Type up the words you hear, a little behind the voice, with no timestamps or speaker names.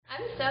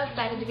so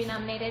excited to be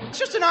nominated. It's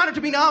just an honor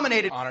to be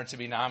nominated. Honored to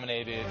be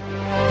nominated.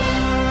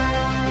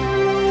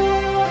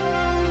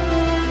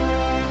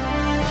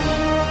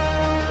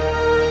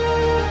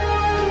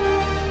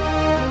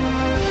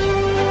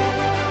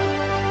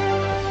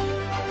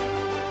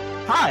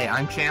 Hi,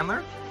 I'm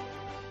Chandler.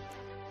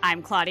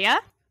 I'm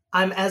Claudia.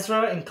 I'm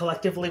Ezra, and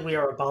collectively we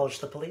are Abolish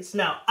the Police.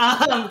 No,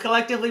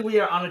 collectively we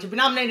are honored to be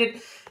nominated.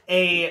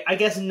 I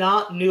guess,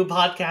 not new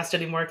podcast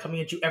anymore, coming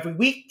at you every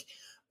week.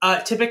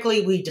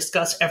 Typically, we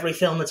discuss every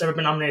film that's ever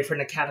been nominated for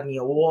an Academy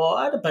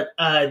Award, but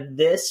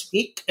this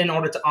week, in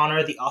order to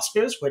honor the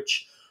Oscars,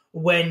 which,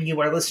 when you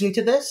are listening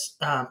to this,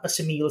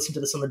 assuming you listen to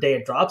this on the day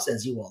it drops,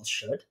 as you all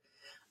should,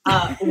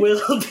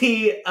 will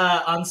be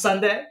on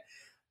Sunday.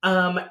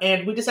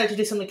 And we decided to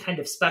do something kind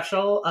of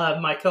special.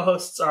 My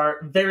co-hosts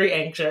are very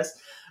anxious,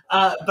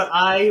 but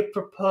I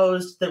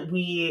proposed that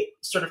we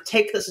sort of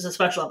take this as a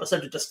special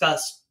episode to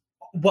discuss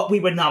what we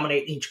would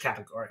nominate in each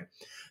category.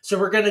 So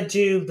we're going to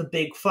do the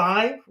big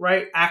five,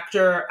 right?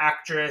 Actor,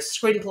 actress,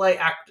 screenplay,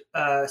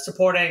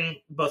 supporting,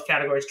 both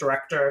categories,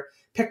 director,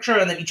 picture,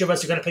 and then each of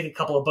us are going to pick a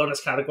couple of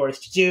bonus categories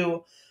to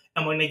do,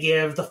 and we're going to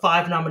give the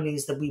 5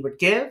 nominees that we would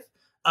give.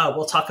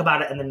 We'll talk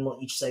about it, and then we'll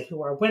each say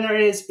who our winner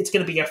is. It's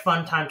going to be a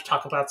fun time to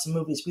talk about some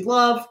movies we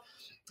love.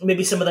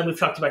 Maybe some of them we've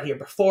talked about here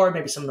before.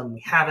 Maybe some of them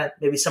we haven't.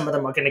 Maybe some of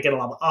them are going to get a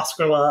lot of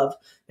Oscar love.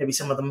 Maybe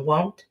some of them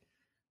won't.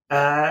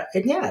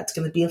 And yeah, it's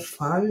going to be a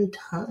fun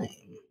time.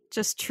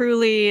 Just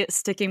truly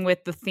sticking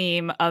with the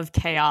theme of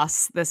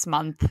chaos this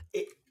month.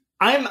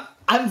 I'm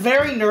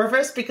very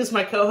nervous because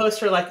my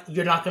co-hosts are like,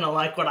 you're not going to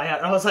like what I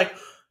had. I was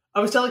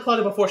telling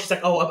Claudia before, she's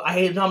like, oh,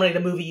 I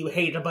nominated a movie you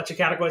hate in a bunch of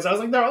categories. I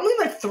was like, there are only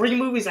like 3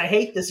 movies I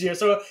hate this year,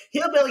 so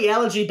Hillbilly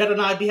Elegy better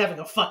not be having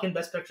a fucking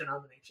Best Picture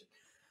nomination.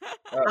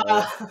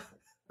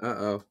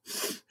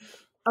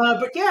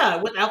 But yeah,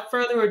 without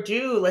further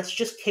ado, let's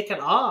just kick it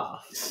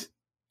off.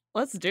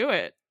 Let's do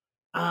it.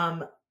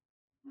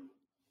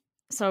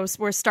 So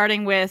we're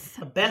starting with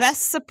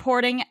Best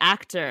Supporting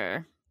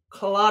Actor.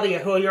 Claudia,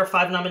 who are your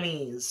 5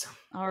 nominees?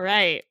 All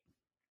right.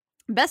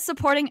 Best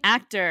Supporting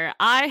Actor.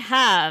 I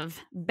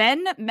have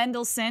Ben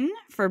Mendelsohn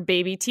for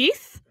Baby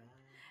Teeth.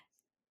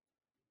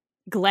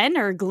 Glenn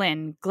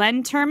Turman?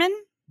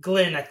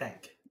 Glenn, I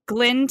think.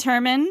 Glenn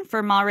Turman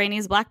for Ma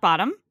Rainey's Black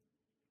Bottom.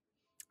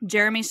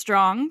 Jeremy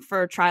Strong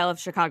for Trial of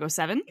Chicago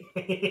 7.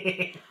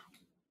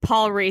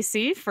 Paul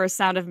Raci for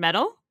Sound of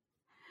Metal.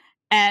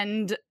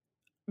 And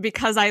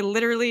because I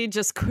literally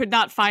just could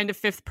not find a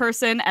 5th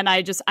person, and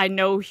I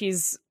know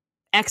he's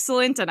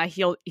excellent, and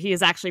he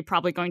is actually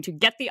probably going to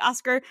get the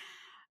Oscar.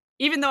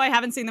 Even though I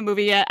haven't seen the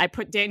movie yet, I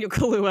put Daniel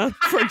Kaluuya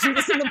for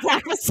Judas and the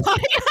Black Messiah.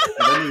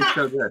 That movie's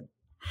so good.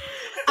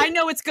 I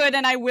know it's good,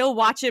 and I will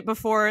watch it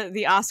before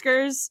the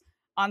Oscars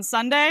on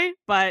Sunday,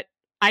 but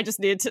I just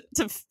needed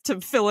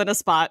to fill in a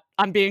spot.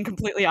 I'm being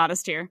completely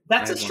honest here.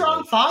 That's a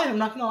strong 5. I'm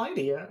not going to lie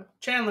to you.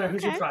 Chandler,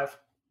 who's your 5?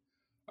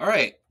 All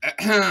right.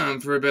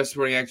 For Best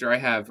Supporting Actor, I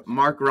have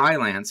Mark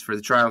Rylance for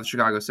The Trial of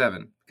Chicago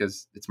 7,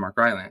 because it's Mark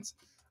Rylance.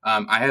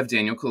 I have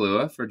Daniel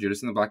Kaluuya for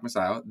Judas and the Black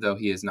Messiah, though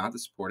he is not the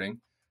supporting.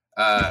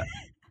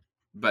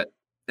 But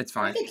it's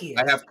fine.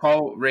 I have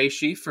Paul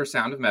Raci for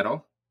Sound of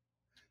Metal.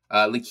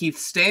 Lakeith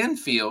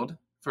Stanfield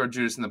for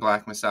Judas and the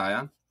Black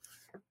Messiah.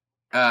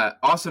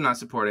 Also not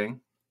supporting.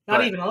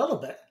 Not even a little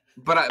bit.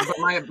 But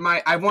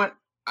I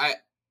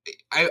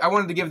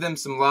wanted to give them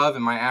some love,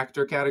 and my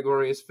actor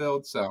category is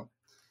filled, so.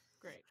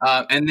 Great.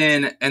 And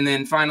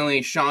then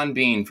finally Sean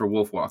Bean for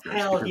Wolfwalkers.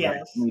 Hell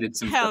yes.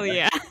 Hell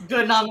yeah.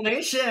 Good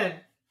nomination.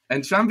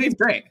 And Sean Bean's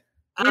great.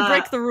 We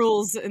break the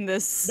rules in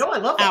this. No, I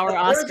love that.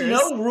 Oscars. There's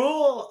no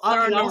rule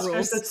on the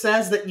Oscars that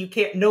says that you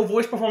can't. No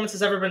voice performance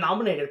has ever been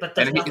nominated, but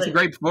it's a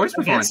great voice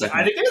performance.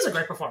 I think it is a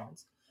great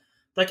performance.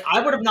 Like,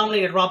 I would have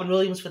nominated Robin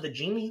Williams for the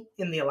genie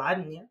in the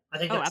Aladdin year. I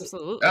think.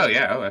 Absolutely.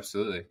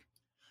 Absolutely.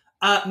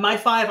 My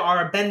 5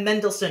 are Ben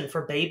Mendelsohn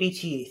for Baby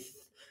Teeth,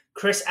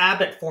 Chris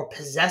Abbott for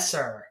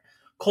Possessor,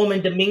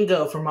 Coleman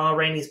Domingo for Ma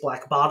Rainey's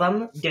Black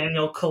Bottom,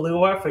 Daniel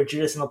Kaluuya for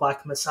Judas and the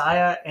Black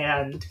Messiah,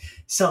 and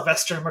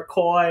Sylvester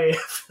McCoy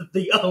for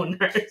The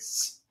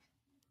Owners.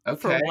 Okay.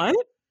 For what?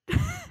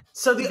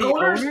 So The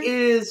Owners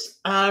is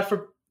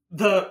for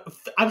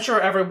I'm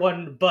sure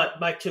everyone but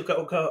my 2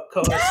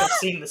 co-hosts have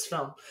seen this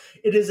film.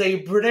 It is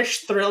a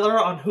British thriller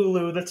on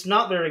Hulu that's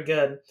not very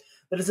good.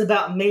 That is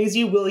about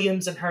Maisie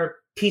Williams and her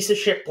piece of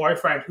shit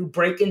boyfriend who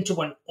break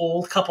into an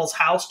old couple's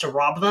house to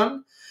rob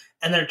them.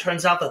 And then it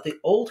turns out that the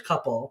old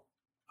couple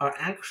are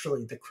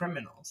actually the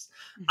criminals.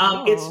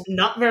 It's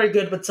not very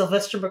good, but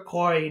Sylvester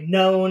McCoy,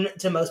 known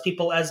to most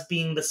people as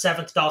being the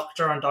 7th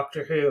Doctor on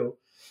Doctor Who,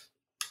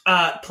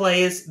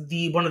 plays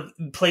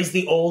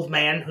the old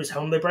man whose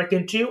home they break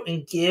into,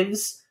 and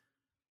gives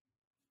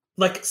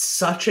like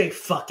such a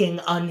fucking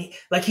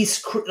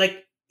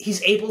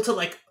he's able to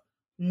like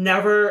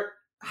never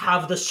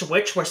have the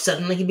switch where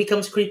suddenly he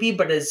becomes creepy,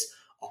 but is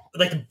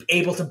like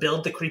able to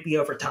build the creepy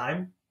over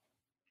time.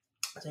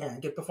 So yeah,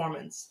 good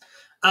performance.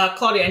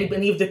 Claudia,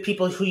 any of the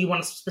people who you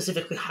want to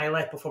specifically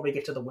highlight before we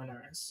get to the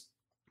winners?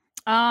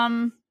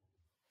 I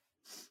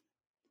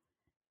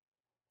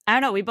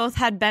don't know. We both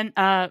had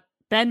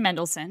Ben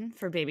Mendelsohn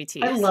for Baby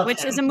Teeth, I love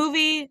which him. is a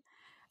movie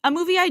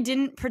I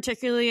didn't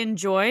particularly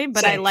enjoy,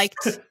 but I Same.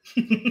 liked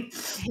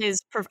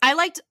I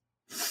liked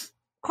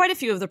quite a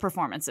few of the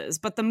performances,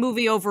 but the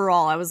movie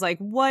overall, I was like,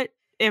 what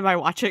am I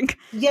watching?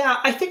 Yeah,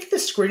 I think the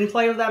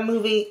screenplay of that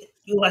movie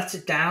lets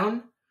it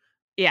down.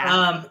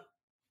 Yeah.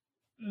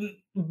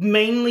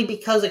 Mainly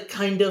because it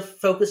kind of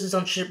focuses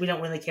on shit we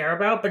don't really care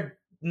about. But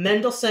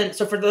Mendelsohn,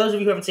 so for those of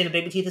you who haven't seen it,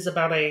 Baby Teeth is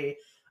about a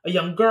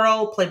young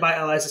girl played by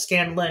Eliza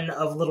Scanlon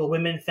of Little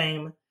Women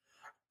fame,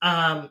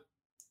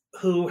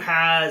 who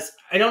has,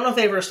 I don't know if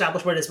they ever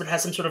established what it is, but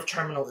has some sort of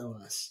terminal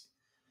illness.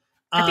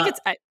 I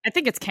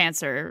think it's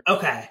cancer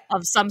Okay.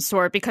 of some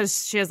sort,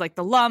 because she has like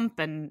the lump,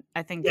 and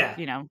I think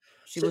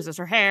she loses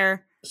her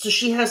hair. So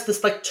she has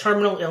this like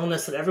terminal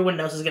illness that everyone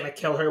knows is going to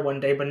kill her one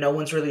day, but no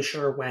one's really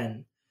sure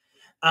when.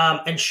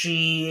 And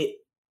she,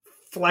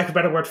 for lack of a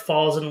better word,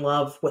 falls in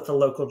love with a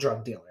local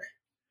drug dealer.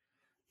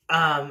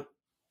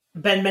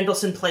 Ben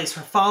Mendelsohn plays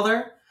her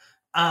father,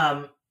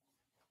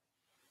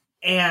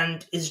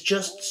 and is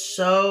just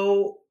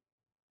so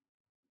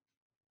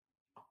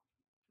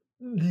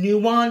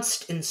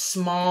nuanced and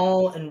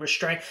small and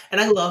restrained. And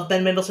I love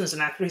Ben Mendelsohn as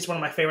an actor. He's one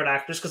of my favorite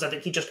actors because I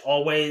think he just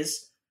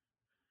always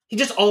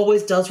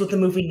does what the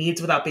movie needs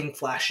without being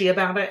flashy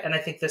about it. And I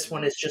think this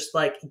one is just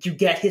like, you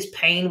get his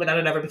pain without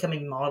it ever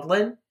becoming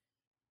maudlin.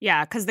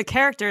 Yeah, because the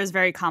character is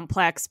very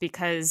complex,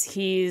 because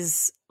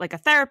he's like a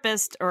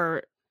therapist,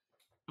 or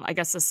I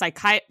guess a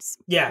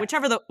psychiatrist,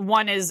 whichever the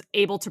one is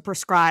able to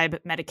prescribe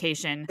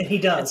medication. And he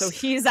does. And so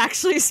he's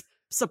actually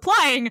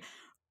supplying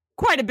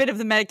quite a bit of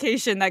the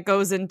medication that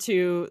goes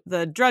into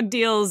the drug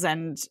deals,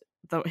 and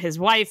his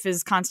wife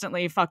is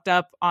constantly fucked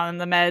up on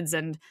the meds,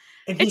 and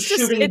he's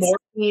shooting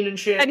morphine and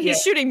shit. And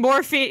he's shooting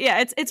morphine.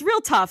 Yeah, it's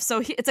real tough.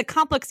 So it's a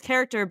complex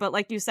character, but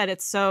like you said,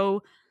 it's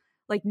so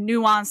like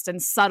nuanced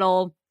and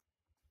subtle.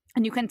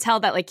 And you can tell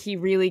that like he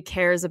really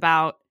cares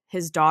about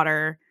his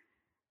daughter,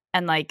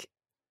 and like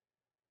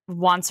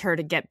wants her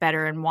to get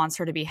better and wants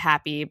her to be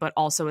happy, but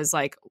also is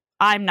like,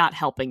 I'm not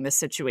helping this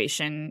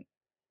situation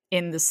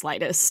in the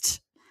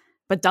slightest,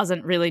 but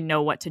doesn't really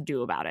know what to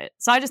do about it.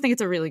 So I just think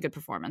it's a really good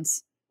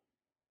performance.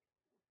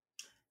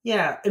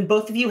 Yeah, and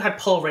both of you had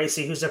Paul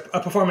Raci, who's a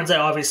performance I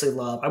obviously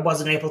love. I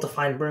wasn't able to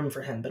find room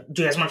for him, but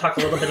do you guys want to talk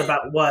a little bit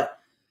about what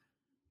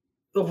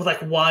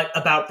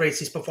about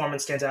Raci's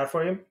performance stands out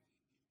for you?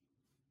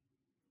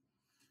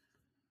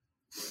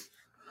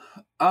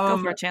 Go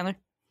for it, Chandler.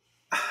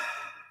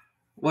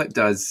 What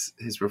does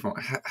his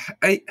performance?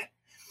 I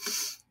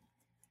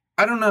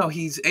don't know.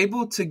 He's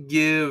able to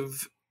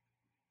give,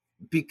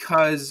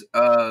 because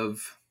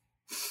of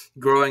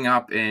growing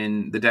up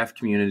in the deaf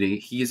community,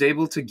 he is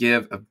able to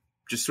give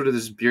just sort of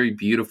this very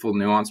beautiful,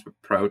 nuanced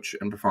approach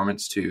and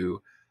performance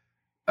to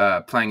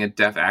playing a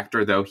deaf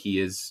actor, though he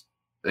is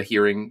a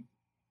hearing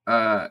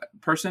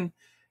person,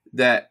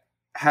 that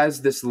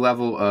has this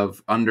level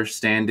of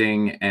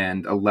understanding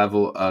and a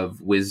level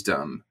of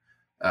wisdom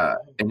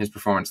in his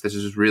performance. This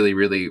just really,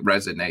 really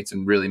resonates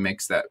and really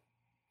makes that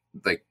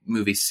like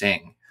movie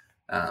sing.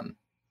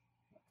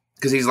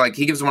 Because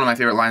he gives one of my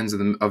favorite lines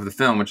of the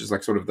film, which is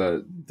like sort of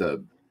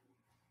the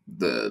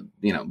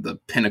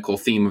pinnacle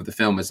theme of the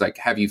film is like,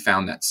 have you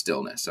found that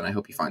stillness? And I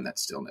hope you find that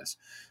stillness,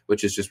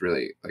 which is just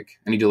really like,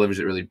 and he delivers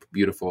it really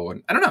beautiful.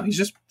 And I don't know, he's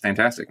just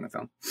fantastic in the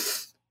film.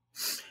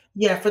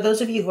 Yeah, for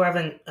those of you who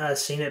haven't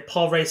seen it,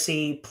 Paul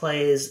Raci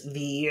plays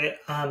the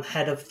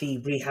head of the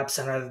rehab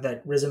center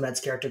that Riz Ahmed's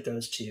character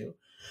goes to.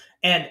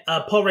 And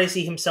Paul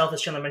Raci himself,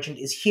 as Chandler mentioned,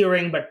 is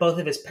hearing, but both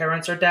of his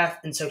parents are deaf.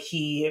 And so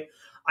he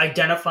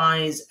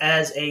identifies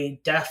as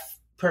a deaf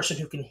person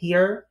who can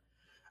hear.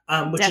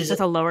 Which deaf is with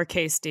a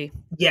lowercase d.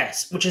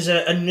 Yes, which is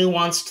a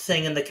nuanced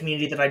thing in the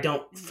community that I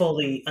don't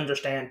fully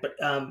understand, but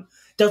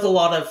does a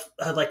lot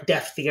of like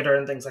deaf theater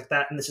and things like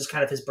that. And this is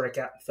kind of his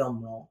breakout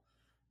film role.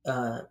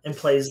 And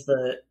plays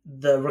the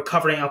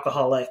recovering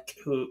alcoholic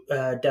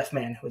deaf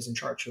man who is in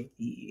charge of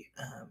the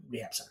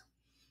rehab center.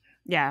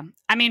 Yeah.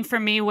 I mean, for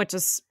me,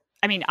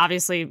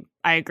 obviously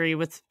I agree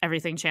with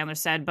everything Chandler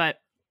said, but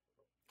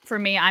for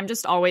me, I'm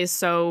just always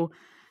so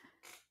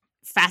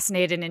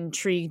fascinated and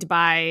intrigued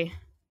by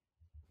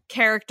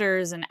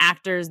characters and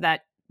actors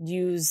that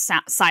use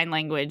sign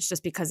language,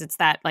 just because it's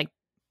that like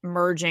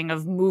merging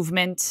of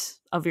movement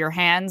of your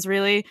hands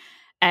really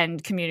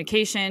and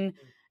communication.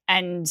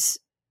 And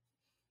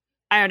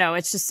I don't know,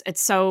 it's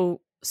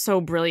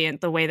so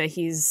brilliant the way that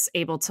he's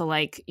able to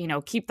like,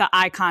 keep the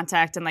eye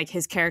contact, and like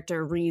his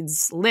character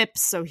reads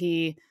lips, so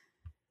he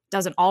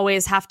doesn't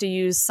always have to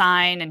use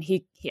sign. And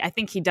he I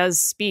think he does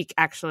speak,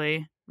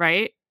 actually,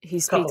 right?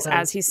 He speaks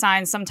as he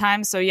signs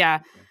sometimes. So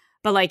yeah,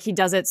 but like he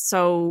does it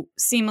so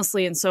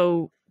seamlessly and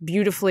so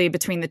beautifully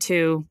between the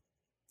two.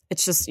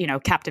 It's just,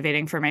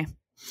 captivating for me.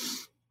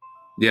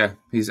 Yeah,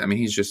 he's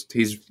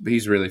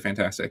really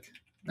fantastic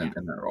in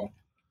that role.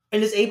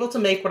 And is able to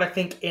make what I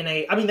think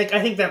I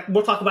think that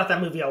we'll talk about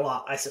that movie a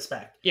lot, I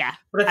suspect. Yeah.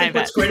 But I think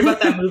what's great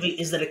about that movie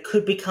is that it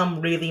could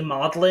become really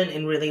maudlin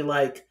and really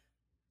like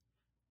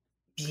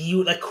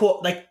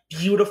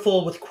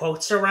beautiful with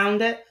quotes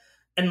around it.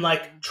 and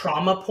like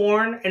trauma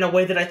porn in a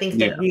way that I think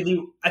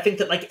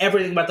that like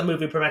everything about the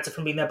movie prevents it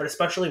from being that, but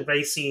especially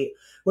Racy,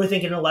 who I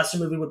think in a lesser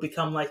movie would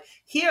become like,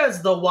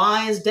 here's the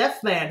wise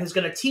deaf man who's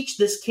going to teach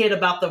this kid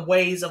about the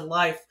ways of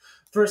life,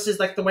 versus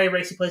like the way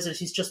Racy plays it,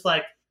 he's just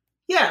like,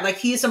 yeah, like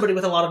he's somebody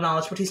with a lot of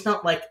knowledge, but he's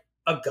not like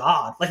a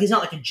god. Like he's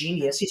not like a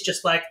genius. He's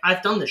just like,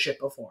 I've done this shit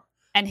before.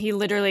 And he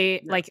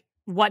literally, like,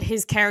 what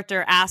his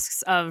character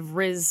asks of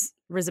Riz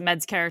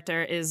Ahmed's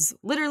character is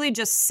literally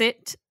just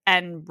sit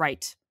and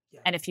write.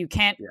 Yeah. And if you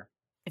can't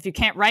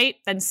write,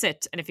 then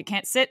sit. And if you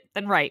can't sit,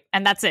 then write.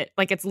 And that's it.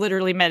 Like, it's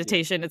literally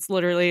meditation. It's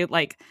literally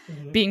like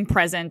being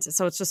present.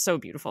 So it's just so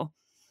beautiful.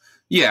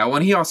 Yeah, well,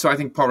 and he also, I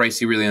think Paul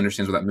Raci really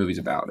understands what that movie's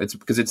about. It's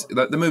because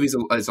the movie's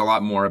is a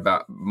lot more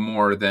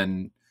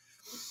than,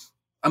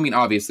 I mean,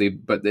 obviously,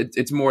 but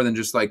it's more than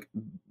just like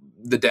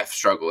the deaf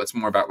struggle. It's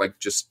more about like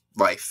just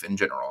life in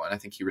general, and I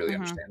think he really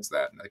understands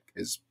that. Like,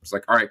 it's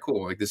like, all right,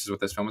 cool. Like, this is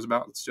what this film is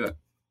about. Let's do it.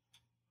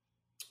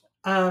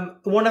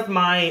 One of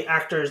my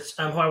actors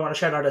who I want to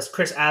shout out is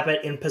Chris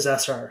Abbott in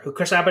Possessor.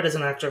 Chris Abbott is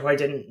an actor who I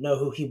didn't know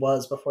who he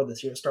was before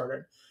this year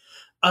started,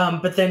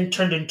 but then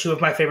turned into two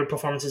of my favorite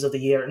performances of the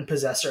year in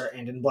Possessor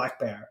and in Black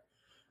Bear.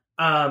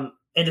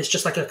 And it's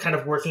just like a kind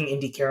of working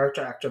indie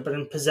character actor. But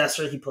in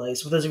Possessor, he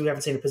plays. For those of you who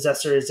haven't seen it,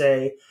 Possessor is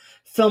a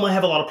film I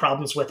have a lot of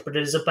problems with, but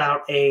it is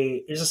about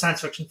it's a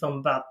science fiction film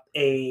about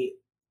a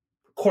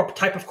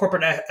type of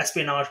corporate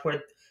espionage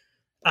where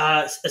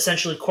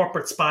essentially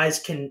corporate spies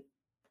can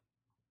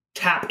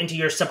tap into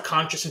your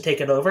subconscious and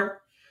take it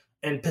over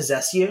and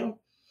possess you.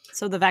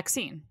 So the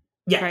vaccine.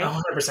 Yeah,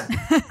 right?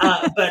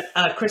 100%.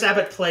 But Chris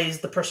Abbott plays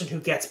the person who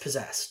gets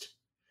possessed.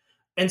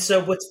 And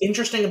so what's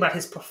interesting about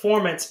his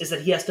performance is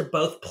that he has to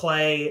both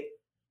play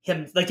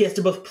him, like he has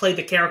to both play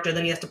the character,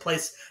 then he has to play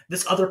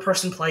this other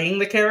person playing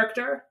the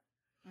character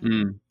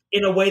in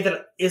a way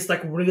that is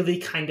like really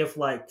kind of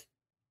like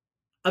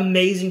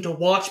amazing to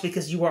watch,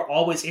 because you are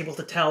always able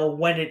to tell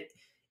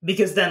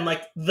because then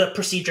like the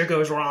procedure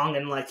goes wrong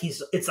and like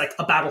it's like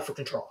a battle for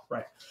control,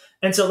 right?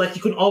 And so like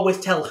you can always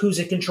tell who's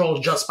in control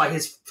just by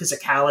his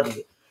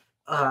physicality,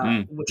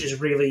 which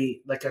is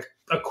really like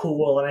a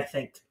cool and I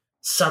think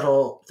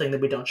subtle thing that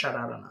we don't shout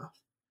out enough.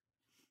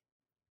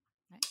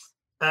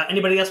 Nice.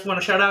 Anybody else want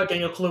to shout out?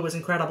 Daniel Kaluuya was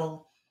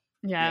incredible.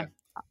 Yeah.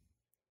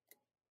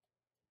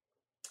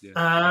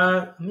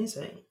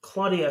 Amazing.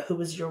 Claudia, who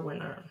was your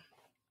winner?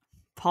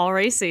 Paul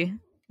Raci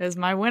is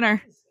my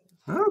winner.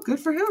 Oh, good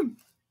for him.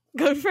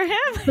 Good for him.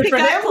 He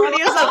got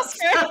Claudia's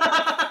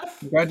Oscar.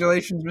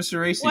 Congratulations, Mr.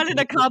 Raci. What an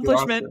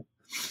accomplishment.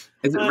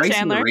 Is it Raci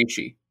Chandler? or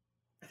Raci?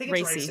 I think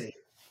it's Raci.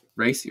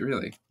 Raci,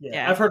 really?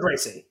 Yeah, I've heard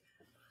Raci.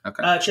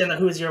 Okay. Chandler,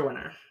 who is your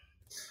winner?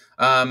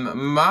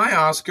 My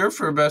Oscar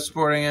for Best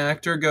Supporting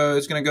Actor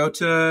is going to go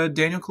to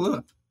Daniel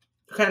Kaluuya.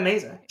 Okay,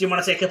 amazing. Do you want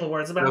to say a couple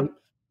words about him?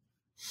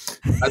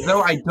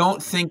 Though I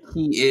don't think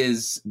he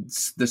is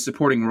the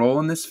supporting role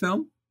in this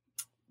film,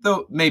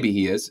 though maybe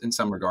he is in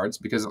some regards,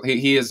 because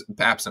he is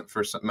absent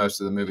for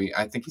most of the movie.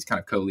 I think he's kind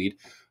of co-lead.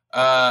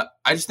 I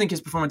just think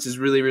his performance is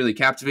really, really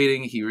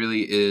captivating. He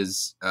really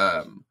is.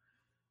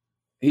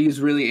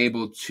 He's really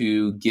able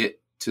to get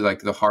to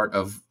like the heart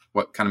of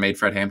what kind of made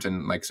Fred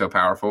Hampton like so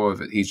powerful.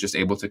 He's just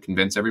able to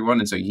convince everyone,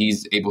 and so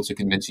he's able to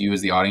convince you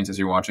as the audience as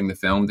you're watching the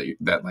film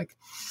that like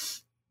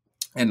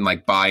and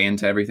like buy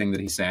into everything that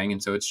he's saying.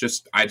 And so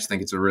I just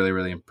think it's a really,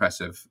 really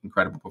impressive,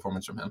 incredible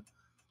performance from him.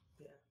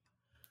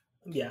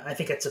 Yeah, I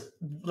think it's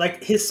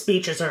like his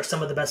speeches are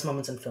some of the best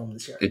moments in film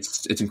this year.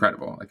 It's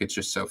incredible. Like, it's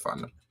just so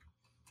fun.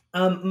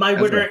 My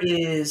winner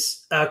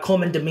is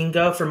Colman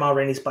Domingo for Ma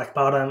Rainey's Black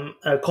Bottom.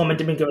 Colman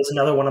Domingo is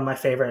another one of my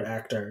favorite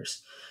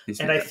actors.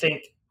 I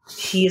think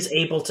he is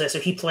able to, so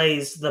he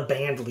plays the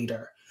band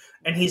leader,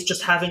 and he's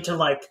just having to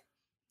like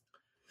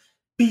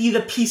be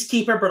the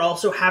peacekeeper, but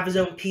also have his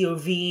own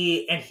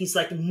POV. And he's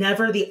like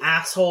never the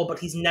asshole, but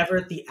he's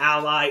never the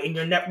ally. And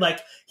you're never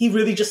like, he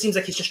really just seems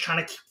like he's just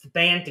trying to keep the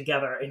band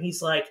together. And he's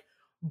like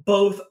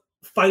both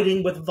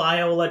fighting with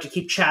Viola to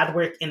keep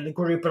Chadwick in the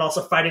group, but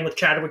also fighting with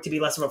Chadwick to be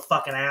less of a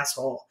fucking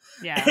asshole.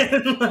 Yeah.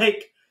 And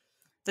like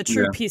the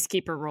true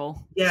peacekeeper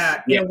role.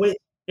 Yeah.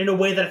 In a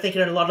way that I think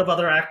a lot of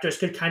other actors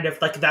could kind of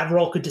like that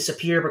role could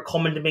disappear, but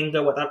Colman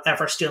Domingo, without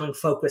ever stealing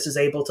focus, is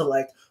able to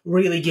like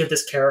really give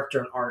this character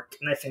an arc.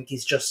 And I think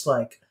he's just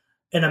like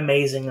an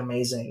amazing,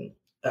 amazing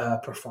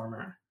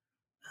performer.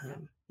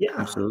 Yeah.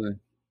 Absolutely.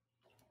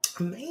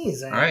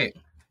 Amazing.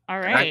 All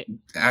right.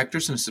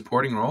 Actress in a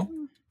supporting role.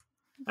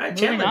 All right,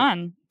 Moving Chandler,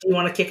 on. do you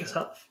want to kick us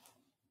off?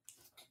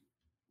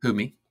 Who,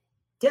 me?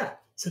 Yeah,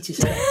 since you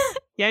said it.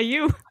 Yeah,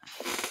 you.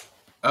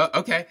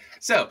 Okay.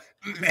 So,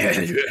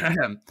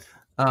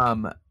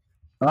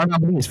 our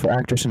nominees for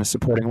actress in a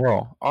supporting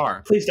role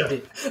are... Please don't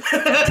do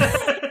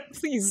that.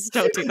 Please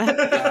don't do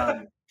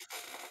that.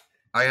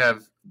 I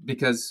have,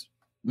 because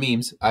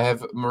memes, I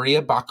have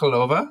Maria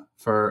Bakalova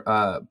for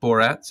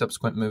Borat,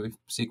 subsequent movie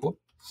sequel.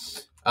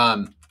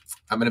 I'm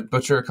going to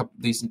butcher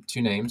these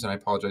two names, and I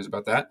apologize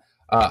about that.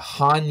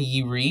 Han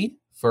Yi-ri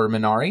for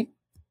Minari,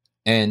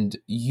 and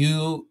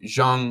Yu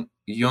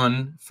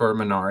Jong-yun for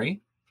Minari.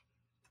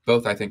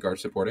 Both, I think, are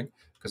supporting,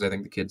 because I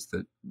think the kid's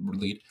the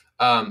lead.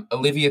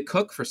 Olivia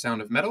Cooke for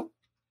Sound of Metal.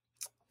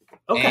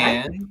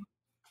 Okay. And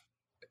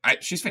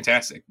she's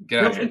fantastic. Get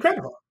out That's of here.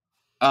 incredible.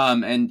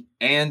 And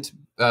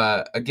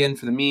again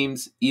for the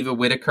memes, Eva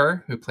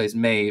Whittaker, who plays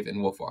Maeve in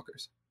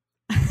Wolfwalkers.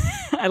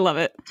 I love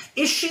it.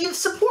 Is she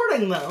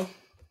supporting though?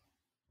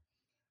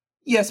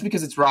 Yes,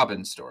 because it's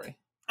Robin's story.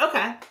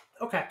 Okay.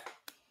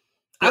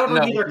 I would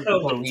No, review their it's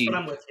code for names, me. but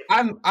I'm with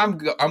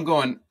you. I'm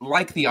going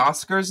like the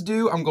Oscars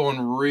do. I'm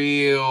going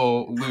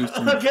real loose.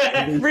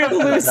 Okay. Real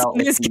loose in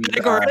these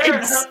Fair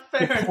categories. enough.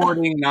 Fair enough.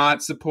 Supporting,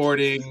 not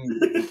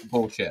supporting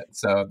bullshit.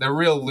 So they're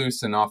real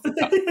loose and off the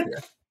cuff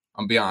here.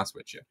 I'll be honest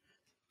with you.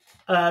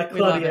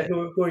 Claudia,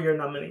 who are your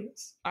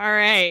nominees? All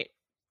right.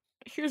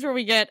 Here's where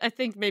we get, I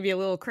think, maybe a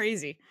little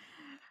crazy.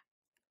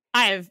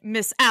 I have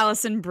Miss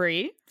Allison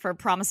Brie for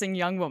Promising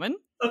Young Woman.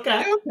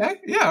 Okay. Okay.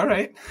 Yeah. All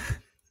right.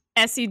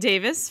 Essie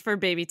Davis for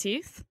Baby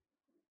Teeth.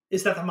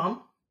 Is that the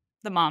mom?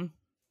 The mom.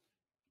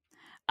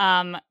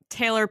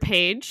 Taylor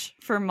Page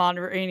for Ma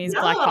Rainey's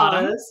Black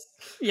Bottom.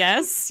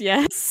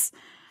 Yes.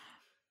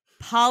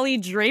 Polly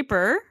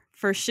Draper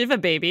for Shiva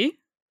Baby.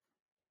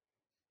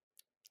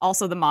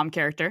 Also the mom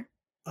character.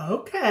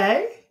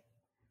 Okay.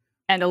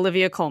 And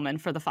Olivia Colman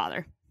for the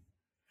father.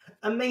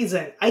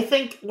 Amazing. I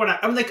think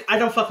I'm like, I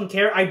don't fucking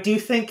care. I do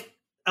think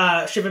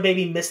Shiva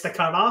Baby missed the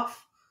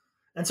cutoff,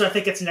 and so I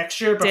think it's next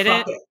year. But Did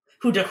fuck it? it.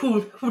 Who does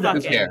Who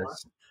it?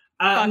 cares?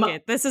 Fuck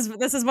it. This is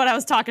what I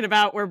was talking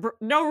about. Where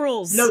no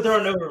rules. No, there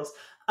are no rules.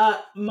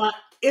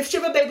 If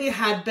Shiva Baby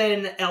had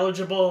been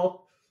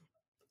eligible,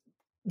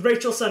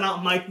 Rachel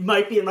Sennott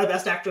might be in my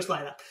Best Actress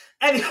lineup.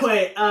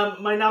 Anyway,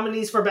 my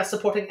nominees for Best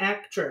Supporting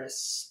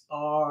Actress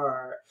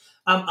are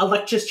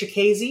Alexis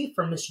Chikese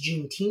for Miss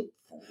Juneteenth,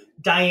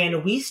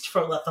 Diane Wiest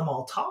for Let Them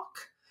All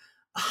Talk,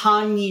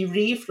 Han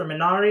Yi-ri for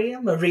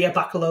Minari, Maria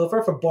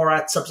Bakalova for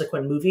Borat's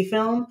subsequent movie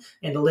film,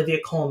 and Olivia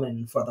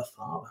Colman for The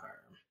Father.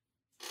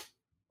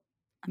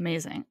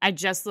 Amazing. I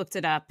just looked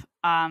it up.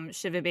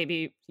 Shiva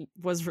Baby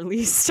was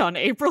released on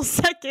April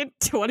 2nd,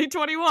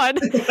 2021.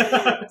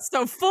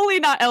 So fully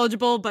not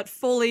eligible, but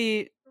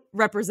fully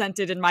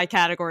represented in my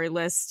category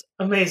list.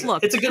 Amazing.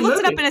 Look, it's a good I looked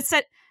movie. it up and it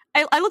said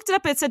I looked it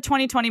up and it said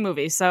 2020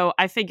 movie, so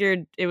I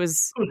figured it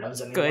was Who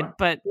knows anymore? good,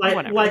 but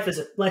whatever. Life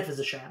is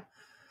a sham.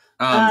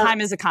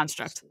 Time is a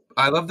construct.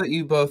 I love that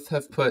you both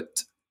have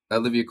put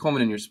Olivia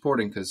Colman in your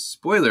supporting because,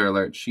 spoiler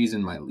alert, she's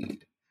in my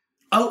lead.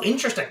 Oh,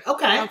 interesting.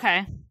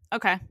 Okay.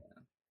 Okay.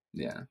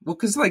 Yeah. Well,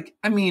 because, a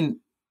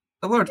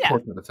large Yeah.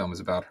 portion of the film is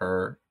about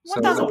her. So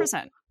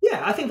 1000%.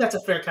 Yeah, I think that's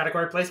a fair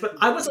category place, but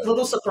I was a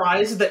little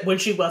surprised that when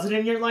she wasn't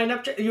in your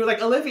lineup, you were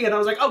like, Olivia, and I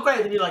was like, oh, great.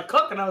 And then you're like,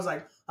 Cook, and I was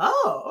like,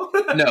 oh.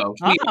 No,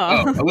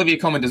 Olivia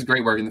Colman does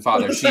great work in The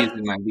Father. She is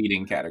in my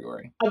leading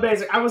category.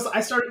 Amazing.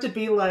 I started to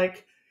be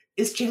like,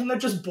 is Chandler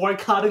just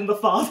boycotting The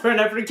Father in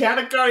every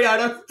category out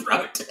of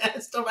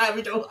protest of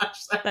having to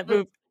watch that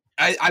movie?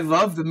 I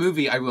love the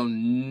movie. I will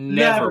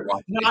never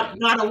watch it again.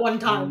 Not a one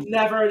time.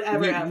 Never,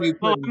 ever, ever.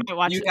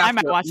 I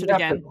might watch it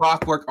again.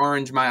 Clockwork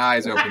Orange my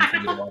eyes open for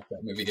me to watch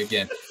that movie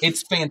again.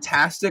 It's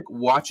fantastic.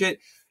 Watch it.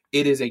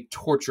 It is a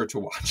torture to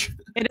watch.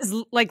 It is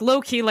like low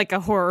key like a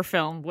horror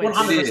film, which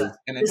 100%. It is,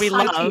 and it's we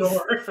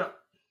love.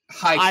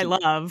 high key. I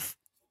love.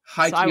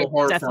 High So I key will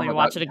horror definitely film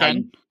watch about it how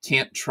again. you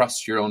can't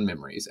trust your own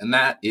memories, and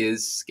that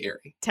is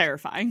scary.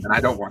 Terrifying. And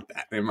I don't want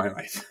that in my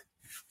life.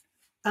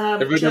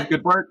 Everybody does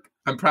good work.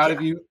 I'm proud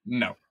of you.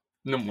 No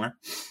more.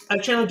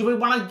 Chandler, do we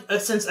want to,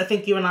 since I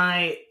think you and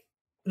I,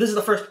 this is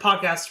the first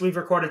podcast we've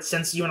recorded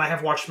since you and I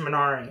have watched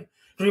Minari,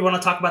 do we want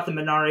to talk about the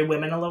Minari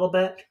women a little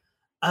bit?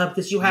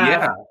 Because you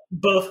have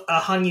both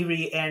Han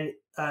Yi-ri and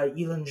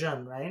Yilin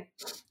Jun, right?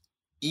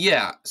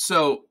 Yeah.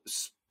 So,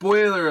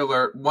 spoiler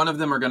alert, one of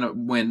them are going to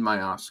win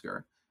my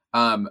Oscar.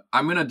 I'm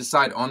going to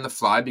decide on the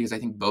fly because I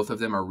think both of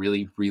them are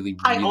really, really,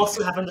 really I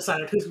also haven't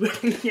decided who's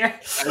winning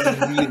yet.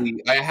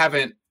 I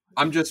haven't.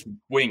 I'm just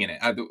winging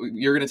it.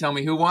 You're going to tell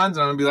me who won, and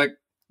I'm going to be like,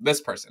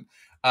 this person.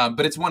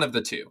 But it's one of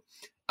the two.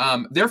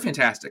 They're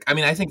fantastic. I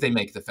mean, I think they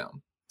make the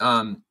film.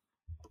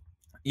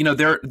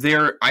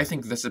 They're I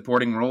think the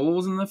supporting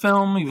roles in the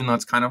film, even though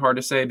it's kind of hard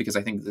to say because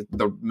I think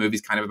the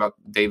movie's kind of about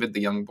David, the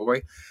young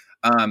boy.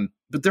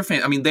 But they're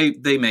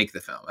they make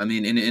the film. I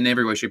mean, in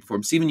every way, shape, or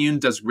form. Steven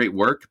Yeun does great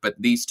work, but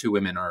these two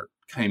women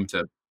came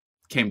to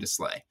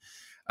slay.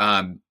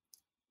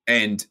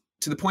 And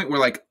to the point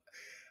where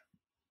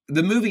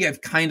the movie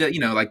I've kind of,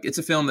 it's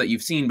a film that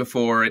you've seen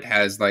before. It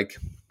has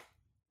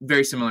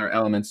very similar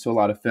elements to a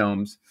lot of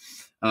films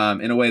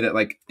in a way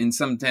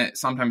that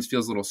sometimes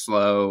feels a little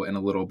slow and a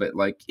little bit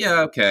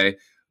okay.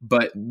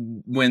 But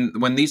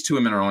when these two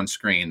women are on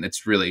screen,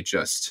 it's really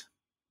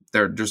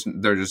they're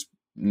just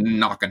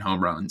knocking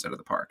home runs out of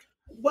the park.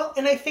 Well,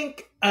 and I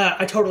think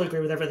I totally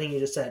agree with everything you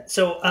just said.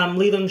 So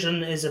Lee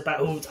Lung-jun is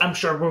about, I'm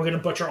sure we're going to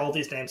butcher all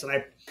these names, and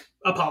I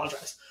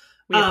apologize.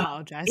 We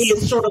apologize.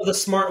 It's sort of the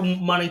smart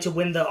money to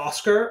win the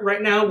Oscar right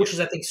now, which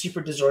is, I think,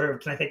 super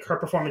deserved. And I think her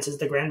performance as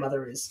the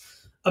grandmother is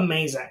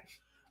amazing.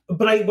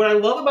 But what I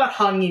love about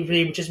Han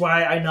Yi-ri, which is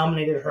why I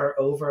nominated her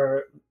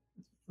over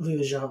Liu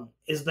Zhang,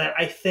 is that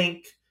I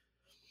think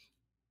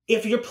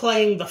if you're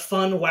playing the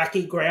fun,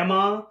 wacky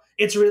grandma,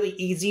 it's really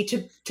easy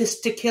to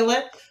kill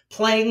it.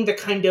 Playing the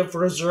kind of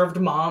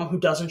reserved mom who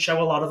doesn't show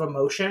a lot of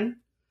emotion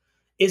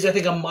is, I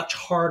think, a much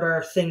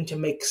harder thing to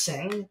make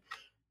sing.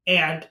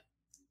 And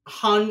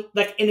Han,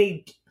 like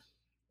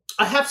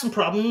I have some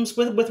problems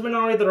with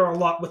Minari that are a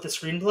lot with the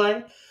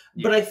screenplay,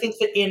 but I think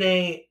that in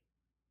a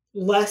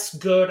less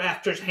good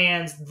actor's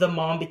hands, the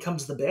mom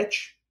becomes the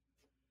bitch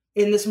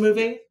in this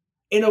movie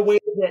in a way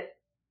that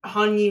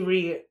Han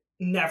Yi-ri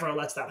never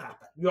lets that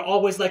happen. You're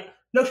always like,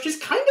 no, she's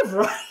kind of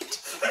right.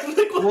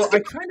 Like, well, I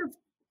kind of,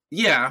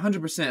 yeah,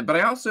 100%. But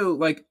I also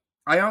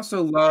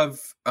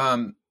love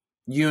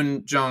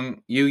Yu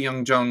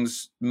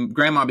Young-jung's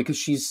grandma, because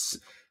she's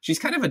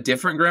kind of a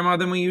different grandma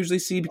than we usually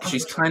see, because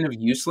she's kind of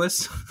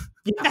useless.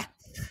 Yeah.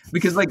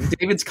 Because like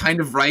David's kind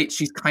of right.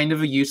 She's kind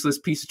of a useless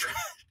piece of trash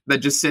that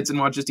just sits and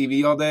watches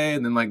TV all day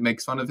and then like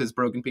makes fun of his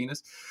broken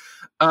penis.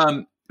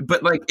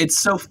 But like it's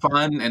so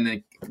fun and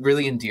like,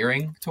 really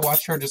endearing to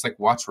watch her just like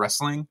watch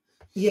wrestling.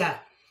 Yeah.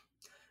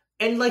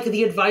 And like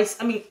the advice,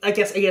 I mean, I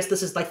guess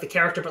this is like the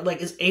character, but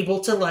like is able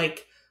to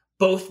like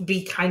both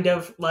be kind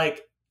of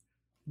like,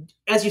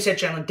 as you said,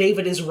 Chandler,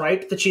 David is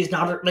right that she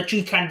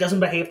kind of doesn't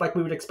behave like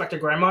we would expect a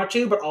grandma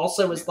to, but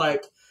also is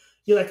like,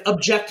 you're like,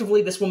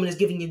 objectively, this woman is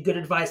giving you good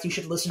advice. You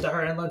should listen to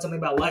her and learn something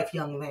about life,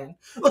 young man.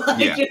 Like,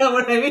 yeah. You know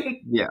what I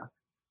mean? Yeah.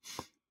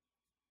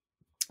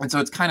 And so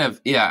it's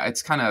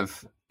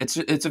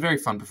a very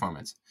fun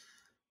performance.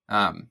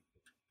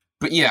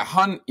 But yeah,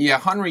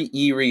 Hanri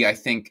Iri, I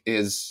think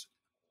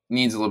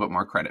needs a little bit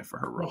more credit for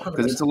her role,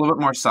 because it's a little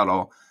bit more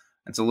subtle.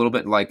 It's a little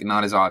bit like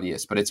not as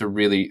obvious, but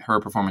her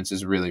performance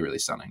is really, really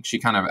stunning. She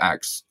kind of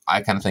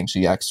think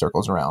she acts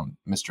circles around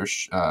Mr.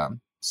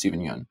 Steven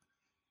Yeun.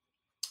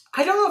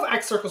 I don't know if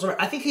acts circles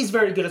around. I think he's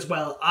very good as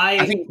well.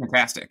 I think he's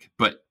fantastic,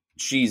 but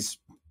she's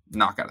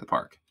knocked out of the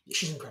park.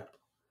 She's incredible.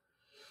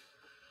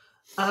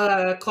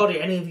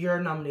 Claudia, any of your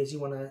nominees you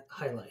want to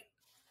highlight?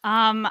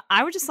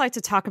 I would just like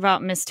to talk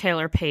about Miss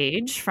Taylor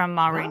Page from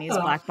Ma Rainey's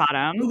Black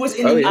Bottom, who was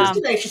in the news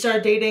today. She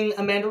started dating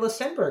Amanda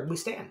Stenberg. We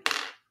stand.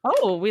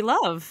 Oh, we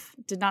love.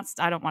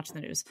 I don't watch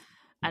the news.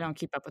 I don't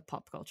keep up with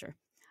pop culture,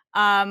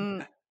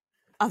 other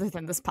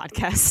than this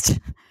podcast.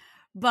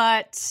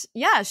 But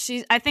yeah,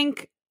 I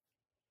think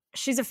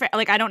she's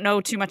I don't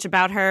know too much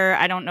about her.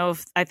 I don't know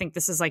I think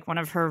this is like one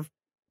of her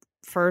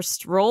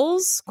first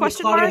roles.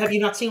 Question Claudia, mark. Have you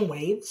not seen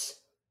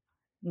Waves?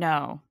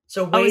 No.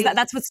 So Waves,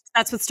 that's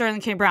with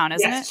Sterling K. Brown,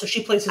 isn't it? So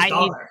she plays his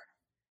daughter.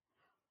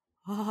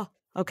 Oh,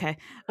 okay.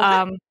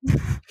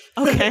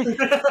 Okay.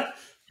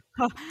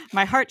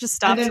 My heart just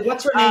stopped. And then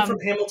what's her name from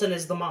Hamilton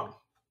is the mom?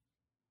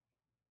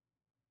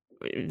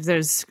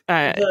 There's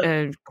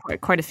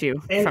quite a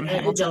few from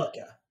Hamilton.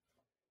 Angelica.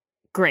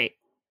 Great.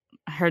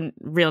 Her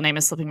real name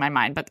is slipping my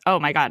mind, but oh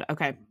my god,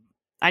 okay.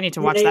 I need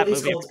to watch that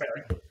movie.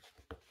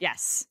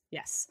 Yes.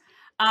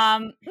 No,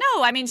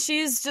 I mean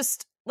she's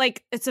just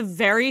like, it's a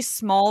very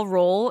small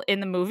role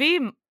in the movie.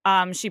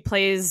 She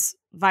plays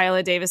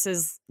Viola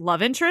Davis's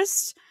love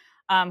interest,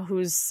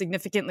 who's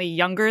significantly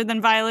younger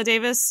than Viola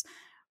Davis.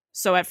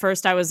 So at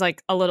first I was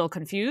like a little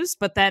confused,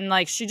 but then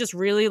like she just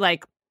really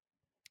like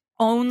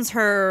owns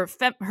her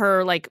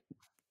like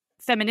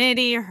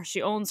femininity.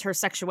 She owns her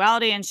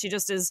sexuality, and she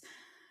just is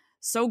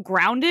so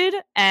grounded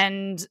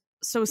and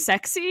so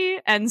sexy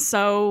and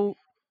so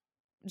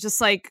just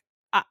like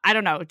I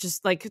don't know,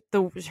 just like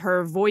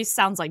her voice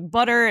sounds like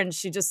butter, and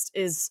she just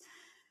is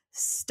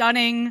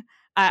stunning.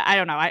 I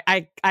don't know.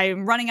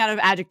 I'm running out of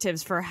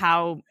adjectives for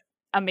how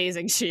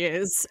amazing she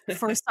is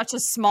for such a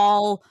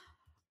small,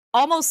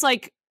 almost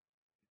like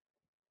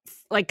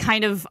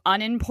kind of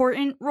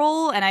unimportant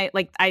role. And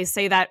I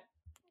say that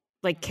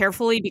like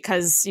carefully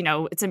because, you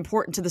know, it's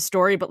important to the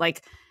story, but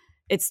like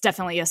it's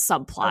definitely a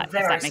subplot, if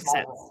that makes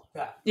sense.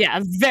 Yeah,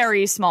 a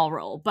very small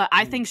role. But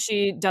I think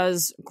she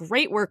does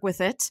great work with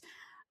it.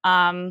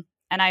 And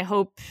I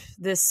hope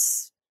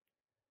this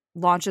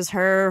launches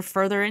her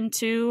further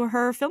into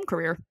her film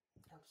career.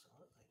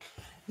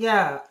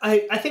 Yeah,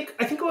 I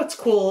think what's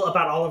cool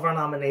about all of our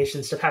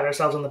nominations, to pat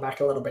ourselves on the back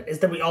a little bit, is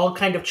that we all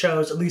kind of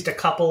chose at least a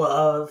couple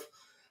of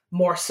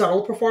more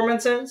subtle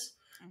performances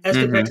as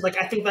compared to,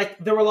 like, I think like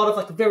there were a lot of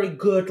like very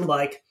good,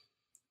 like,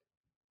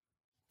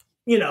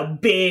 you know,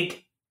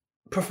 big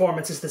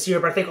performances this year,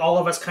 but I think all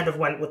of us kind of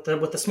went with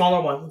the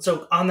smaller one.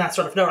 So on that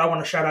sort of note, I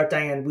want to shout out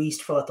Diane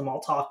Wiest for Let Them All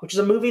Talk, which is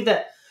a movie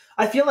that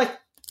I feel like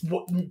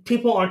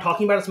people aren't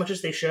talking about as much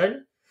as they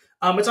should.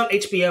 It's on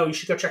HBO. You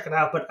should go check it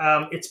out. But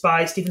it's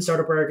by Steven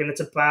Soderbergh, and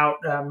it's about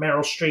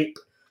Meryl Streep,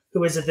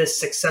 who is this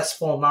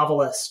successful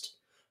novelist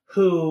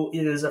who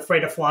is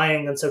afraid of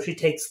flying, and so she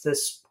takes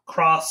this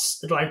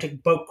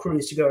cross-Atlantic boat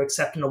cruise to go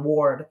accept an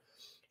award,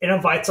 and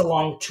invites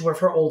along two of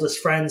her oldest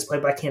friends,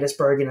 played by Candice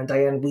Bergen and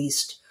Diane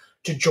Wiest,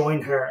 to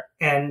join her,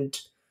 and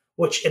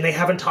they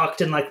haven't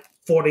talked in like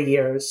 40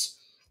 years.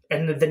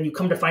 And then you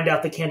come to find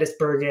out that Candice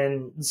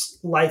Bergen's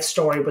life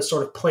story was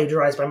sort of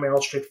plagiarized by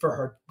Meryl Streep for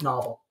her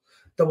novel,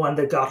 the one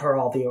that got her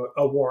all the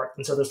award.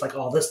 And so there's like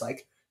all this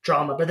like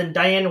drama. But then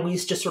Diane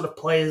Wiest just sort of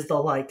plays the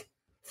like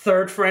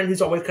third friend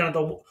who's always kind of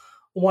the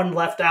one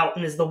left out,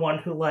 and is the one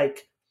who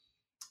like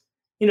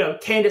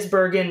Candice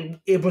Bergen,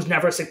 it was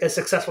never as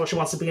successful as she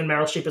wants to be, and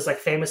Meryl Streep is like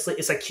famously,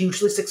 it's like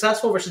hugely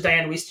successful, versus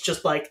Diane Wiest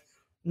just like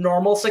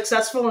normal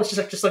successful, and it's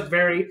just like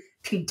very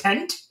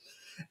content,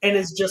 and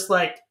is just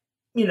like,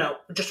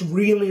 just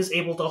really is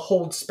able to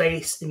hold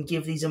space and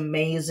give these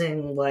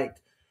amazing like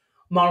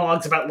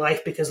monologues about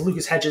life, because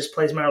Lucas Hedges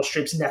plays Meryl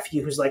Streep's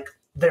nephew, who's like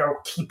their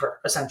keeper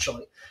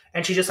essentially,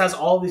 and she just has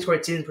all these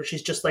great scenes where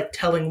she's just like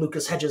telling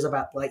Lucas Hedges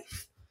about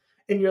life.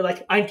 And you're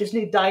like, I just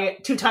need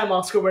two-time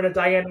Oscar winner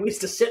Diane Wiest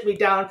to sit me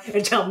down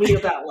and tell me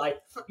about life,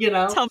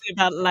 Tell me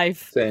about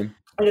life. Same.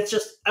 And it's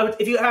just,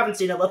 if you haven't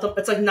seen it,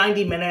 it's like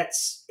 90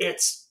 minutes.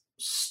 It's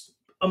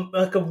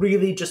like a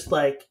really just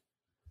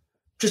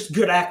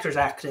good actors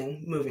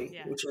acting movie,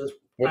 which is...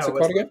 What's it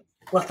called again?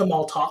 Let Them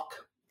All Talk.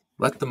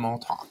 Let Them All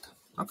Talk.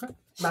 Okay.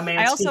 My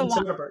man, Steven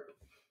Soderbergh.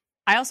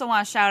 I also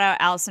want to shout out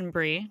Alison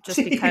Brie,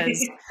 just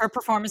because her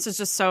performance is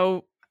just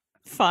so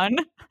fun.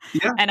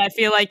 Yeah. And I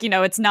feel like,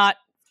 it's not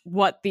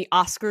what the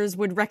Oscars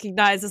would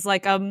recognize as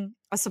like a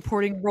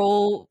supporting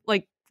role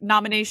like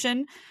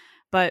nomination,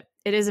 but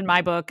it is in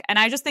my book. And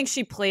I just think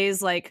she plays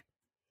like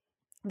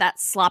that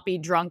sloppy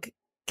drunk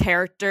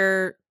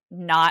character,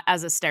 not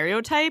as a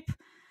stereotype.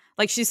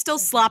 Like, she's still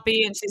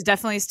sloppy and she's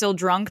definitely still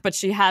drunk, but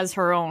she has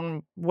her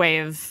own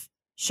way of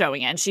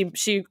showing it. And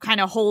she kind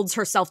of holds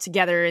herself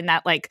together in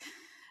that like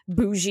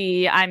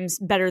bougie, I'm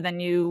better than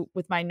you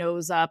with my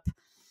nose up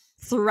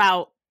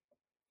throughout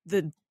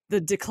the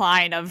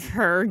decline of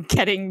her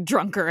getting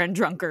drunker and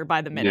drunker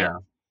by the minute. Yeah.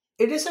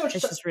 It is so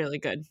interesting. It's just really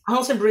good.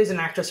 Alison Brie is an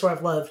actress who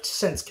I've loved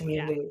since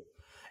Community. Yeah.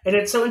 And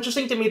it's so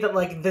interesting to me that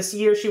like this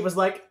year she was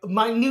like,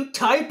 my new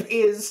type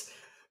is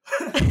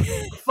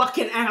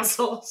fucking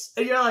assholes.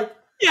 And you're like,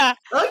 yeah.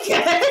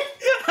 Okay.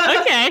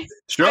 Okay.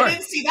 Sure. I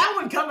didn't see that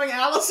one coming,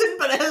 Allison,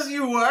 but as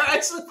you were,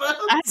 I suppose.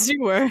 As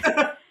you were.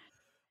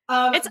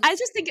 I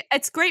just think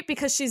it's great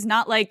because she's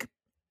not like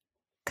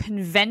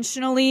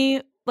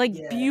conventionally like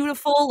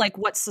beautiful, like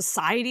what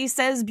society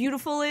says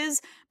beautiful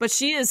is, but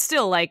she is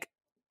still like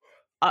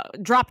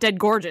drop dead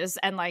gorgeous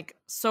and like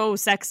so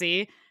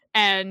sexy.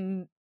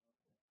 And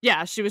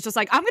yeah, she was just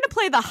like, I'm gonna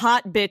play the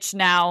hot bitch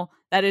now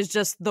that is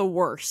just the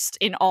worst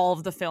in all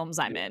of the films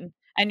I'm in.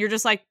 And you're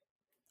just like,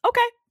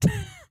 okay.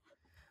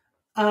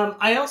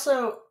 I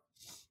also,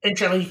 and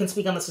Chandler, you can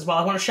speak on this as well,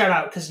 I want to shout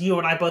out, because you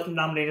and I both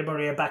nominated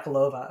Maria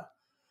Bakalova,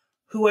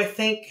 who I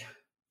think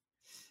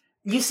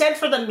you said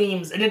for the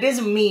memes, and it is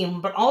a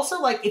meme, but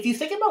also, like, if you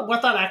think about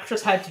what that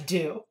actress had to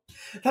do,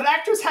 that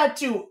actress had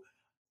to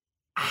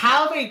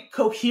have a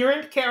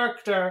coherent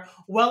character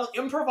while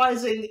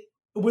improvising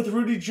with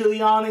Rudy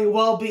Giuliani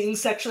while being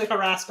sexually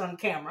harassed on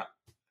camera.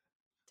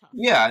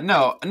 Yeah,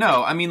 no.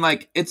 I mean,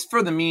 like, it's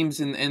for the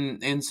memes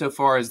in so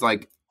far as,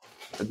 like,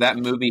 that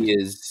movie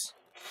is,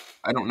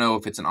 I don't know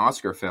if it's an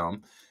Oscar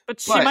film. But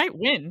she might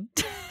win.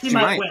 She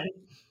might win.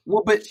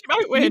 Well, but she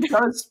might win. She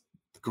does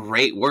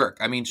great work.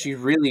 I mean, she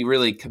really,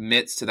 really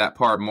commits to that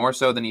part more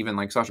so than even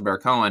like Sacha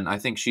Baron Cohen. I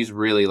think she's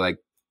really like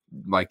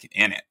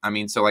in it. I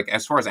mean, so like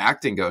as far as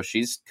acting goes,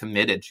 she's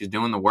committed. She's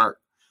doing the work.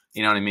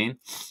 You know what I mean?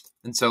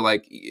 And so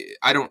like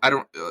I don't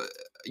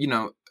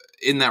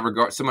in that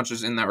regard, so much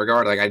as in that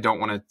regard, like I don't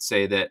want to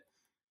say that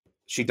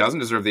she doesn't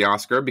deserve the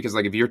Oscar, because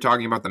like if you're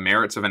talking about the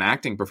merits of an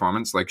acting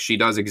performance, like she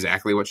does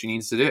exactly what she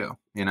needs to do.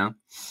 You know,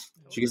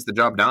 she gets the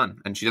job done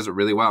and she does it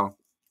really well.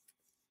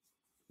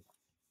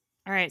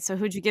 All right, so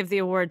who'd you give the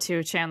award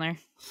to, Chandler?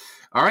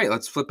 All right,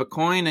 let's flip a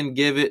coin and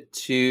give it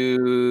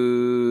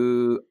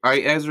to... All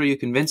right, Ezra, you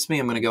convinced me.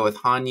 I'm going to go with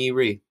Han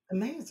Yi-ri.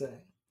 Amazing.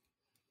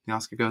 The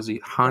Oscar goes to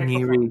Han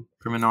Yi-ri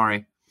for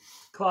Minari.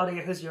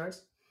 Claudia, who's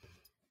yours?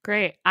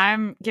 Great.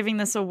 I'm giving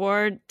this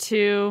award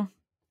to...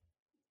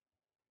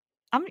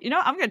 I'm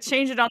going to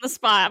change it on the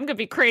spot. I'm going to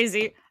be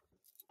crazy.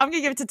 I'm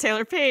going to give it to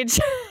Taylor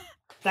Page.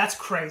 That's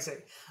crazy.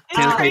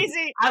 It's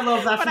crazy. I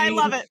love that, but I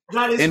love it.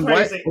 That is in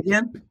crazy. What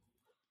again?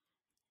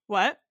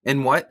 What?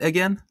 In what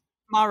again?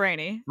 Ma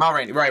Rainey.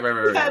 Right.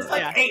 That's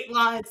like 8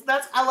 lines.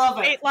 I love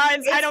it. 8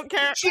 lines. I don't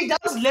care. She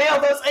does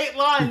nail those 8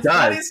 lines.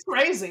 That is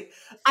crazy.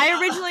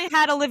 I originally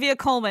had Olivia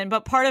Colman,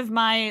 but part of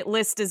my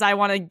list is I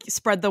want to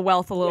spread the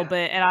wealth a little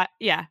bit, and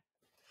Yeah.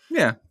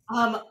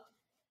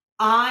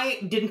 I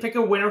didn't pick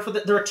a winner for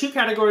there are 2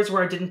 categories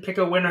where I didn't pick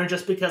a winner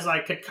just because I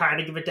could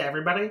kind of give it to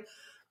everybody.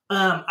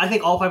 I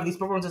think all 5 of these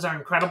performances are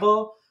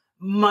incredible.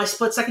 My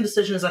split-second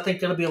decision is I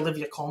think going to be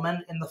Olivia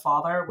Colman in The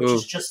Father, which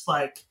is just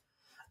like,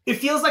 it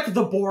feels like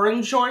the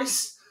boring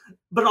choice,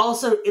 but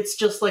also it's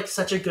just like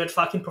such a good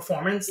fucking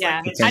performance.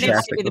 Yeah, like, I didn't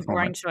want to be the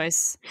boring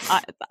choice.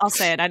 I'll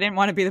say it. I didn't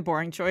want to be the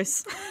boring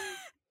choice.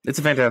 It's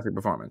a fantastic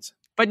performance.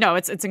 But no,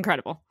 it's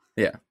incredible.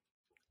 Yeah.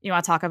 You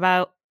want to talk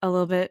about a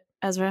little bit,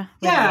 Ezra?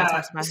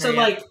 Yeah. So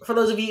like, for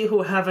those of you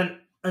who haven't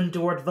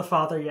endured The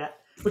Father yet,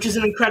 which is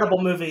an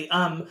incredible movie,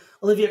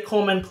 Olivia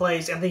Colman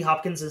plays Anthony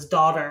Hopkins'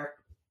 daughter,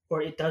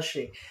 or does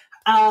she?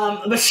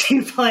 But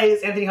she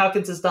plays Anthony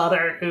Hopkins'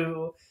 daughter,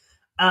 who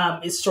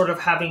is sort of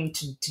having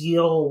to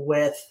deal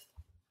with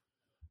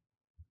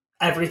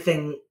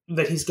everything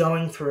that he's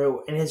going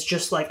through, and it's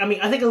just like, I mean,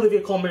 I think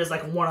Olivia Colman is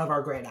like one of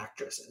our great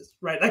actresses,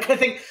 right? Like, I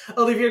think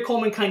Olivia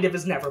Colman kind of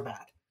is never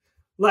bad.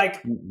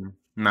 Like,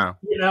 No.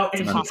 you know,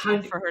 and It's he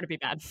impossible for her to be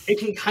bad. it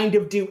can kind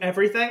of do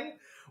everything.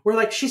 Where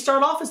like she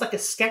started off as like a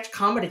sketch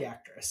comedy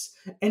actress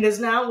and is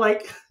now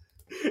like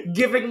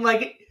giving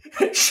like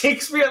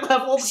Shakespearean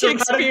level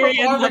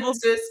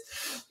performances.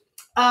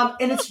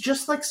 And it's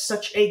just like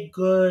such a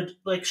good,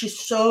 like she's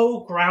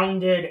so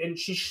grounded and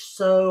she's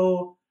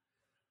so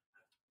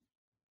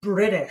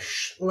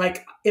British.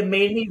 Like it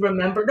made me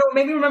remember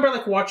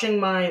like watching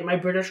my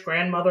British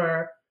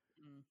grandmother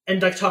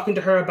and like talking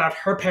to her about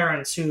her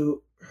parents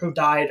who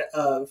died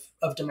of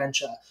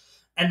dementia,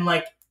 and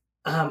like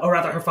or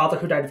rather her father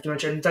who died of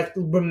dementia, and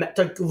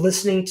like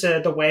listening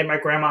to the way my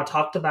grandma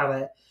talked about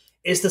it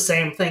is the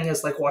same thing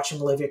as like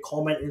watching Olivia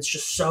Colman. It's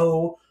just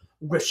so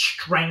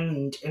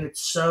restrained and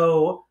it's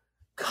so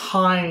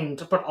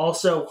kind but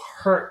also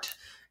hurt,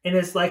 and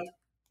it's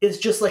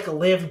just like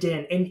lived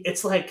in, and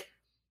it's like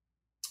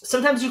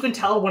sometimes you can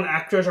tell when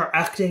actors are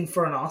acting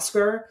for an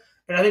Oscar.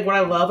 And I think what I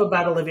love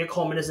about Olivia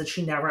Colman is that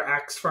she never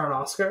acts for an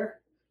Oscar,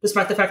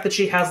 despite the fact that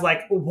she has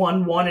like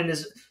won one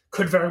and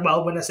could very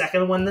well win a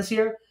second one this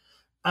year.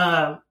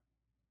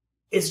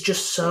 It's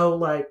just so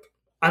like,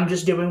 I'm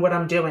just doing what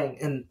I'm doing,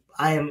 and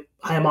I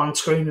am on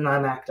screen and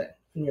I'm acting,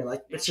 and you're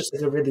like, it's just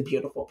like a really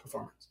beautiful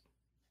performance.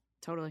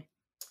 Totally.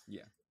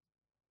 Yeah.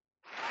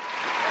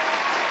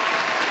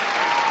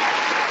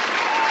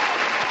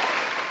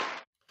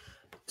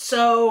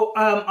 So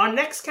our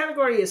next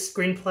category is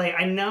screenplay.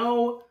 I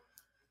know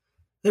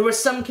there was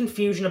some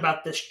confusion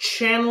about this.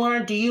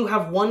 Chandler, do you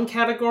have one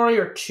category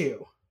or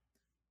two?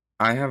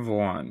 I have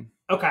one.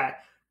 Okay.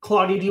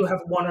 Claudia, do you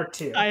have one or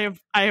two? I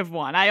have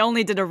one. I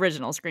only did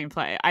original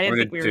screenplay. I didn't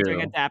think we were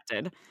doing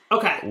adapted.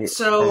 Okay,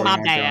 so My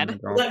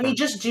bad. let me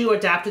just do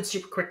adapted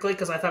super quickly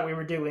because I thought we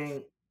were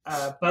doing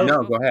both.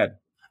 No, go ahead.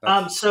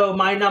 So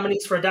my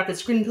nominees for adapted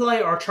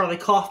screenplay are Charlie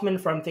Kaufman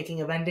for I'm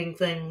Thinking of Ending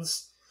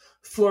Things,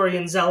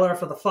 Florian Zeller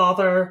for The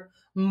Father,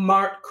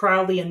 Mart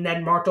Crowley and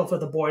Ned Martel for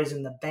The Boys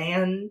in the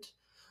Band,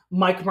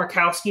 Mike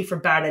Markowski for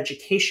Bad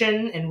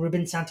Education, and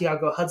Ruben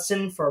Santiago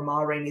Hudson for Ma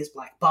Rainey's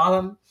Black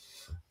Bottom.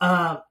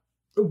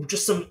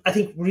 Just some, I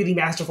think, really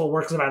masterful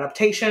works of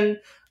adaptation.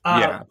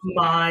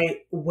 My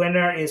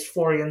winner is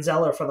Florian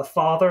Zeller for The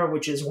Father,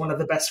 which is one of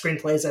the best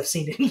screenplays I've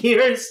seen in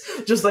years.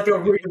 Just like a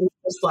really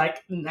just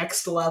like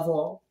next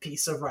level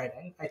piece of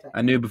writing, I think.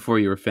 I knew before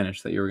you were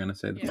finished that you were going to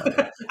say The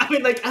Father. I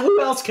mean, like,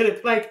 who else could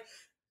it, like,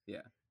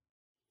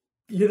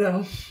 you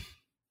know?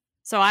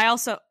 So I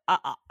also,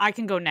 I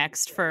can go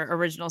next for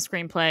original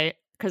screenplay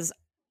because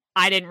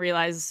I didn't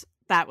realize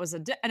that was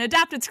an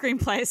adapted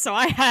screenplay, so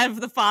I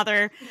have The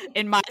Father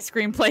in my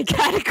screenplay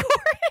category.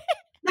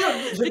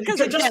 No, because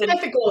just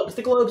like the Globes.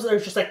 The Globes are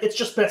just like, it's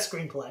just best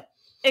screenplay.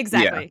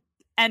 Exactly. Yeah.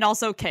 And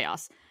also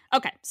chaos.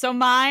 Okay, so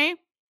my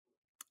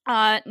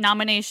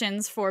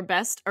nominations for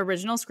best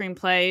original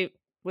screenplay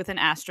with an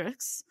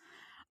asterisk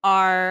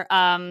are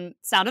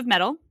Sound of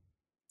Metal.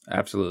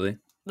 Absolutely.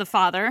 The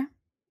Father.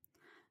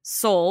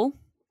 Soul.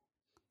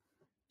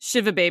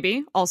 Shiva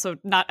Baby, also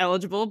not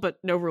eligible, but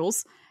no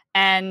rules.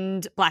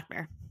 And Black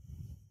Bear.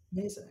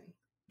 Amazing.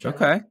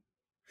 Okay.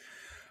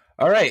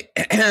 All right.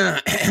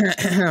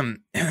 The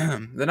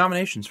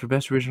nominations for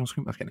Best Original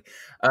Screenplay.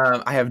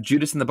 I have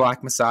Judas and the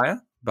Black Messiah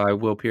by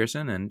Will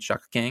Pearson and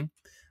Shaka King.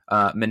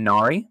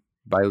 Minari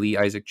by Lee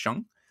Isaac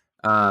Chung.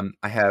 I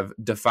have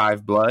Da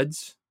 5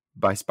 Bloods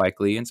by Spike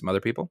Lee and some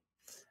other people.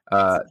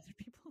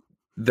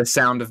 The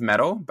Sound of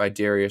Metal by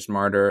Darius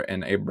Marder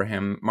and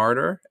Abraham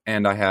Marder.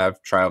 And I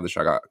have Trial of the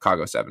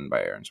Chicago 7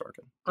 by Aaron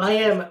Sorkin. I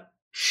am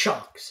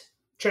shocked.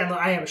 Chandler,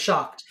 I am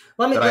shocked.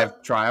 I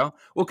have Trial?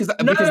 Well, because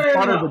I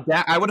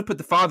would have put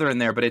The Father in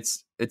there, but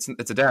it's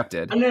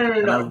adapted.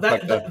 No.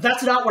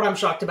 That's not what I'm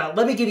shocked about.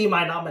 Let me give you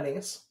my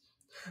nominees.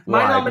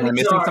 My nominees am I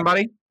missing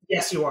somebody?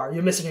 Yes, you are.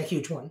 You're missing a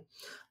huge one.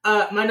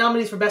 My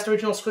nominees for Best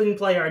Original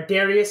Screenplay are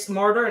Darius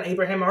Marder and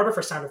Abraham Marder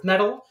for Sound of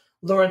Metal,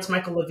 Lawrence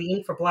Michael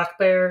Levine for Black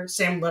Bear,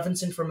 Sam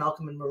Levinson for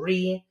Malcolm and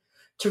Marie,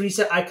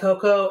 Teresa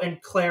Ikoko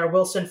and Claire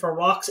Wilson for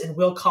Rocks, and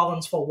Will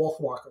Collins for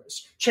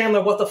Wolfwalkers.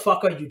 Chandler, what the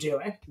fuck are you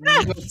doing?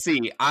 Let's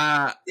see.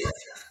 I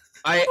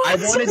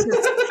wanted to.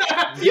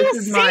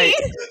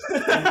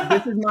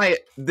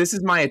 This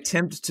is my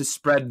attempt to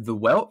spread the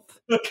wealth.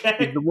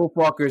 Okay. The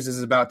Wolfwalkers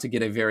is about to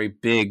get a very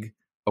big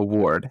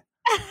award.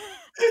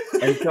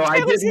 And so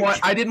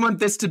I didn't want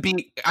this to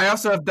be. I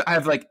also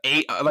have like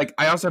 8. Like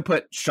I also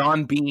put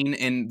Sean Bean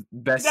in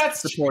Best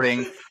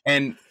Supporting,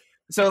 and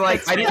so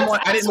like I didn't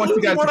want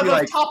you guys to be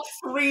like top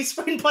 3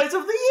 screenplays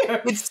of the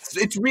year.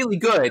 It's really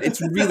good. It's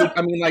really,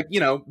 I mean, like, you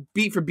know,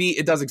 beat for beat,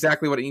 it does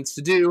exactly what it needs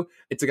to do.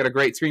 It's got a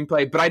great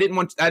screenplay, but I didn't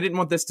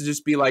want this to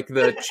just be like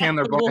the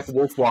Chandler Black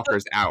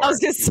Wolfwalkers hour. I was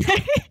gonna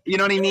say, you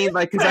know what I mean?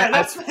 Like, because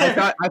I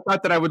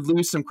thought that I would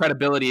lose some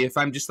credibility if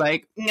I'm just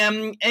like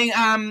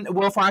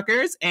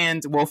Wolfwalkers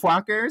and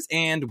Wolfwalkers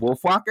and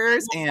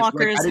Wolfwalkers and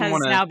Wolfwalkers has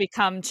now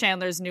become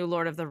Chandler's new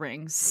Lord of the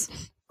Rings.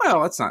 Well,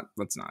 let's not.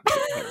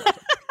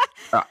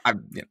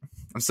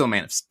 I'm still a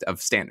man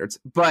of standards,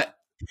 but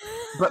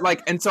but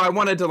like, and so I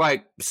wanted to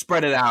like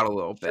spread it out a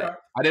little bit. Sure.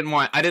 I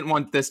didn't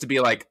want this to be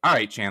like, all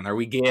right, Chandler,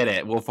 we get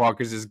it.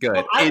 Wolfwalkers is good.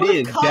 Well, I It would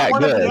is have cut that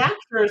one of good. the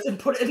actors and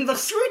put it in the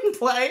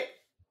screenplay.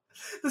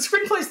 The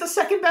screenplay is the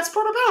second best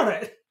part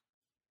about it.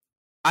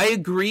 I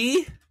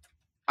agree,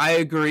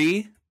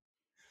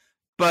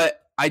 but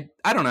I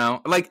don't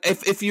know. Like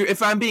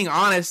if I'm being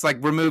honest,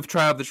 like remove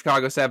Trial of the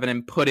Chicago 7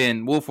 and put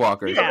in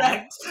Wolfwalkers.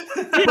 Yeah.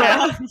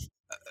 Correct.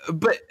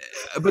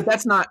 But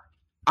that's not.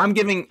 I'm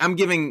giving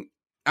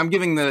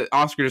the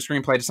Oscar to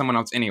screenplay to someone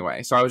else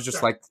anyway. So I was just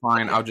Sure. like,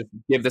 fine, I'll just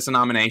give this a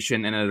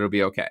nomination and it'll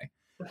be okay.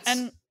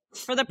 And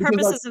for the Because,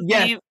 purposes like, of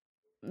yeah, me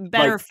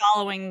better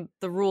following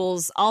the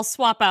rules, I'll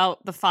swap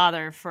out the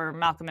father for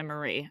Malcolm and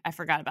Marie. I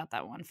forgot about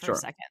that one for Sure. a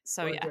second.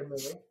 So What a yeah, good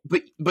movie.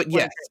 But what a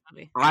yes,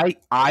 great movie.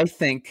 I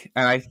think,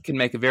 and I can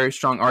make a very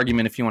strong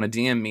argument if you want to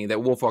DM me, that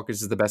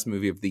Wolfwalkers is the best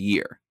movie of the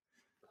year,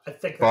 I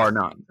think bar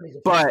that's none. pretty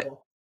But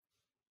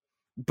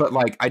defensible.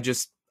 like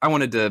I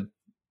wanted to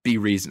be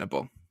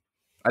reasonable.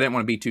 I didn't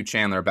want to be too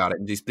Chandler about it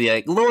and just be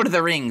like, Lord of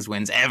the Rings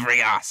wins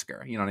every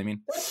Oscar. You know what I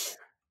mean?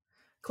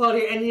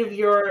 Claudia, any of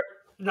your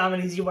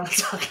nominees you want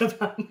to talk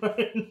about more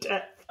in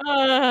depth?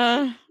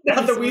 Uh,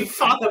 Now that we've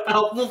thought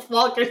about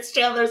Wolfwalkers,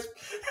 Chandler's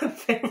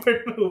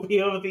favorite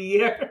movie of the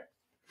year.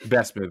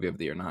 Best movie of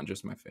the year, not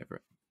just my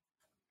favorite.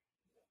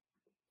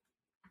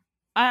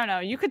 I don't know.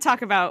 You could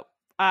talk about.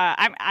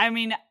 I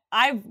mean,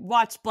 I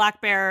watched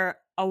Black Bear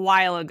a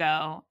while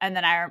ago, and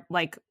then I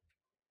like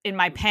in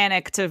my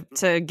panic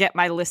to get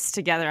my list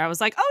together, I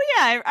was like, oh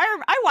yeah,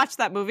 I watched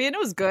that movie and it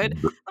was good.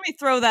 Let me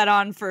throw that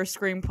on for a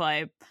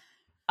screenplay.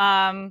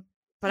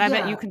 But I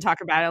bet you can talk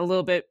about it a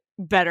little bit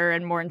better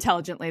and more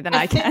intelligently than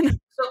I can.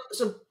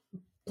 So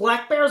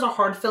Black Bear is a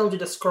hard film to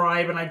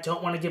describe, and I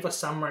don't want to give a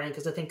summary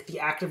because I think the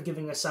act of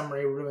giving a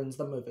summary ruins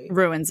the movie.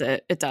 Ruins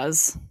it. It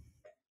does.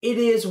 It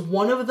is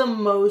one of the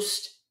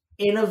most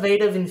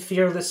innovative and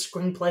fearless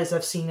screenplays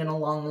I've seen in a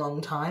long,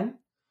 long time.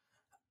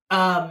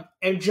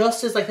 And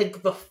just as I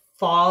think the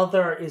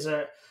father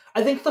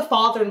I think the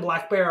father and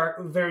Black Bear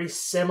are very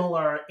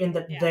similar in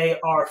that they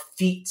are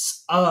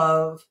feats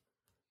of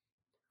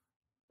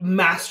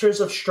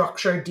masters of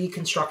structure,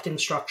 deconstructing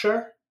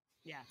structure.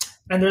 Yeah.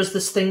 And there's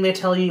this thing they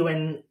tell you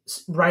in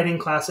writing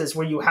classes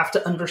where you have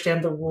to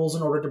understand the rules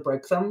in order to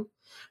break them.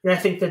 And I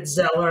think that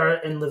Zeller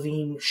and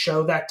Levine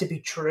show that to be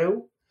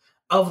true.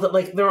 Of that,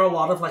 like, there are a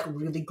lot of like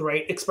really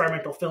great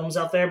experimental films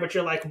out there, but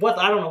you're like, what?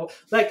 I don't know.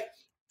 Like,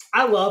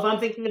 I'm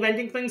thinking of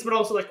ending things, but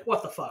also like,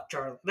 what the fuck,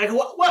 Charlie? Like,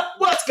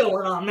 what's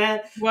going on,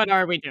 man? What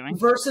are we doing?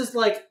 Versus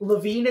like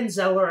Levine and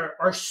Zeller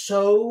are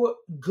so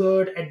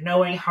good at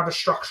knowing how to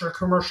structure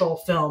commercial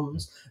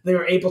films, they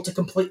are able to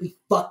completely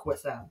fuck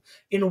with them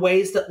in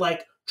ways that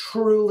like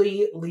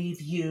truly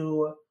leave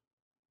you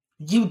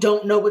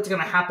don't know what's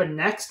going to happen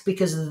next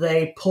because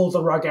they pull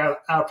the rug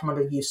out from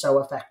under you so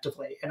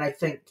effectively. And I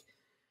think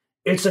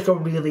it's like a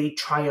really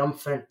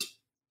triumphant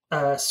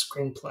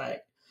screenplay.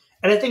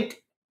 And I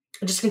think,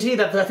 just continue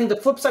that, I think the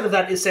flip side of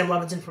that is Sam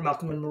Levinson for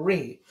Malcolm and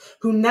Marie,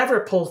 who never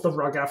pulls the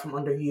rug out from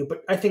under you,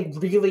 but I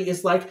think really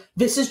is like,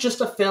 this is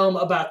just a film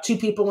about two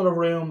people in a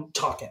room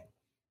talking.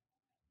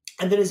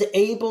 And then is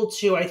able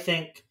to, I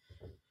think,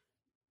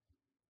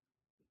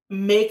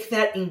 make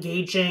that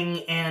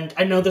engaging. And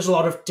I know there's a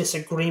lot of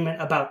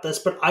disagreement about this,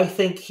 but I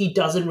think he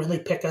doesn't really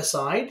pick a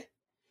side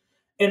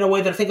in a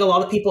way that I think a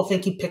lot of people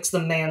think he picks the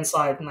man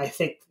side. And I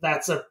think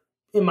that's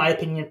in my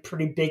opinion,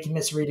 pretty big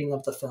misreading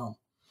of the film.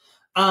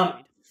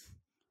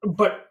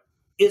 But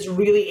is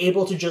really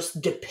able to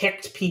just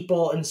depict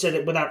people instead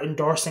of without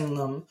endorsing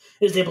them.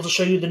 Is able to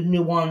show you the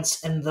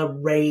nuance and the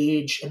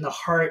rage and the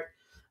heart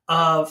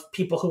of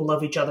people who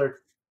love each other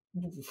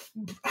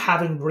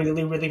having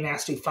really, really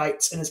nasty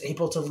fights, and is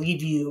able to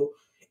leave you,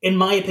 in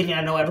my opinion,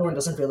 I know everyone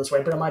doesn't feel this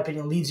way, but in my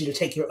opinion, leaves you to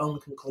take your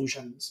own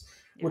conclusions,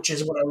 which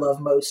is what I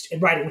love most in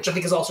writing, which I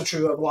think is also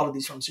true of a lot of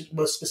these films,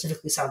 most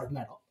specifically Sound of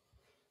Metal.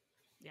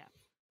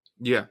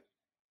 Yeah.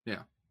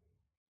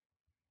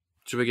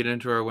 Should we get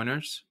into our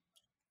winners?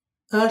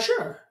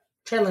 Sure.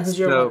 Chandler, who's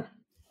your winner?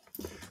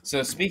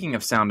 So speaking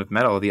of Sound of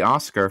Metal, the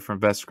Oscar for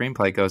Best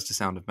Screenplay goes to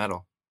Sound of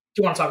Metal.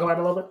 Do you want to talk about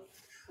it a little bit?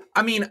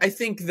 I mean, I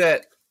think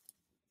that...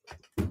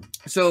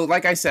 So,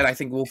 like I said, I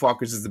think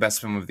Wolfwalkers is the best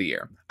film of the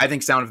year. I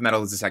think Sound of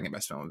Metal is the second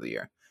best film of the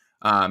year.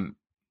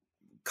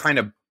 Kind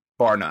of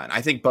bar none.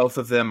 I think both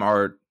of them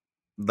are,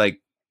 like,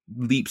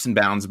 leaps and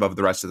bounds above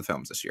the rest of the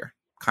films this year.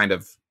 Kind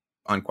of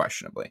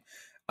unquestionably.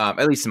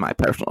 At least in my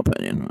personal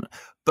opinion.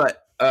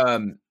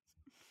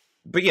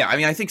 But yeah, I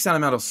mean, I think Sound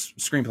of Metal's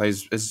screenplay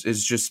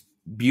is just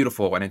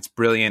beautiful and it's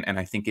brilliant, and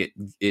I think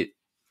it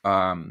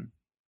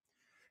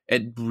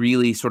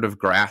really sort of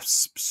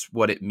grasps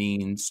what it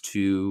means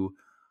to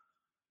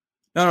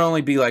not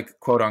only be like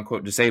quote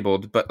unquote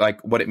disabled, but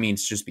like what it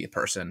means to just be a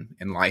person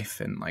in life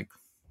and like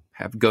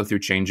go through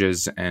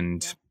changes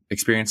and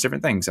experience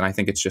different things. And I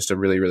think it's just a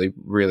really, really,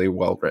 really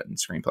well written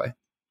screenplay.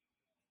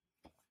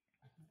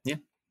 Yeah.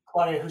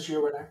 Claudia, who's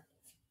your winner?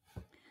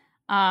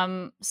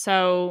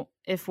 So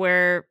if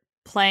we're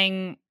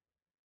playing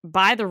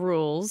by the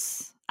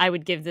rules, I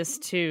would give this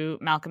to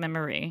Malcolm and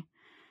Marie.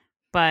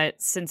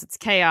 but since it's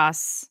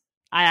chaos,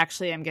 I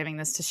actually am giving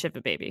this to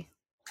Shiva Baby.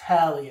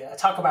 Hell yeah.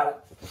 Talk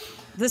about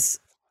it.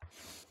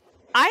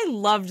 I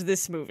loved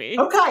this movie.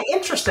 Okay,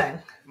 interesting.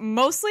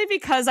 Mostly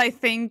because I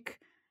think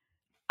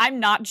I'm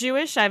not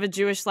Jewish. I have a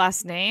Jewish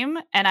last name,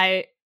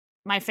 and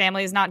my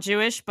family is not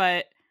Jewish,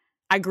 but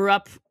I grew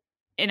up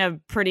in a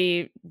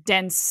pretty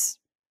dense,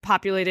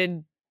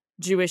 populated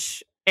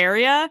Jewish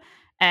area,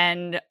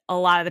 and a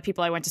lot of the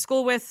people I went to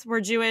school with were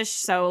Jewish.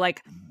 So,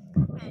 like,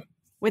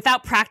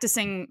 without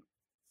practicing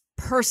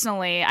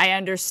personally, I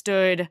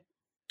understood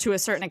to a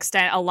certain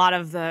extent a lot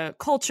of the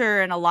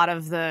culture and a lot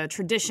of the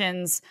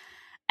traditions.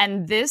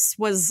 And this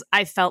was,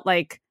 I felt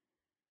like,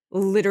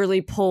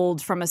 literally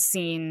pulled from a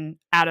scene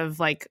out of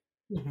like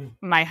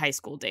my high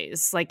school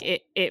days. Like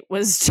it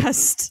was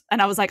just,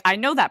 and I was like, I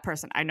know that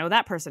person.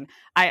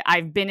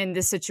 I've been in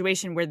this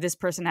situation where this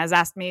person has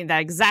asked me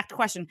that exact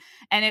question.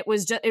 And it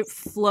was just, it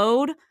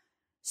flowed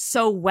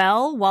so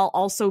well while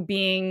also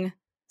being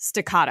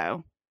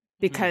staccato,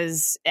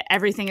 because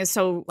everything is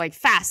so like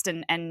fast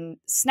and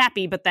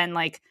snappy, but then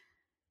like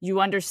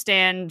you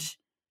understand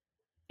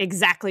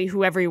exactly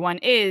who everyone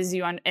is,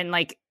 and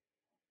like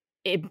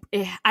it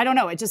I don't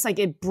know, it just like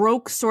it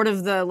broke sort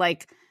of the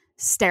like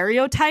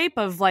stereotype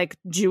of like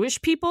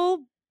Jewish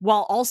people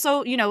while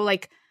also, you know,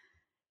 like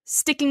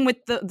sticking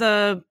with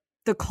the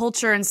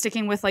culture and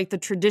sticking with like the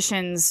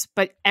traditions,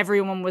 but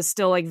everyone was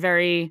still like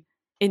very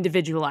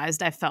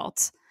individualized, I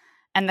felt.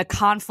 And the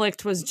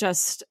conflict was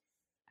just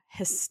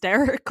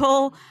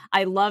hysterical.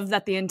 I love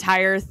that the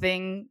entire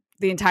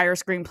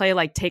screenplay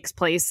like takes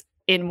place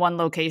in one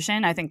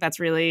location. I think that's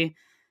really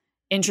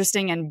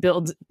interesting and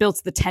builds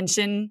the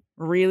tension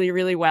really,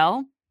 really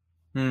well.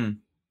 I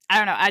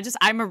don't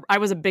know. I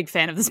was a big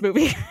fan of this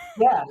movie.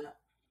 Yeah.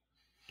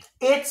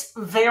 It's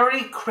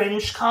very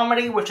cringe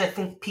comedy, which I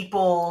think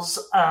people's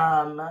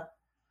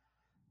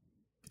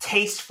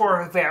taste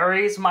for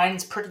varies.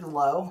 Mine's pretty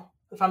low,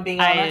 if I'm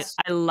being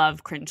honest. I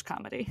love cringe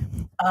comedy.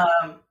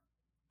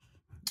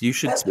 You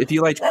should, if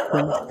you like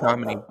cringe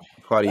comedy,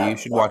 Claudia, you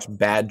should watch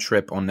Bad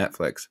Trip on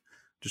Netflix.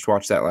 Just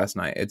watched that last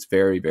night. It's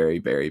very, very,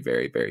 very,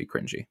 very, very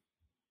cringy.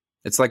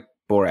 It's like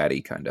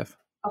Borat-y, kind of.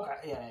 Okay,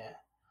 yeah.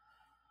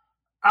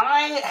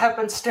 I have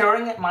been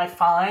staring at my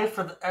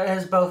 5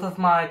 as both of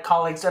my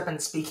colleagues have been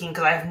speaking,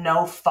 because I have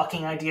no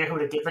fucking idea who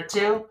to give it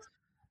to.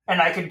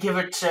 And I could give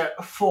it to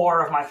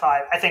 4 of my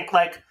 5. I think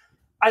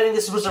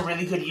this was a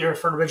really good year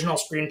for original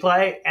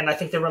screenplay, and I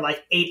think there were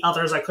like 8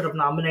 others I could have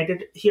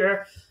nominated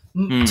here.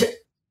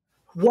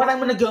 What I'm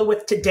going to go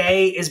with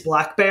today is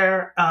Black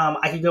Bear.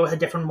 I could go with a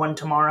different one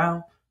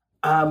tomorrow.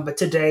 But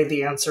today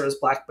the answer is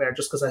Black Bear,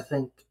 just because I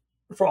think,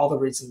 for all the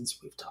reasons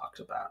we've talked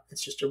about,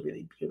 it's just a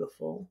really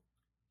beautiful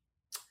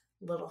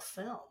little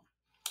film.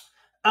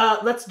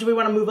 Do we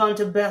want to move on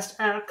to Best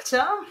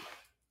Actor?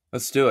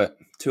 Let's do it.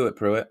 To it,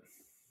 Pruitt.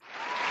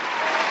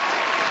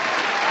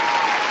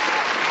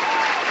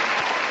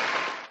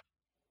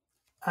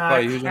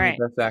 Who's on the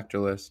Best Actor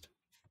list?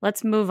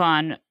 Let's move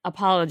on.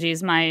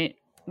 Apologies, my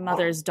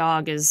mother's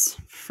dog is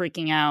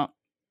freaking out.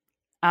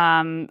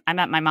 I'm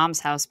at my mom's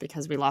house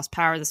because we lost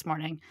power this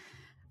morning.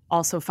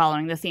 Also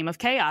following the theme of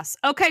chaos.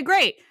 Okay,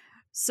 great.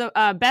 So,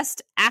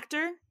 Best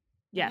Actor?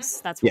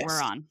 Yes, that's what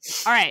we're on.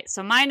 All right,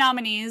 so my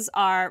nominees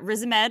are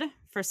Riz Ahmed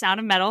for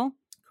Sound of Metal.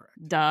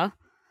 Correct. Duh.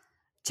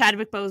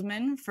 Chadwick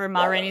Boseman for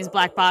Ma Rainey's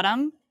Black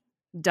Bottom.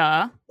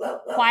 Duh.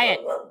 Quiet.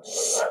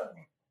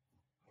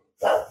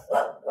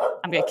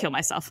 I'm going to kill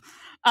myself.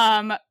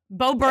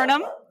 Bo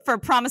Burnham for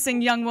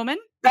Promising Young Woman.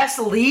 Best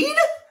Lead?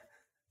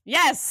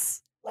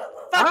 Yes.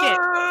 Fuck it.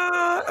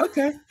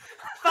 Okay.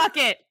 Fuck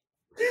it.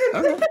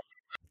 Okay.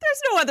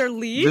 There's no other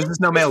lead. There's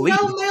no male lead.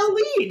 No male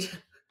lead.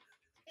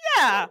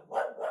 Yeah.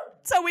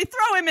 So we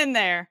throw him in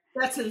there.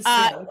 That's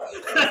insane.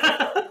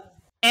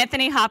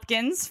 Anthony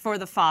Hopkins for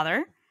The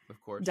Father.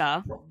 Of course.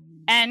 Duh.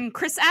 And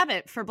Chris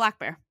Abbott for Black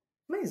Bear.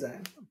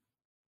 Amazing.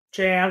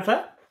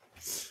 Jantha?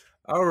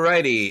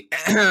 Alrighty.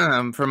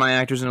 For my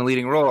actors in a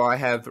leading role, I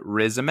have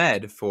Riz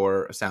Ahmed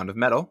for Sound of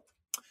Metal,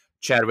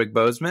 Chadwick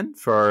Boseman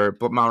for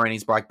Ma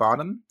Rainey's Black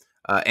Bottom,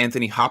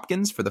 Anthony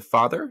Hopkins for The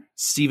Father,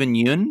 Steven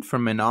Yeun for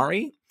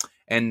Minari,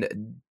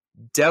 and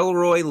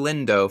Delroy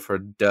Lindo for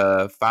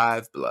Da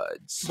 5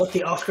 Bloods. What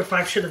the Oscar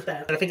 5 should have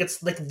been. I think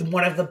it's like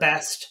one of the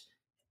best,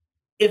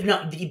 if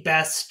not the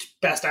best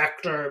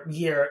actor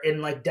year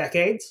in like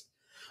decades.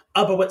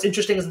 But what's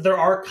interesting is there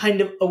are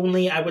kind of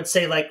only, I would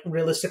say, like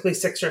realistically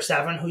 6 or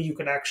 7 who you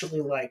could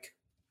actually like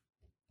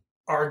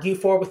argue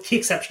for, with the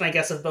exception, I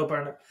guess, of Bo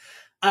Burnham.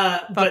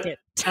 But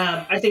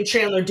I think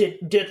Chandler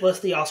did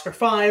list the Oscar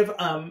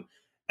 5.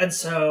 And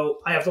so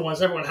I have the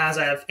ones everyone has.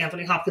 I have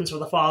Anthony Hopkins for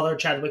The Father,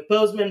 Chadwick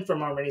Boseman for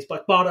Ma Rainey's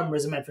Black Bottom,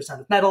 Riz Ahmed for Sound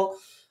of Metal.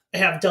 I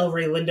have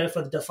Delroy Lindo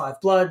for The 5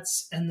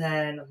 Bloods, and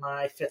then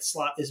my 5th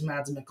slot is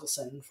Mads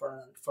Mikkelsen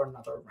for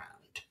another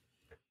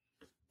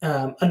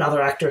round.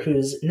 Another actor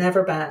who's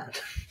never bad.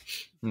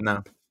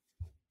 No.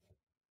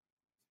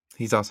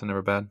 He's also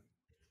never bad.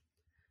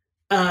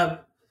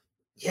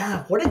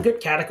 Yeah, what a good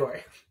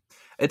category.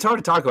 It's hard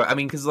to talk about. I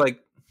mean, because like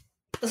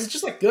This is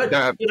just like good.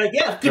 Yeah. You're like,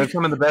 yeah, They're good.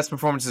 some of the best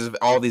performances of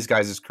all these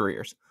guys'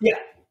 careers. Yeah,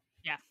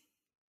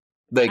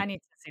 Like, I need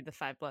to see the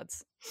Five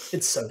Bloods.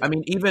 it's so good. I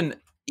mean,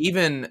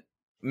 even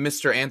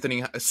Sir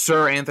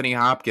Anthony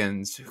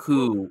Hopkins,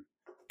 who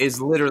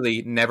is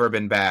literally never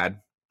been bad.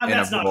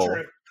 That's not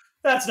true.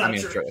 That's not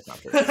true. Sure, that's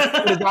not true.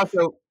 But it's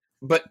also,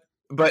 but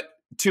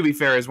to be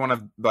fair, is one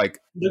of like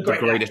the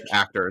greatest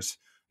actors.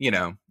 You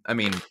know, I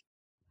mean,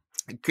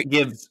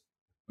 gives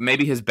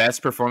maybe his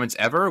best performance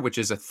ever, which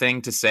is a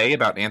thing to say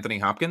about Anthony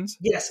Hopkins.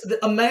 Yes,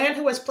 a man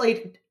who has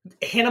played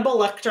Hannibal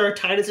Lecter,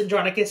 Titus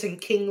Andronicus,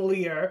 and King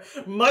Lear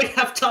might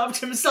have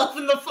topped himself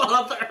in The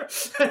Father,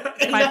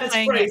 and that's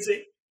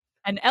crazy.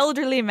 An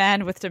elderly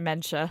man with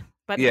dementia,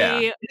 but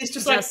he's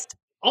just like,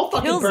 I'll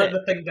fucking burn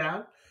the thing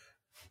down.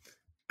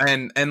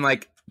 And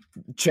like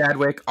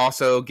Chadwick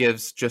also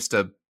gives just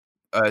a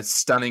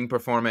stunning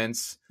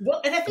performance.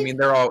 Well, and I mean,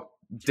 they're all.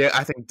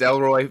 I think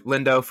Delroy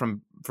Lindo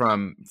from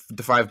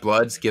The Five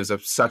Bloods gives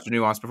such a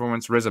nuanced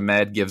performance. Riz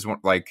Ahmed gives one,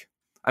 like,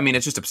 I mean,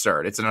 it's just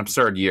absurd. It's an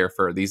absurd year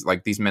for these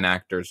men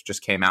actors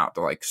just came out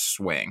to like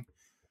swing.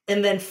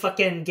 And then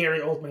fucking Gary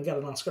Oldman got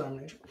an Oscar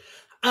nomination.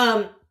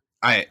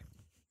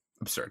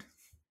 Absurd.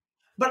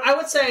 But I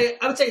would say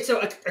so.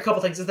 A couple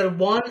things is that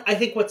one, I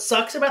think what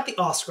sucks about the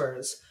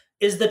Oscars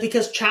is that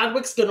because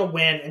Chadwick's gonna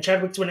win and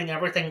Chadwick's winning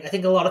everything, I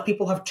think a lot of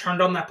people have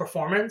turned on that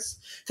performance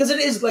because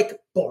it is like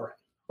boring.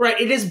 Right,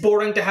 it is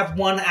boring to have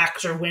one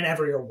actor win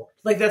every award.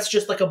 Like, that's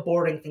just like a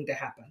boring thing to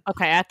happen.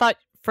 Okay, I thought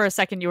for a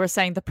second you were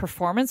saying the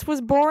performance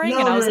was boring,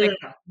 and I was like,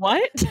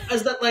 what?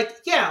 Is that like,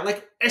 yeah,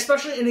 like,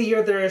 especially in a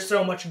year there is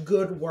so much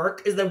good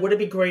work, is that would it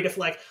be great if,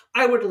 like,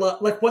 I would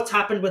love, like, what's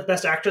happened with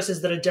Best Actress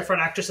is that a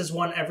different actress has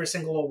won every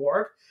single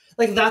award.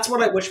 Like, that's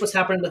what I wish was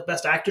happening with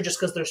Best Actor, just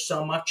because there's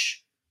so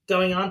much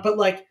going on. But,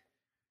 like,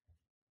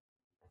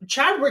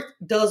 Chadwick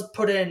does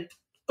put in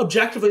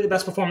objectively the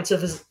best performance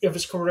of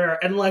his career,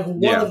 and like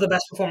one of the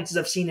best performances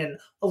I've seen in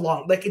a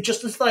long, like, it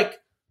just is like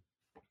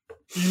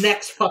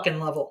next fucking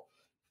level.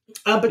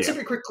 But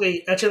super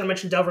quickly, actually, I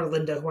mentioned Delroy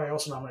Lindo, who I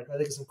also nominated. I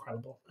think is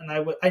incredible,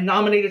 and I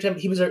nominated him.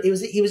 He was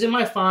in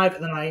my 5,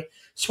 and then I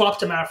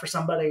swapped him out for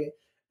somebody,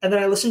 and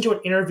then I listened to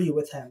an interview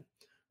with him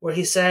where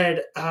he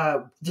said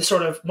the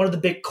sort of one of the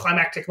big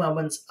climactic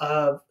moments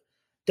of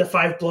The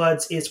Five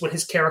Bloods is when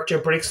his character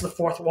breaks the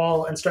fourth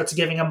wall and starts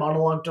giving a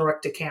monologue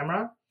direct to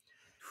camera.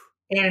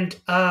 And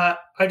I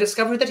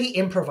discovered that he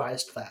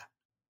improvised that.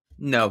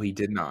 No, he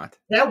did not.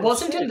 That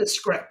wasn't in the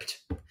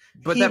script.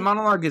 But that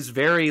monologue is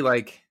very,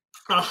 like...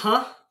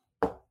 Uh-huh.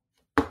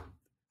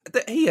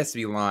 He has to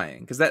be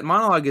lying, because that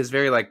monologue is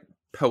very, like,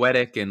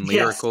 poetic and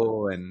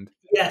lyrical and...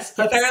 Yes,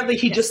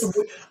 apparently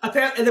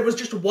apparently there was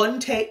just one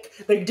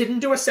take. They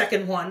didn't do a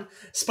second one.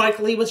 Spike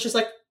Lee was just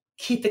like,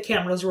 keep the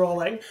cameras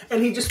rolling,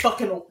 and he just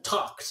fucking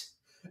talked.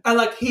 And,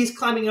 like, he's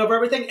climbing over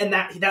everything, and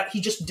that he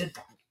just did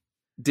that.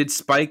 Did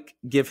Spike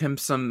give him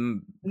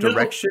some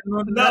direction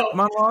on that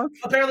monologue?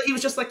 Apparently, he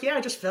was just like, "Yeah,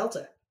 I just felt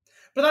it."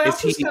 But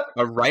is he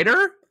a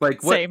writer?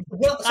 Like what? Same.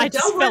 Well, so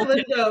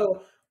Delroy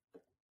Lindo,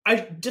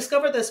 I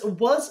discovered this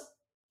was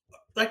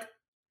like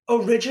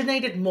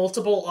originated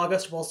multiple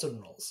August Wilson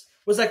roles.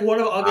 Was like one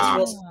of August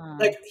Wilson.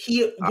 Like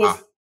he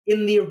was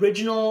in the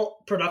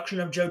original production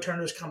of Joe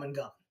Turner's Come and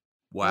Gone.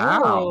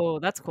 Wow, oh,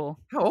 that's cool.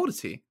 How old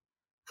is he?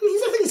 I mean,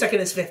 I think he's like in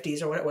his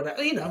 50s or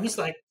whatever. You know, he's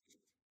like,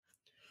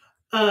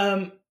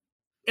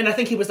 and I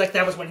think he was like,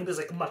 that was when he was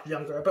like much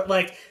younger, but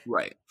like,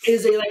 right,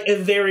 is a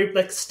very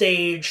like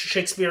stage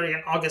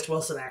Shakespearean August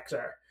Wilson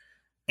actor.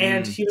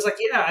 And he was like,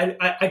 yeah,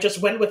 I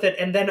just went with it.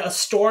 And then a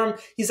storm,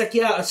 he's like,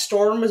 yeah, a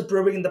storm was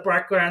brewing in the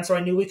background. So I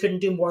knew we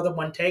couldn't do more than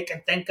one take.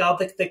 And thank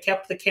God they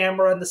kept the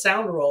camera and the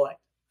sound rolling.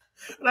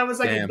 And I was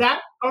like,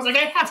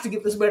 I have to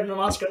give this man an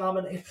Oscar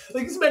nomination.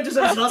 Like, this man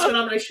deserves an Oscar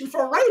nomination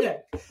for writing.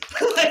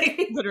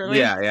 Like, literally.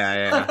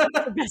 Yeah.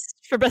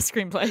 for best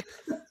screenplay.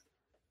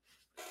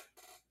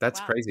 That's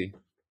crazy.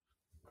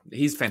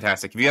 He's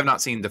fantastic. If you have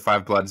not seen The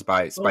Five Bloods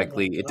by Spike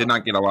Lee, it did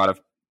not get a lot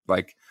of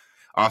like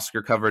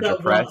Oscar coverage or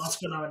press.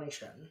 Oscar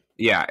nomination.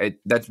 Yeah,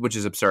 which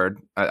is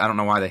absurd. I don't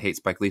know why they hate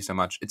Spike Lee so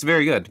much. It's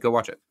very good. Go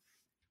watch it.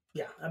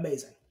 Yeah,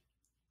 amazing.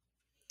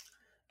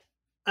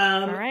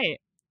 All right,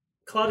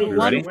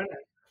 Claudia,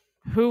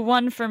 who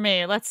won for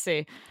me? Let's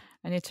see.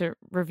 I need to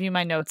review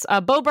my notes.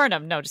 Bo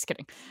Burnham. No, just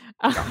kidding.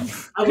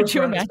 Could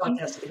you imagine?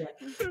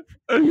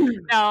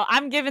 No,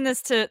 I'm giving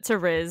this to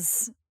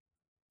Riz.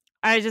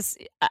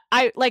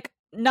 I like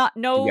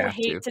no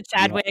hate to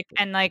Chadwick,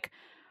 and like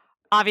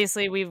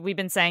obviously we've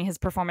been saying his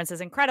performance is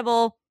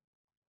incredible.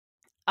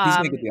 He's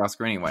gonna get the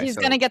Oscar anyway. He's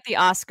gonna get the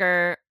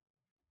Oscar.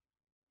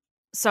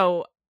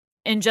 So,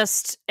 in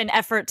just an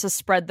effort to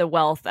spread the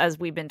wealth, as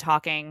we've been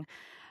talking,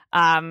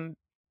 I'm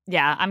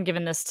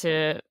giving this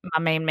to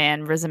my main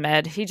man Riz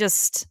Ahmed. He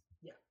just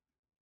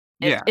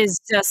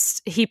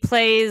he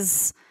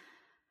plays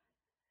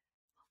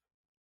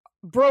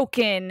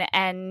broken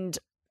and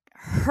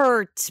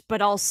hurt, but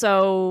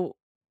also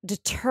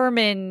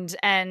determined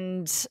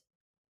and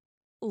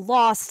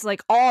lost,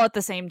 like all at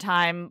the same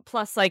time,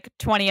 plus like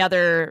 20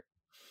 other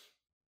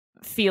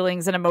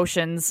feelings and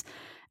emotions,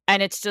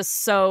 and it's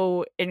just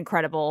so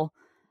incredible.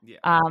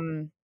 Yeah.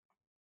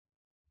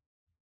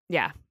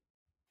 Yeah.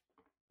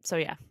 So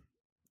yeah.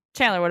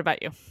 Chandler, what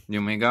about you? You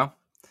want me to go?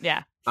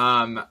 Yeah.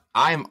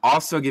 I'm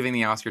also giving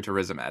the Oscar to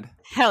Riz Ahmed.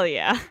 Hell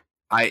yeah.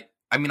 I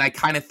mean, I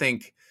kind of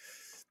think,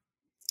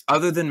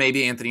 other than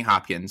maybe Anthony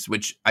Hopkins,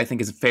 which I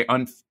think is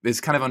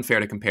is kind of unfair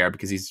to compare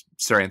because he's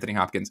Sir Anthony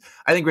Hopkins,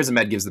 I think Riz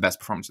Ahmed gives the best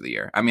performance of the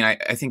year. I mean, I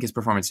think his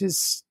performance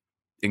is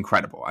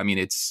incredible. I mean,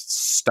 it's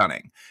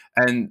stunning.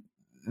 And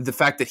the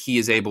fact that he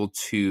is able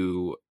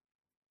to,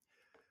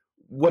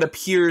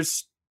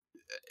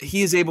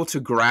 he is able to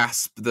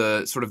grasp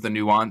the sort of the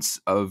nuance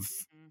of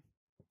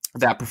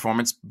that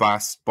performance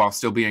while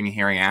still being a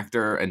hearing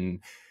actor,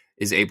 and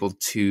is able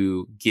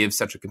to give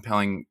such a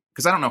compelling,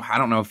 because I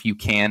don't know if you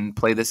can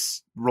play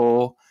this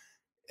role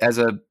as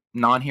a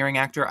non-hearing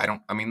actor.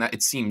 That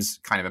it seems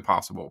kind of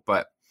impossible,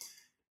 but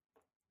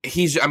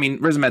Riz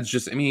Ahmed's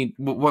just,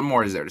 what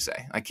more is there to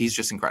say? Like, he's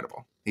just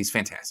incredible. He's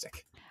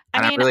fantastic.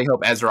 And I really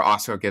hope Ezra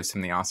also gives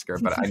him the Oscar,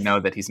 but I know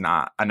that he's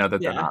not. I know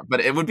that they're not, but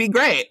it would be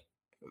great.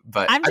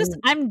 But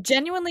I'm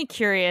genuinely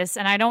curious,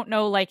 and I don't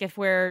know, like, if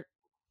we're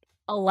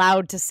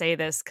allowed to say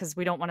this because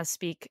we don't want to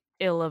speak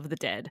ill of the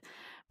dead,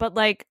 but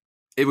like,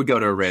 it would go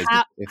to Riz.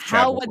 I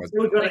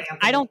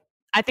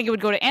think it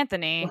would go to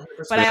Anthony, 100%.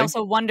 but I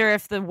also wonder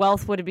if the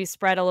wealth would be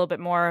spread a little bit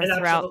more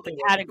throughout the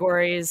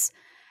categories.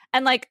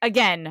 And like,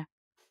 again,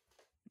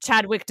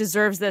 Chadwick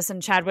deserves this,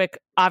 and Chadwick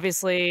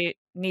obviously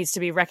needs to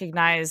be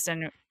recognized,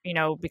 and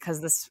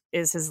because this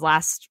is his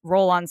last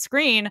role on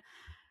screen.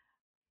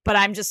 But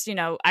I'm just,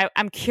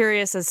 I'm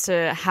curious as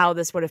to how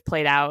this would have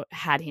played out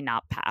had he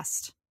not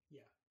passed.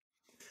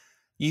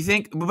 You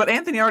think? But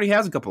Anthony already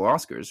has a couple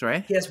Oscars,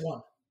 right? He has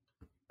one.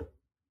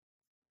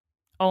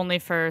 Only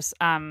for he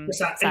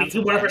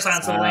won for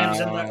Silence of the Lambs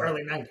in the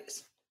early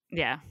 90s.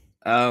 Yeah.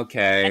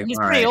 Okay. And he's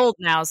pretty old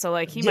now, so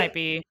like he might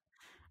be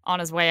on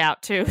his way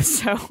out too.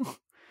 So. All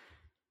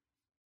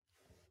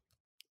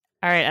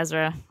right,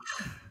 Ezra.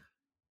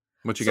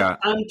 What you got?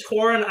 I'm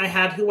torn. I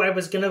had who I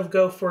was gonna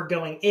go for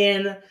going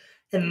in,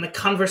 and the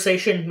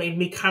conversation made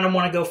me kind of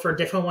want to go for a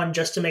different one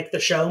just to make the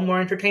show more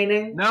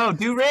entertaining. No,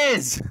 do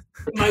Riz.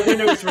 My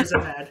winner was Riz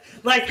Ahmed.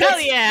 Like,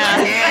 hell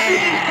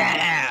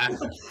yeah!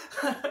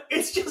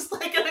 It's just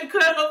like an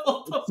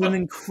incredible performance. It's an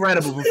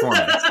incredible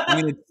performance.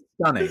 It's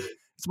stunning.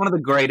 It's one of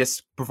the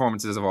greatest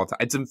performances of all time.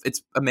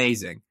 It's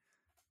amazing.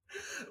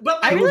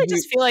 But I really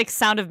just feel like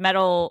Sound of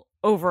Metal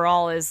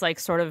overall is like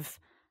sort of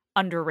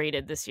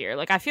underrated this year.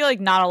 Like, I feel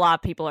like not a lot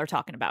of people are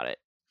talking about it.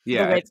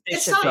 Yeah, it's been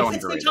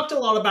talked a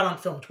lot about on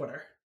film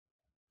Twitter.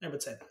 I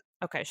would say that.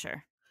 Okay,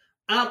 sure.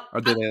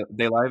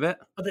 They live it?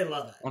 Oh, they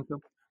love it. On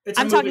film?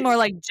 I'm talking more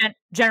like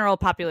general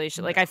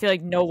population. Like, I feel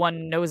like no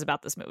one knows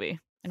about this movie,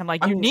 and I'm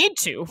like, you need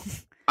to.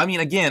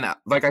 Again,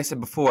 like I said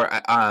before,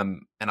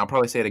 and I'll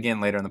probably say it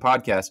again later in the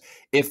podcast,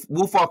 if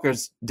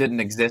Wolfwalkers didn't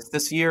exist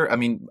this year,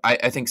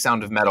 I think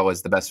Sound of Metal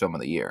is the best film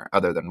of the year,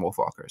 other than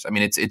Wolfwalkers.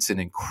 It's an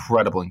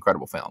incredible,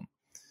 incredible film.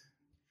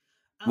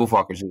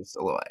 Wolfwalkers is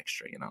a little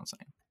extra, you know what I'm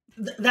saying?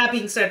 That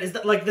being said, is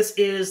that like this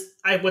is,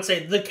 I would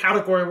say, the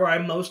category where I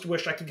most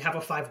wish I could have a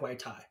 5-way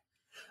tie.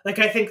 Like,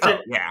 I think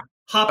that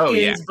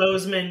Hopkins,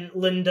 Boseman,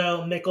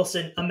 Lindo,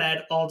 Mickelson,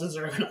 Ahmed all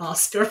deserve an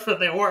Oscar for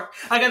their work.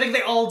 Like, I think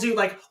they all do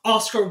like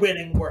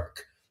Oscar-winning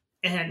work.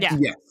 And yes.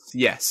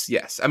 This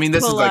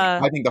is like,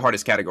 I think, the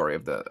hardest category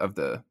of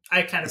the.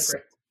 I kind of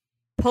agree.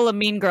 Pull a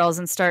Mean Girls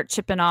and start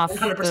chipping off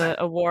 100%.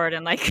 the award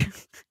and like,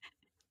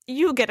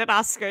 you get an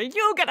Oscar.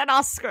 You get an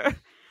Oscar.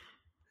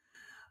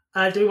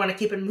 Do we want to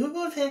keep it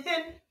moving?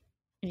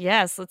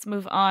 Yes, let's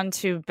move on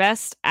to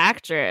Best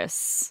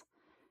Actress.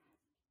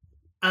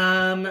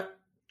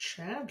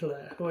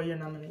 Chandler, who are your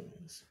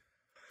nominees?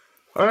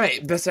 All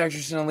right, Best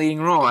Actress in a Leading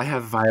Role. I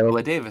have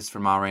Viola Davis for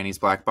Ma Rainey's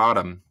Black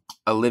Bottom.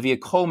 Olivia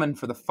Colman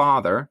for The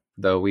Father,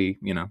 though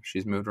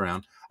she's moved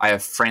around. I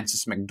have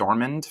Frances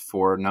McDormand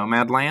for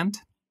Nomadland,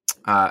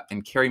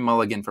 and Carey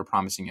Mulligan for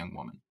Promising Young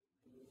Woman.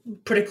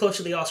 Pretty close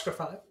to the Oscar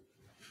 5.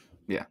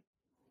 Yeah.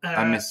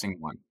 I'm missing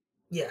one.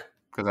 Yeah.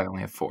 Because I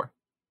only have 4.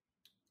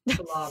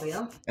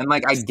 Flavia. And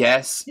like, I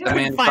guess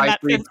Amanda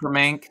Seyfried for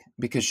Mank,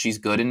 because she's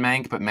good in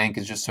Mank, but Mank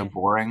is just so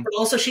boring. But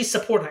also, she's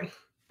supporting.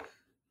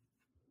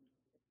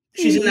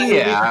 She's in that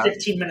movie for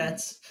 15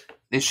 minutes.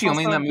 Is she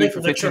only in that movie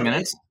for 15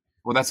 minutes?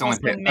 Well, that's the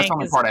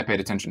only part I paid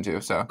attention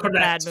to. So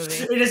bad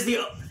movie.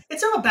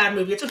 It's not a bad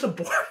movie. It's just a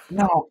boring.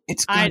 No,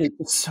 it's good.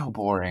 It's so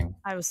boring.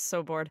 I was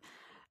so bored.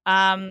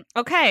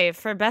 Okay,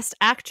 for Best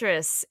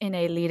Actress in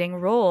a Leading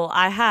Role,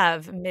 I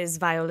have Ms.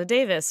 Viola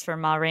Davis for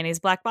Ma Rainey's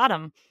Black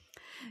Bottom,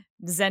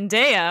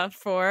 Zendaya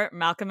for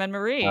Malcolm and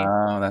Marie.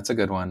 Oh, that's a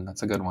good one.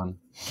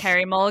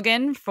 Carey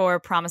Mulligan for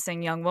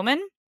Promising Young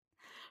Woman,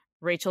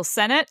 Rachel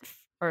Sennott,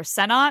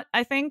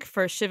 I think,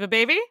 for Shiva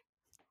Baby,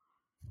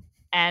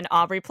 and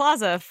Aubrey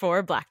Plaza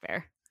for Black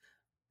Bear.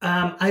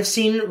 I've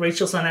seen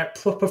Rachel Sennott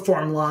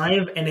perform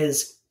live and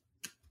is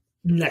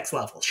next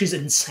level. She's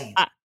insane.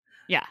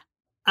 Yeah.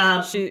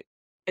 She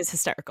is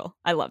hysterical.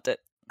 I loved it.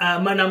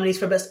 My nominees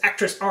for Best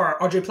Actress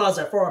are Aubrey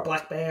Plaza for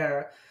Black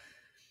Bear,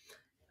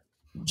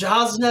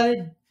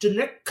 Jasna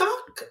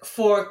Dunicock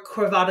for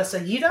Kurvada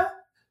Sayida,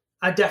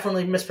 I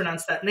definitely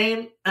mispronounced that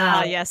name.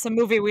 Yes, a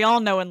movie we all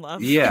know and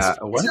love. Yeah.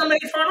 It's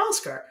nominated for an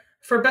Oscar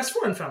for Best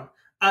Foreign Film.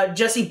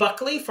 Jessie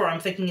Buckley for I'm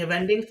Thinking of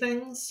Ending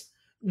Things.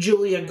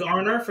 Julia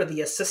Garner for The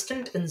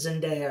Assistant, and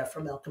Zendaya for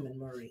Malcolm and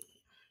Marie.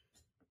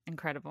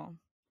 Incredible.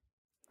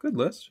 Good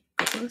list.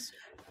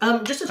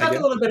 Just to talk a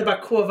little bit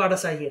about Quo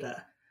Vadis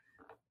Aida.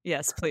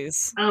 Yes,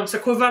 please. So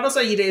Quo Vadis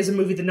Aida is a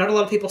movie that not a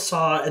lot of people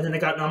saw, and then it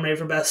got nominated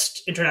for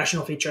Best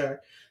International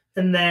Feature.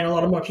 And then a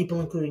lot of more people,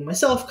 including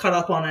myself, caught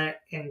up on it,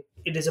 and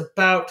it is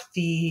about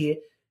the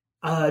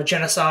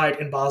genocide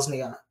in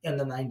Bosnia in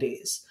the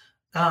 90s.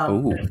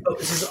 And it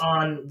focuses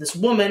on this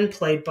woman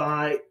played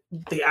by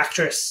the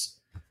actress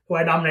who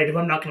I nominated,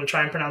 but I'm not going to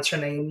try and pronounce her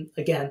name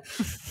again.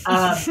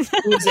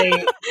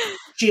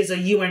 She is a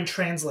UN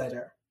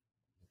translator,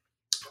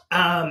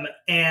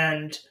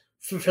 and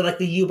for like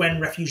the UN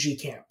refugee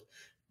camp,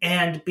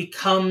 and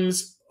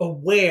becomes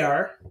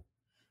aware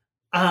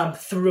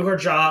through her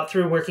job,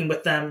 through working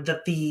with them,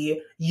 that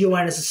the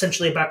UN is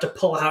essentially about to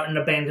pull out and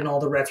abandon all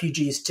the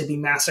refugees to be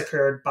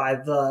massacred by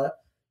the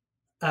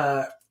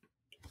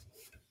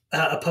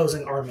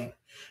opposing army.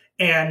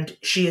 And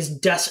she is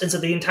and so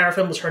the entire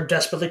film is her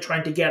desperately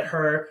trying to get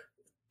her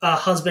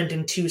husband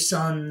and 2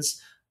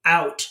 sons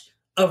out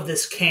of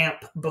this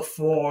camp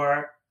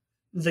before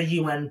the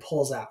UN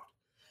pulls out.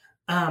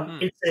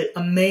 It's an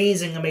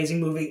amazing,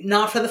 amazing movie.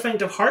 Not for the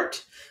faint of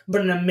heart,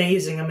 but an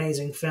amazing,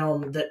 amazing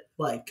film that,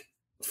 like,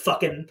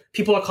 fucking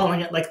people are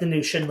calling it like the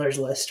new Schindler's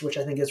List, which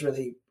I think is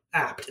really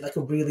apt. Like,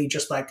 a really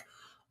just like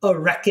a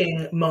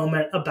wrecking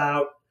moment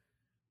about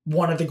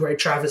one of the great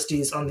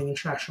travesties on the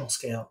international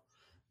scale.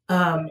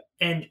 And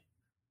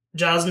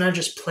Jasna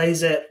just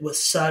plays it with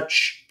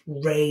such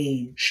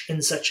rage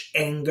and such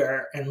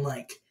anger, and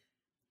like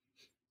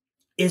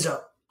is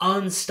a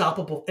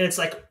unstoppable. And it's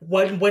like,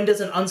 when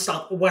does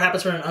what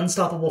happens when an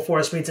unstoppable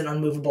force meets an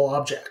unmovable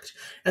object?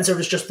 And so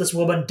it's just this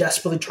woman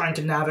desperately trying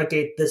to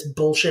navigate this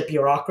bullshit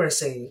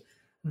bureaucracy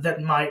that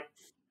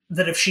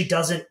if she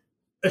doesn't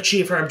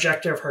achieve her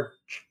objective, her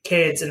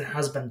kids and her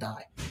husband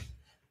die.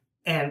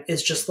 And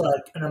it's just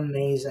like an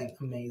amazing,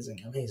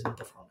 amazing, amazing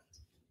performance.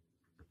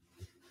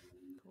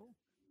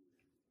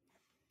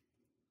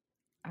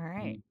 All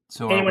right.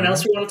 So anyone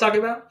else you want to talk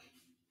about?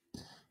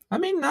 I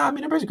mean,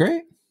 everybody's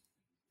great.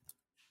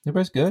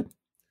 Everybody's good.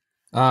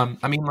 Yeah.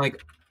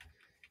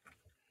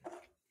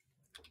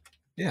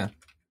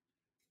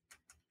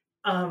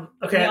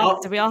 Okay.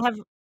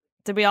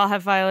 Did we all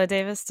have Viola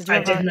Davis? Did you?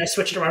 I didn't. I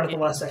switched it around at the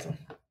last second.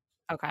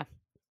 Okay.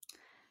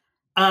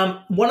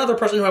 One other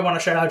person who I want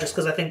to shout out, just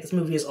because I think this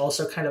movie is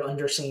also kind of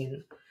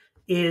underseen,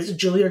 is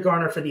Julia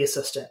Garner for The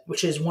Assistant,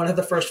 which is one of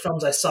the first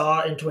films I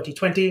saw in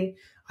 2020.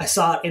 I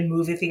saw it in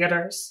movie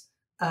theaters.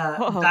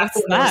 Back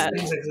when those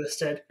things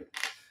existed.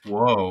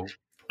 Whoa.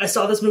 I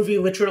saw this movie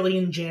literally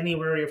in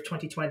January of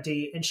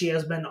 2020, and she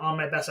has been on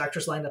my Best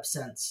Actress lineup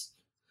since.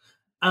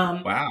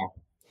 Wow.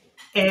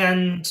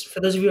 And for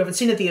those of you who haven't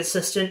seen it, The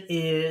Assistant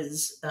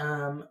is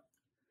the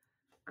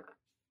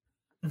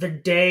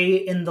day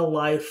in the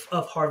life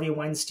of Harvey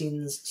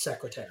Weinstein's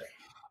secretary.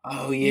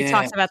 Oh, yeah. We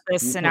talked about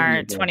this in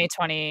our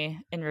 2020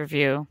 in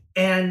review.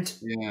 And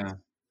yeah.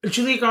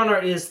 Julia Garner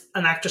is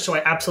an actress who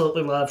I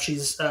absolutely love.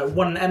 She's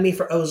won an Emmy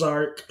for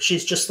Ozark.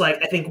 She's just like,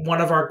 I think, one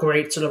of our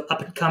great sort of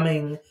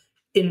up-and-coming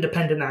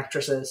independent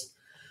actresses,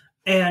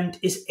 and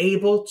is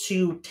able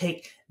to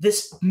take...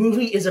 This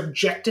movie is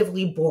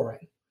objectively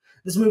boring.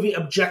 This movie,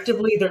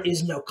 objectively, there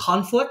is no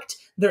conflict.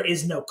 There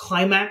is no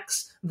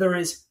climax. There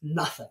is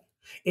nothing.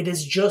 It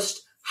is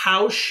just,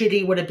 how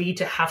shitty would it be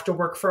to have to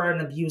work for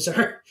an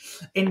abuser?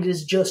 And it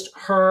is just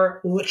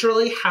her,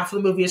 literally half the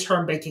movie is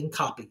her making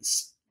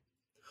copies.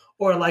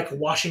 Or like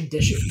washing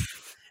dishes.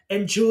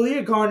 And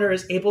Julia Garner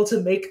is able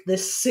to make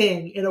this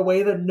sing in a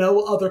way that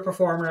no other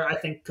performer, I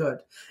think, could.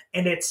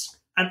 And it's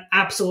an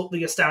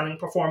absolutely astounding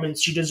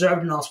performance. She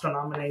deserved an Oscar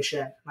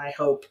nomination. And I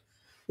hope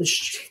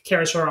this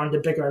carries her on to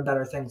bigger and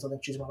better things. I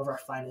think she's one of our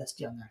finest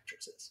young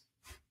actresses.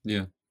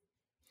 Yeah.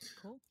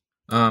 Cool.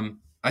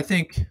 I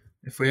think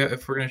if we're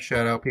gonna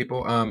shout out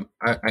people,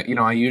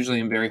 I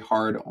usually am very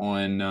hard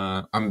on.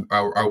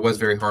 I was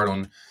very hard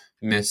on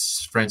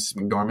Miss Frances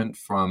McDormand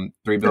from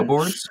Three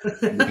Billboards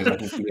because I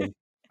think she did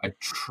a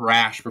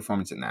trash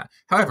performance in that.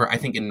 However, I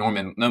think in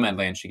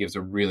Nomadland she gives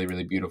a really,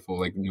 really beautiful,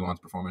 like,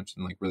 nuanced performance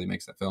and like really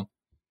makes that film.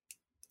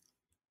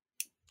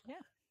 Yeah.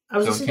 I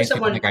was listening to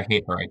someone. I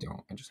hate her. I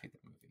don't. I just hate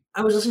that movie.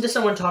 I was listening to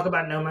someone talk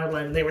about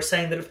Nomadland. They were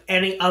saying that if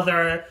any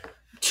other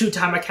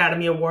 2-time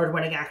Academy Award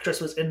winning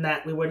actress was in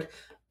that,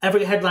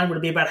 every headline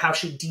would be about how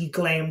she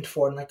declaimed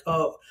for, and like,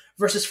 oh,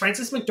 versus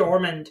Frances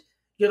McDormand.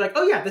 You're like,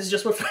 oh yeah, this is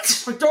just what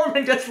Frances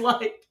McDormand is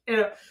like, you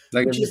know,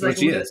 like, which is like,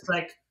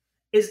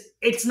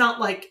 it's not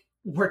like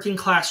working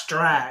class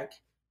drag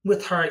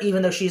with her,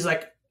 even though she's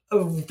like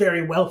a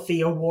very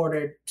wealthy,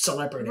 awarded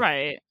celebrity,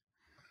 right?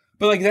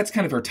 But like, that's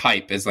kind of her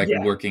type, is like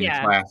working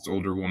class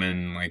older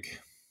woman,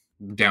 like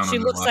down. She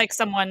on looks the like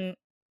someone.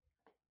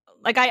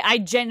 Like, I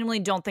genuinely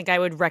don't think I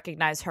would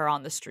recognize her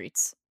on the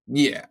streets.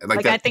 Yeah,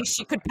 like I think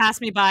she could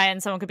pass me by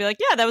and someone could be like,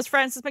 "Yeah, that was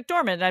Frances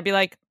McDormand," and I'd be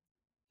like,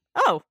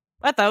 "Oh."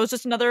 I thought it was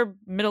just another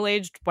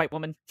middle-aged white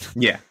woman.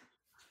 Yeah.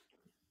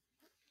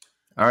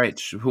 All right.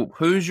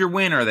 Who's your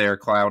winner there,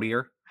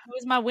 Cloudier?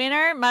 Who's my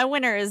winner? My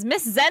winner is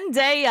Miss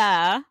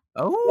Zendaya.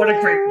 Oh, What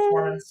a great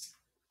performance.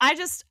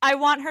 I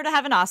want her to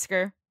have an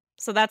Oscar.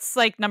 So that's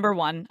like number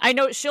one. I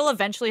know she'll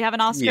eventually have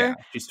an Oscar. Yeah,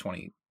 she's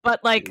 20.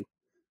 But like,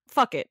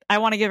 fuck it. I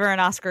want to give her an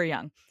Oscar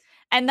young.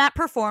 And that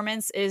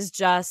performance is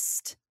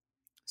just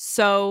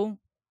so,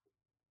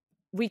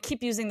 we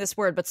keep using this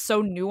word, but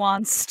so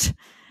nuanced.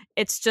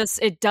 It's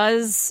just, it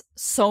does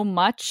so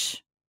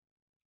much.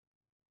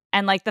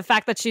 And like the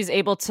fact that she's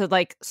able to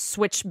like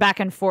switch back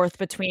and forth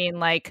between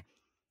like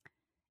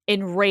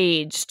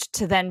enraged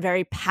to then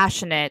very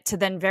passionate to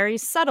then very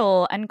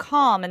subtle and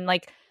calm and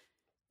like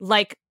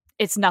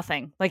it's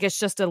nothing. Like it's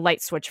just a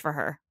light switch for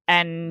her.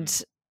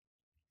 And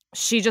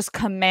she just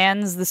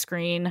commands the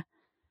screen.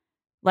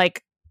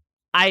 Like,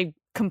 I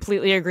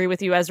completely agree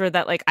with you, Ezra,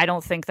 that like I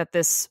don't think that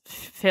this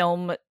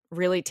film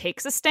really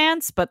takes a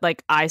stance, but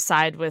like I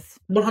side with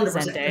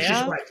 100%. Zendaya.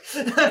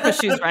 She's right.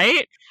 She's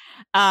right.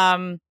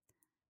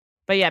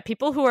 But yeah,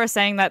 people who are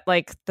saying that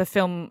like the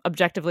film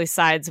objectively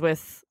sides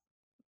with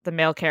the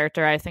male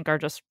character, I think are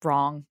just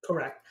wrong.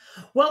 Correct.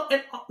 Well,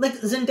 and like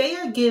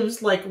Zendaya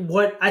gives like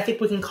what I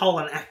think we can call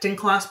an acting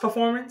class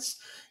performance.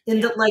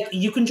 In that, like,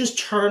 you can just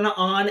turn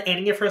on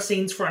any of her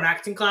scenes for an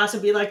acting class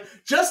and be like,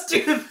 just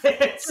do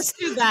this. Just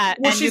do that,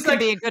 Well, and you can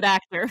be a good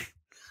actor.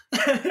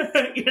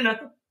 You know?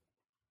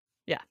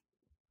 Yeah.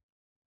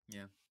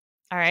 Yeah.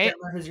 All right.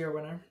 Chandler, who's your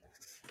winner?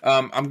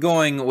 I'm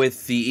going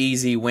with the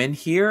easy win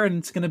here, and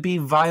it's going to be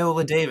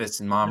Viola Davis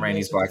in Mom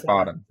Rainey's Black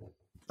Bottom.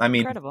 I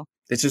mean, Incredible.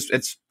 it's just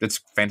it's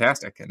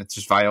fantastic, and it's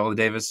just Viola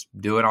Davis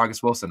doing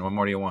August Wilson. What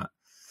more do you want?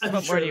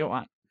 What more do you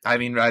want? I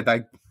mean,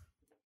 I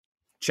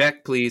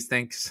check, please.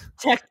 Thanks.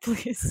 Check,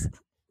 please.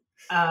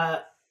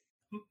 My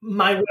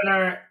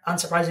winner,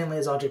 unsurprisingly,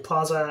 is Audrey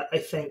Plaza. I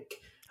think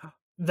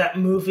that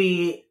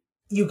movie,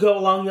 you go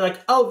along, you're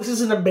like, oh, this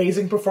is an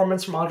amazing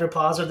performance from Audrey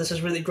Plaza. This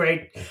is really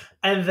great.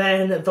 And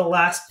then the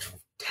last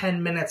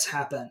 10 minutes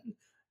happen.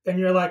 And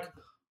you're like,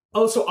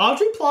 oh, so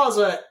Audrey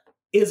Plaza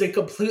is a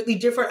completely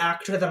different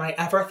actor than I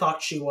ever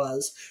thought she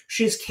was.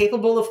 She's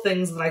capable of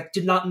things that I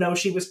did not know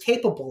she was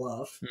capable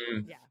of.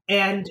 Yeah.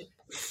 And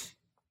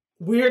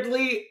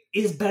weirdly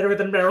is better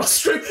than Meryl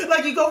Streep.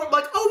 Like, you go from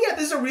like, oh yeah,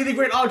 this is a really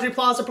great Audrey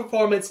Plaza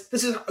performance.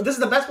 This is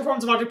the best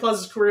performance of Audrey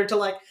Plaza's career, to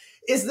like,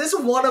 is this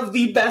one of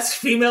the best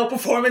female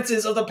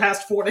performances of the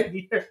past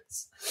 40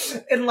 years?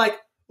 And like,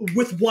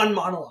 with one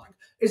monologue.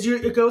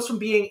 It goes from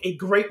being a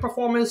great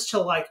performance to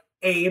like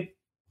a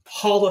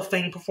Hall of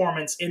Fame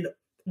performance in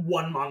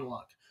one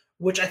monologue,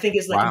 which I think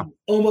is like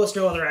almost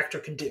no other actor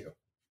can do.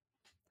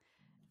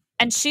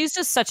 And she's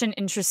just such an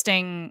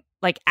interesting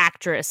like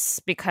actress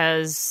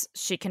because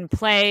she can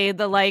play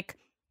the like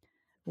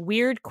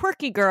weird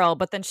quirky girl,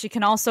 but then she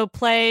can also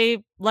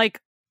play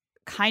like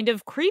kind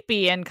of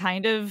creepy and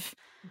kind of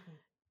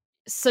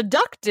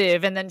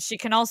seductive, and then she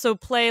can also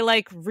play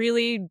like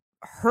really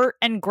hurt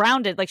and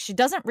grounded. Like she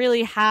doesn't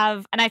really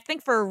have, and I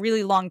think for a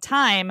really long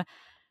time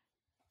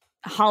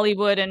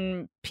Hollywood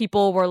and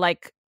people were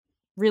like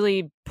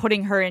really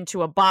putting her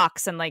into a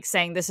box and like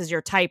saying this is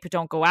your type,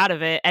 don't go out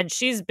of it, and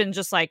she's been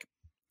just like,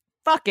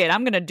 fuck it,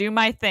 I'm gonna do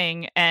my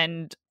thing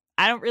and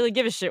I don't really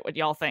give a shit what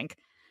y'all think.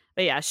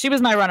 But yeah, she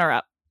was my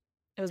runner-up.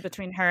 It was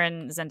between her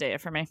and Zendaya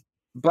for me.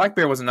 Black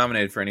Bear wasn't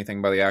nominated for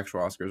anything by the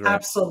actual Oscars, right?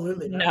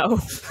 Absolutely No.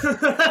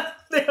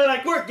 They were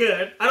like, we're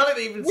good. I don't think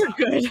they even We're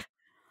good.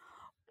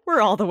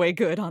 We're all the way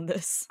good on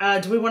this.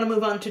 Do we want to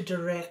move on to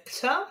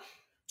director?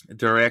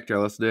 Director,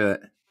 let's do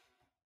it.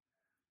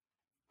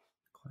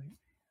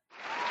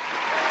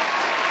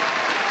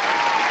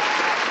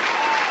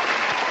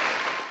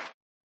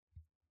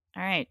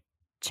 All right.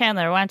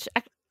 Chandler, why don't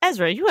you...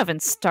 Ezra, you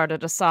haven't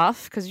started us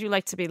off because you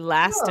like to be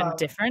last and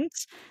different.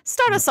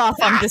 Start us off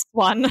on this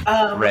one.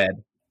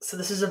 Red. So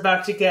this is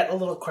about to get a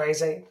little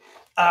crazy.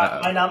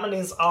 My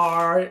nominees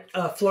are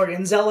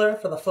Florian Zeller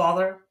for The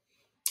Father,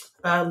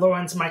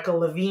 Lawrence Michael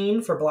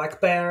Levine for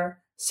Black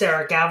Bear,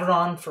 Sarah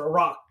Gavron for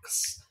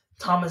Rocks,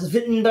 Thomas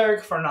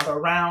Wittenberg for Another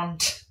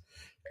Round,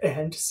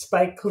 and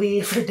Spike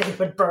Lee for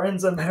David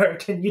Byrne's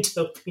American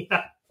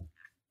Utopia.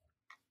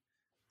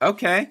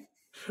 Okay.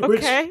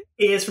 Which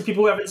is, for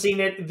people who haven't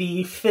seen it,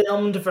 the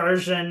filmed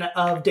version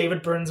of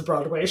David Byrne's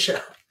Broadway show.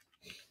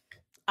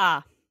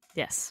 Ah,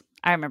 yes.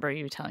 I remember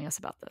you telling us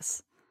about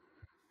this.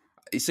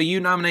 So you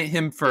nominate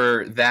him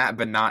for that,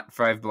 but not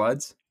Five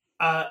Bloods?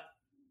 I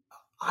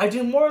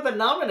do more than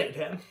nominate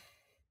him.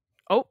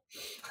 Oh.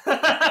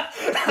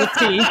 The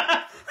tea.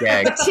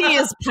 Gag. The tea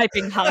is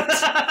piping hot.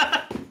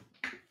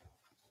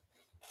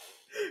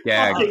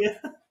 Gag. Oh, yeah.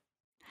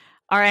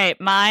 All right,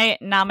 my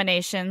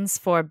nominations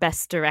for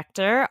Best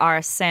Director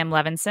are Sam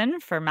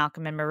Levinson for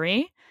Malcolm and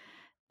Marie,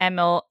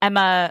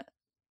 Emma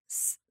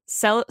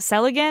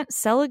Seligman,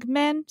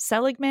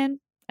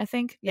 I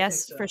think,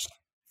 yes, so.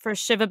 for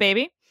Shiva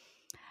Baby,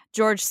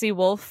 George C.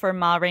 Wolfe for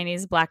Ma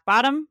Rainey's Black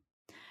Bottom,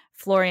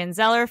 Florian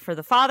Zeller for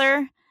The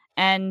Father,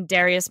 and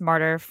Darius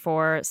Martyr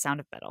for Sound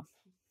of Metal.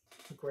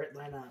 Great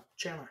lineup.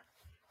 Chandler.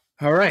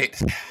 All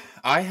right.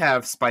 I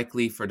have Spike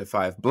Lee for Da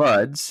 5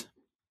 Bloods.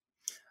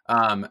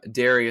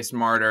 Darius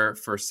Martyr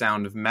for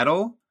Sound of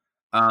Metal.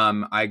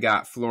 I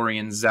got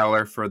Florian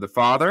Zeller for The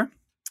Father.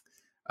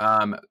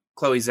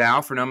 Chloe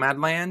Zhao for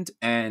Nomadland.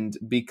 And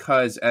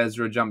because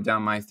Ezra jumped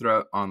down my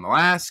throat on the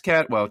last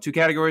 2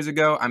 categories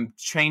ago, I'm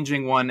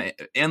changing one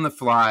in the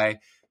fly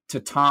to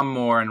Tom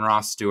Moore and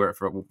Ross Stewart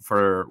for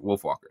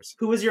Wolfwalkers.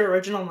 Who was your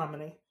original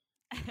nominee?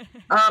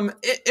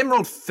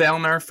 Emerald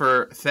Fennell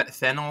for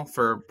Fennel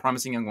for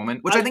Promising Young Woman,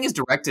 which I think is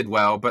directed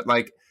well, but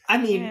like, I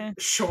mean,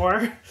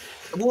 sure.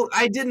 Well,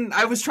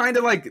 I was trying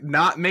to like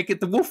not make it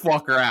the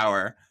Wolfwalker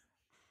hour,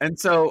 and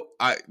so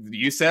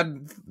you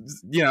said,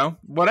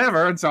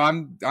 whatever, and so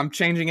I'm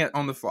changing it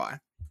on the fly.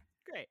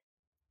 Great.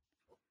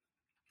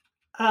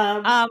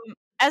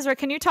 Ezra,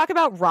 can you talk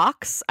about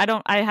Rocks?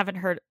 I haven't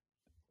heard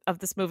of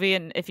this movie,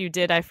 and if you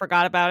did, I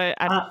forgot about it.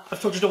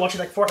 I've told you to watch it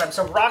like 4 times.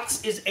 So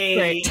Rocks is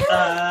a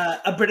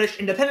British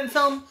independent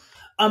film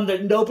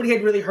that nobody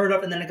had really heard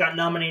of, and then it got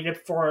nominated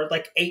for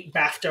like 8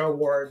 BAFTA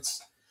awards.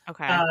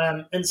 Okay.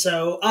 And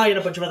so I and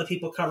a bunch of other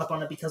people caught up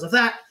on it because of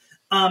that.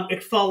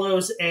 It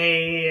follows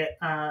a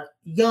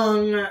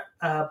young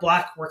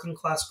black working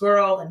class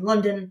girl in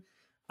London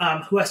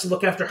who has to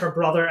look after her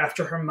brother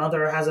after her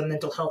mother has a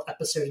mental health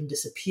episode and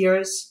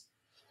disappears.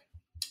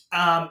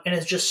 And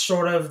it's just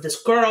sort of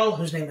this girl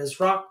whose name is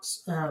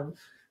Rox,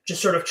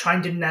 just sort of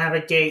trying to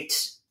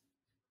navigate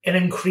an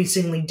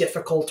increasingly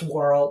difficult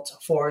world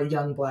for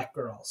young black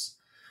girls.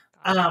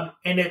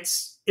 And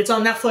it's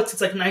on Netflix.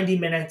 It's like 90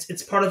 minutes.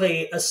 It's part of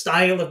a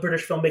style of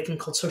British filmmaking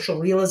called social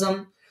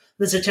realism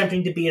that's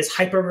attempting to be as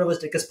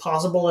hyper-realistic as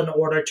possible in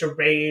order to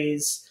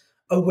raise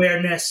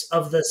awareness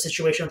of the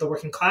situation of the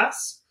working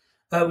class,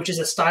 which is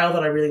a style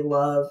that I really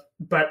love,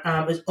 but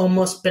has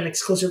almost been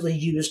exclusively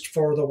used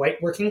for the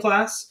white working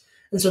class.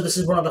 And so this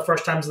is one of the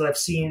first times that I've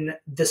seen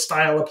this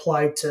style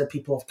applied to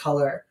people of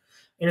color.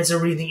 And it's a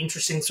really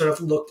interesting sort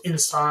of look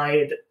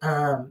inside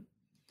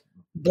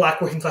black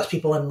working class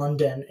people in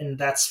London, and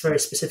that's very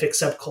specific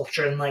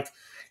subculture,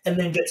 and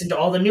then gets into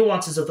all the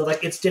nuances of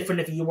it's different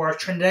if you are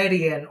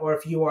Trinidadian or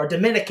if you are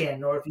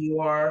Dominican or if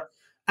you are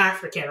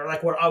African or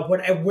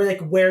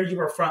where you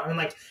are from,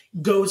 and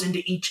goes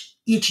into each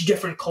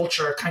different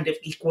culture kind of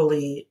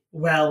equally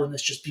well, and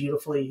it's just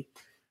beautifully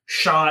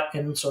shot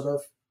and sort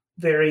of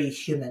very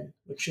human,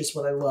 which is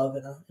what I love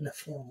in a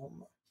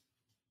film.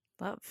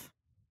 Love.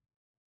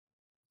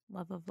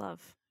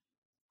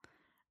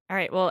 All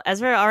right. Well,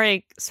 Ezra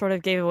already sort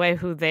of gave away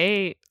who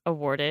they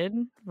awarded,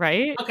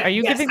 right? Okay. Are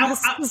you giving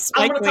this to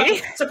Spike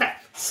Lee? It's okay.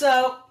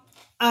 So,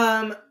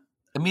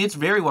 it's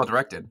very well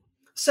directed.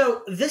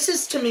 So this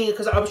is to me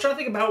because I was trying to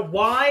think about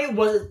why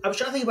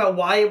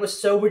it was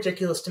so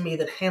ridiculous to me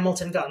that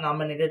Hamilton got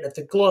nominated at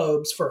the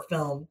Globes for a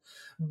film,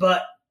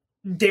 but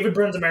David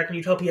Byrne's American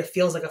Utopia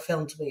feels like a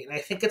film to me, and I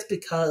think it's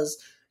because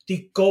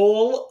the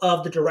goal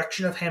of the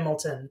direction of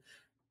Hamilton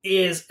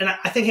is, and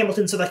I think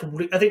Hamilton's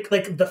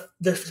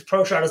the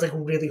pro shot is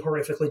really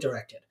horrifically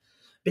directed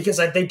because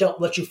they don't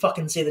let you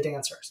fucking see the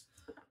dancers.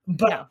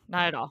 But no,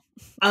 not at all.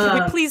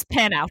 Can we please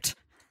pan out?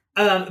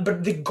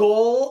 But the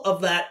goal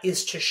of that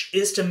is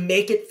to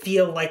make it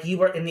feel like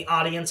you are in the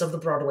audience of the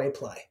Broadway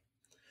play,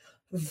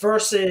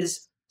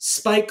 versus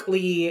Spike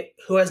Lee,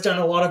 who has done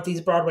a lot of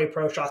these Broadway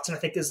pro shots and I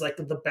think is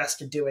the best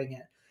at doing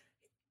it.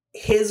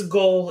 His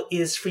goal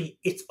is he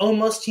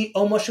almost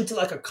shoots it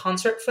like a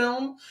concert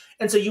film,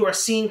 and so you are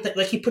seeing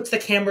he puts the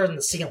camera in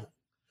the ceiling,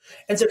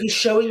 and so he's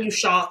showing you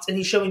shots and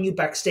he's showing you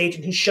backstage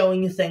and he's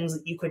showing you things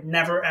that you could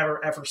never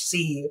ever ever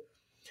see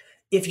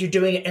if you're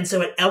doing it, and so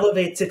it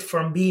elevates it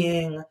from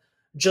being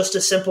just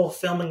a simple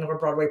filming of a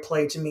Broadway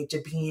play to me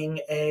to being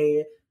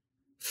a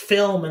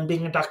film and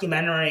being a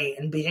documentary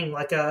and being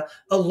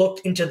a look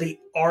into the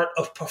art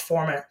of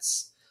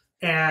performance,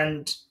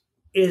 and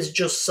is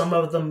just some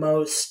of the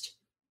most.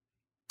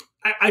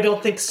 I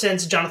don't think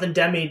since Jonathan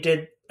Demme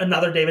did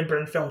another David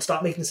Byrne film,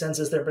 Stop Making Sense,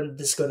 has there been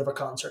this good of a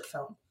concert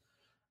film.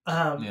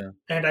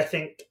 And I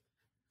think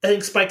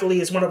Spike Lee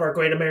is one of our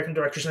great American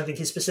directors, and I think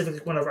he's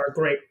specifically one of our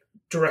great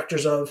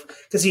directors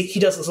because he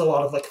does this a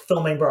lot of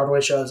filming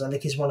Broadway shows. I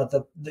think he's I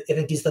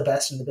think he's the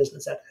best in the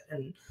business at it.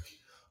 And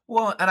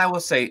I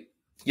will say,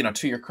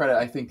 to your credit,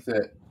 I think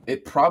that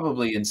it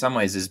probably in some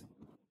ways is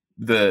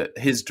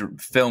his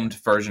filmed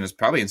version is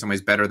probably in some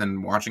ways better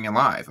than watching it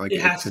live.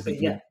 It has to be,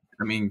 yeah.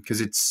 I mean, because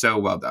it's so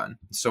well done,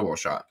 so well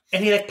shot.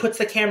 And he puts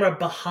the camera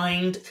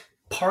behind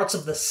parts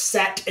of the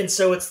set, and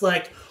so it's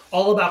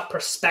all about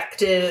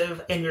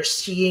perspective, and you're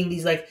seeing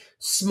these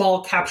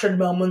small captured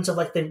moments of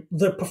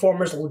the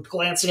performers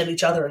glancing at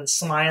each other and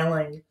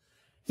smiling.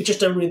 It's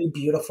just a really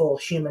beautiful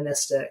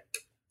humanistic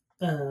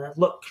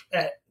look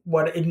at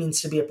what it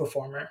means to be a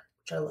performer,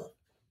 which I love.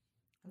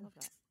 I love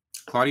that.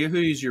 Claudia,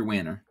 who is your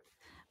winner?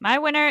 My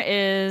winner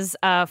is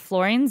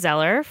Florian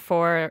Zeller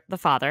for The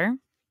Father.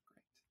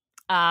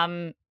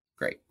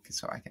 Great,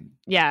 so I can.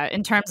 Yeah,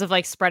 in terms of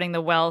spreading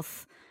the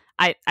wealth,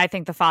 I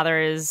think The Father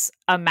is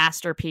a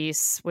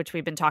masterpiece, which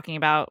we've been talking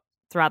about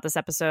throughout this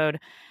episode.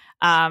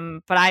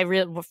 But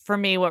for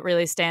me, what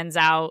really stands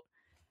out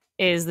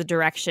is the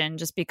direction,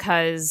 just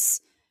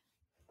because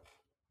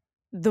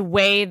the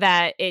way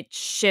that it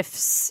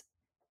shifts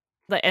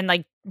and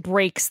like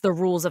breaks the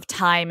rules of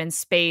time and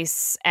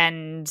space,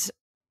 and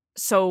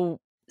so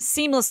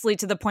seamlessly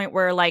to the point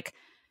where like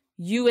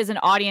you as an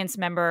audience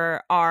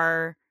member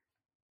are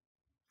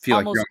Feel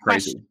like you're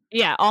crazy.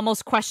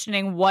 Almost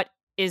questioning what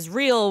is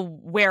real.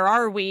 Where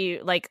are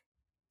we? Like,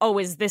 oh,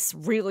 is this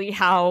really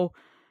how,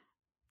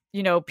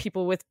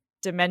 people with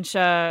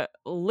dementia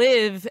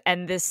live?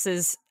 And this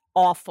is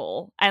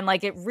awful. And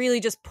like, it really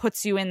just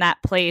puts you in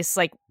that place.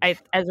 Like,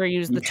 Ezra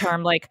used the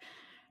term like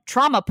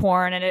trauma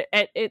porn, and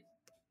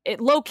it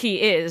low key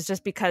is,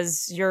 just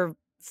because you're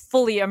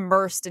fully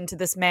immersed into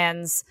this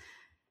man's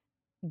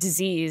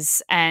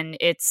disease, and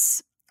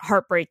it's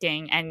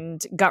heartbreaking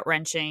and gut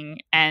wrenching,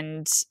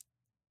 and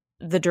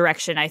the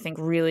direction I think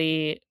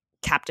really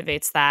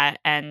captivates that.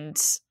 And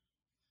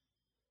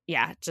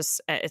yeah,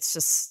 it's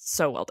just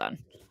so well done.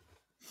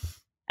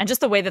 And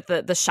just the way that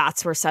the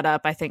shots were set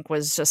up, I think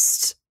was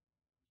just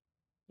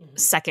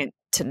second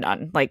to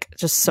none. Like,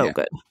 just so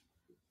good.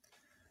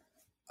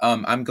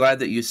 I'm glad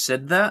that you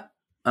said that.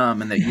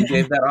 And that you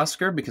gave that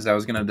Oscar, because I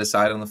was going to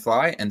decide on the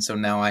fly. And so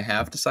now I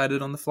have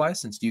decided on the fly.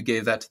 Since you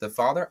gave that to the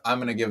father, I'm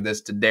going to give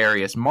this to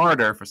Darius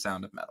Marder for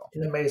Sound of Metal.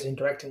 An amazing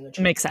directing.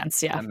 Makes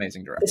sense, yeah.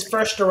 Amazing directing. His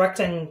first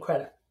directing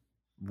credit.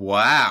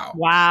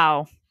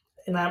 Wow.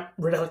 And I'm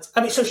really,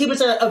 so he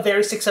was a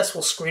very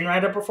successful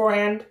screenwriter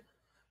beforehand.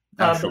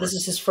 But this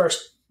is his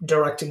first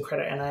directing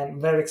credit, and I'm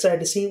very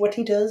excited to see what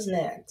he does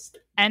next.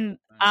 And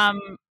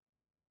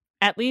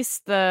at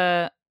least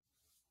Darius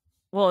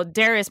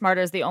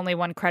Marder is the only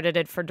one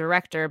credited for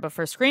director, but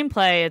for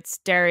screenplay, it's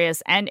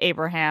Darius and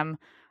Abraham.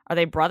 Are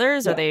they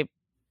brothers? Yeah. Are they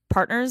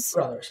partners?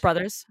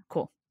 Brothers.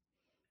 Cool.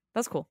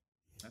 That's cool.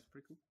 That's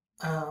pretty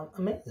cool.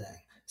 Amazing.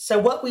 So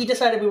what we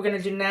decided we were going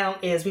to do now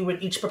is we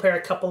would each prepare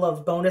a couple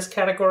of bonus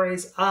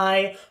categories.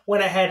 I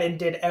went ahead and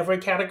did every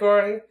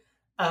category.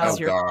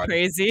 You're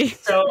crazy.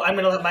 So I'm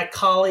going to let my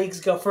colleagues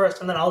go first,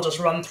 and then I'll just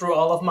run through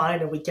all of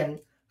mine, and we can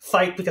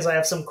fight, because I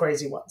have some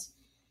crazy ones.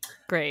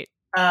 Great.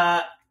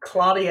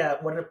 Claudia,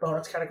 what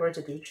bonus category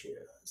did you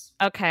choose?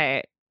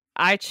 Okay.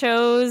 I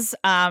chose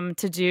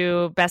to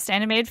do Best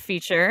Animated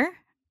Feature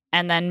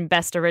and then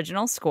Best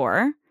Original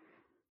Score.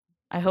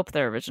 I hope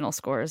they're original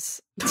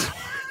scores.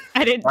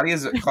 I didn't.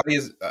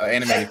 Claudia's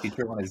animated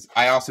feature one is.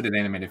 I also did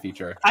animated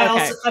feature.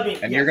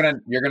 You're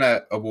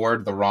gonna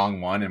award the wrong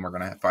one, and we're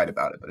gonna fight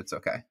about it, but it's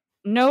okay.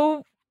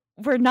 No,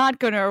 we're not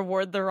gonna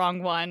award the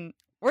wrong one.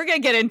 We're gonna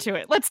get into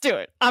it. Let's do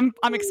it. I'm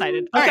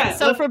excited. All right.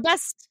 So for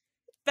best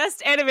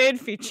animated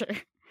feature,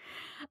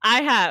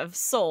 I have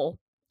Soul,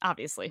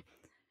 obviously.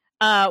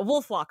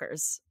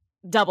 Wolfwalkers,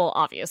 double,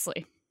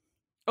 obviously.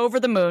 Over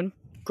the Moon,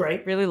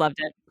 great, really loved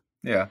it.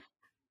 Yeah.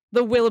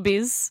 The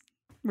Willoughbys,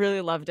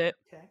 really loved it.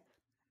 Okay.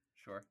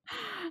 Sure.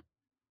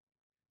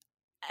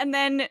 And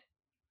then,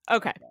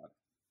 okay,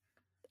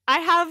 I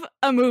have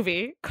a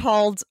movie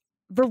called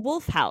The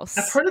Wolf House.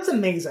 I've heard it's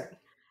amazing.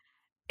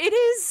 It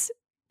is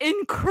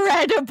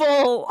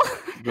incredible.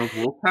 The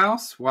Wolf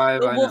House? Why?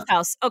 The Wolf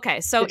House. Okay,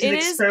 so it's an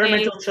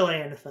experimental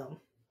Chilean film.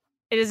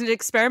 It is an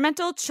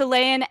experimental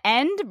Chilean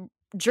and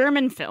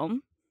German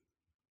film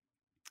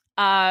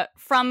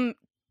from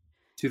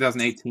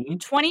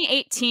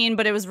 2018,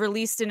 but it was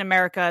released in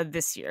America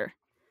this year.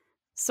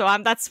 So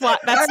that's my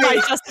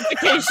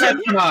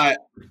justification.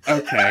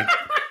 Okay.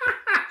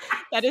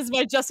 That is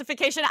my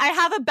justification. I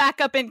have a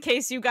backup in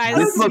case you guys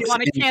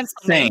want to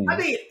cancel me. I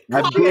mean,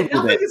 nothing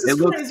is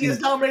as crazy as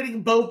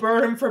nominating Bo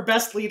Burnham for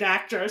Best Lead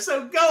Actor.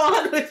 So go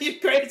on with your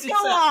crazy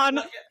stuff. Go on.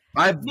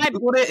 I've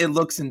Googled it. It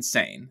looks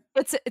insane.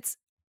 It's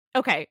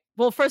okay.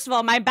 Well, first of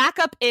all, my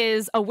backup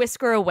is A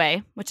Whisker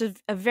Away, which is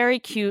a very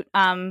cute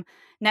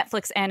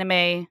Netflix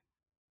anime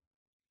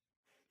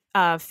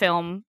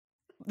film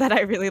that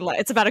I really like.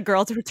 It's about a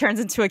girl who turns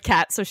into a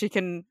cat so she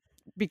can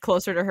be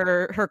closer to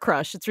her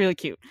crush. It's really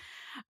cute.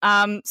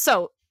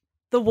 So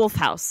The Wolf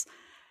House.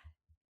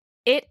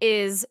 It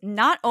is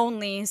not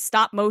only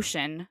stop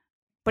motion,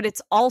 but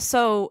it's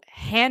also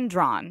hand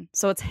drawn.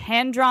 So it's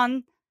hand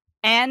drawn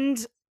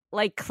and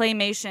like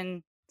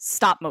claymation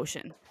stop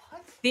motion.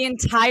 The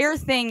entire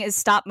thing is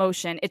stop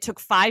motion. It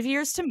took 5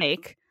 years to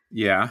make.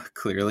 Yeah,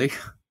 clearly.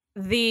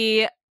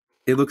 It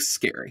looks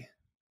scary.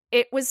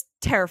 It was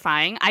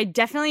terrifying. I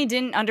definitely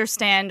didn't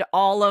understand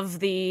all of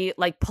the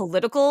like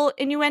political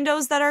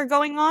innuendos that are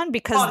going on,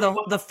 because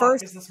the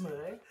first is this movie?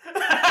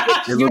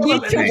 You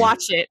need to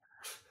watch it.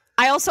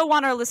 I also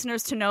want our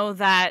listeners to know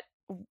that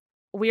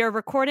we are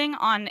recording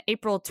on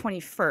April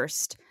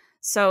 21st.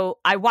 So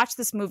I watched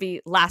this movie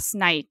last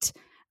night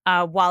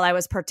while I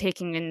was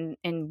partaking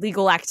in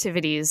legal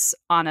activities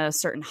on a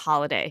certain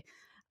holiday.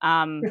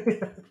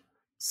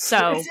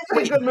 So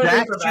wait,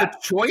 that's your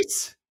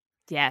choice?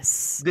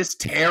 Yes. This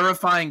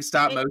terrifying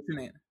stop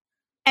motion.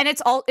 And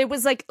it's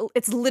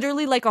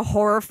literally like a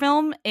horror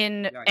film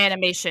in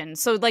animation.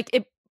 So like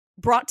it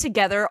brought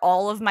together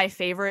all of my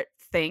favorite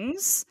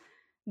things.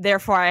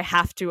 Therefore, I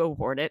have to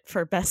award it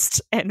for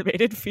Best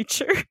Animated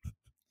Feature.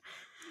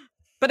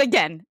 But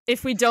again,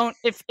 if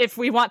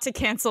we want to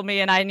cancel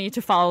me and I need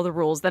to follow the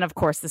rules, then of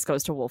course this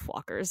goes to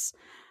Wolfwalkers.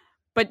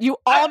 But you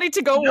all need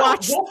to go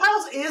watch. Wolf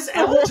House is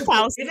Wolf eligible.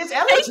 House. It is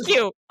eligible. Thank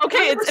you.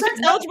 Okay, if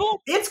it's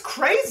eligible. It's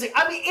crazy.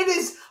 I mean, it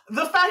is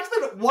the fact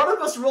that one of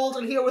us rolled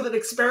in here with an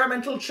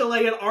experimental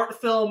Chilean art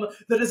film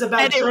that is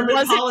about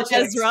German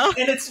politics, Ezra.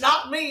 and it's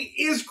not me,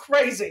 is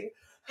crazy.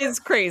 Is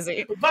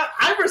crazy. But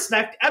I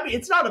respect. I mean,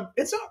 it's not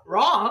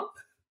wrong.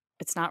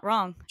 It's not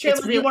wrong.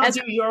 Chandler, do you want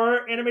to do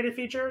your animated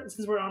feature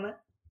since we're on it?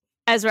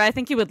 Ezra, I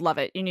think you would love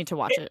it. You need to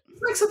watch it.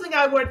 It's like something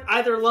I would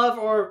either love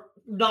or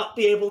not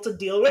be able to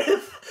deal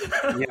with.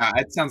 Yeah,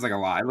 it sounds like a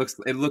lot. It looks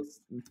It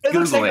looks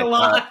like a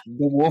lot.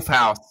 The Wolf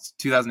House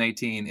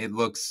 2018. It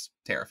looks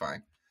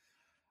terrifying.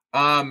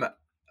 And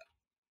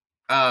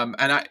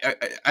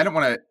I don't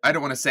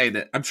want to say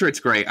that. I'm sure it's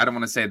great. I don't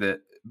want to say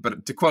that,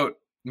 but to quote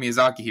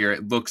Miyazaki here,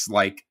 it looks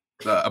like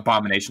the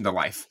Abomination to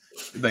Life.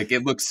 Like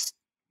it looks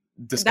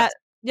disgusting.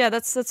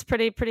 That's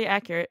pretty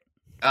accurate.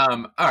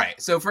 All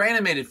right. So for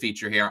animated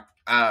feature here,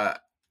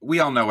 we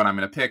all know what I'm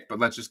going to pick, but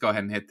let's just go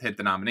ahead and hit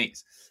the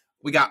nominees.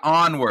 We got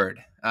Onward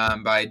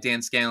by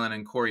Dan Scanlon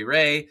and Corey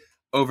Ray,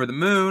 Over the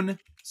Moon,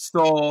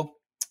 Soul,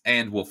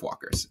 and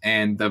Wolfwalkers.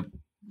 And the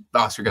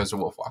Oscar goes to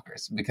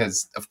Wolfwalkers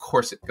because, of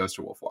course, it goes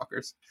to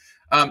Wolfwalkers.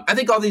 I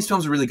think all these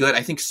films are really good.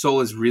 I think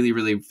Soul is really,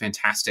 really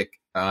fantastic.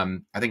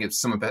 I think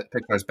it's some of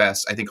Pixar's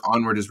best. I think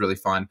Onward is really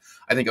fun.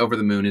 I think Over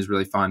the Moon is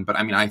really fun. But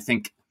I mean, I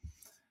think,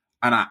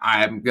 and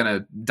I'm going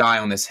to die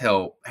on this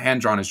hill,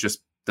 hand-drawn is just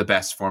the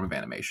best form of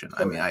animation.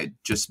 I mean, I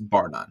just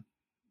bar none.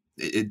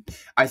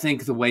 I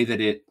think the way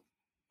that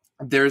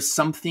there's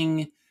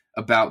something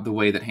about the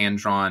way that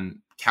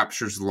hand-drawn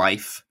captures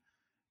life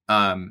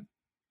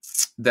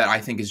that I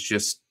think is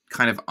just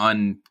kind of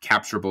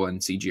uncapturable in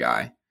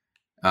CGI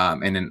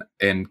and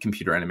in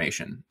computer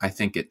animation. I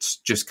think it's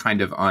just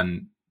kind of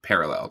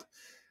unparalleled.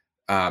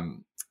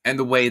 And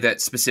the way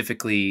that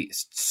specifically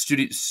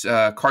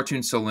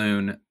Cartoon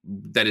Saloon,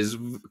 that is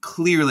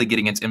clearly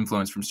getting its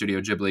influence from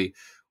Studio Ghibli,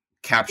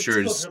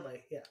 captures.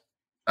 Yeah.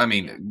 I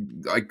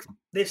mean, like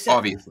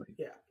obviously,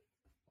 yeah.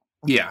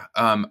 Yeah,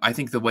 I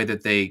think the way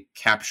that they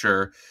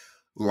capture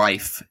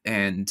life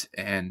and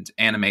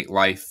animate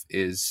life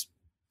is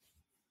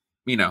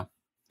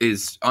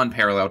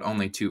unparalleled,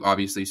 only to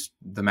obviously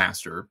the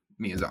master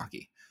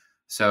Miyazaki.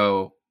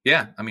 So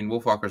yeah, I mean,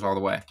 Wolfwalkers all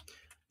the way.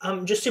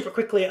 Just super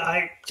quickly,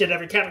 I did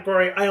every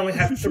category. I only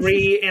have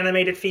 3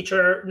 animated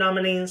feature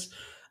nominees,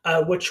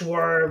 which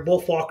were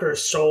Wolfwalkers,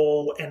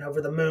 Soul, and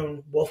Over the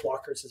Moon.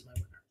 Wolfwalkers is my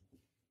winner.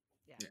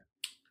 Yeah.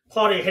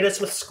 Claudia, hit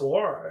us with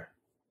score.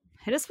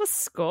 Hit us with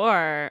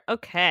score.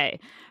 Okay.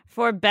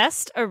 For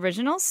best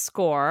original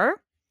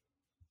score,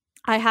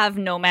 I have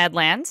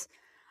Nomadland.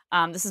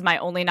 This is my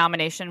only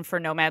nomination for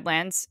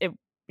Nomadland. It,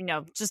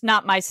 just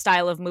not my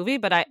style of movie,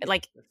 but I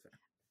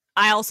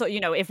also,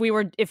 if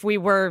we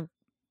were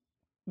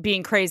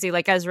being crazy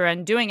like Ezra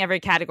and doing every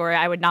category,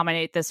 I would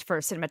nominate this for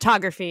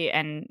cinematography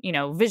and,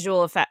 not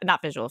visual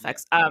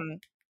effects,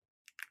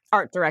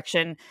 art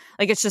direction.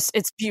 Like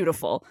it's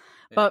beautiful.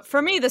 Yeah. But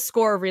for me, the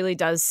score really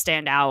does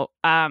stand out.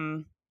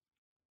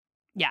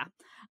 Yeah,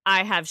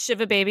 I have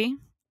Shiva Baby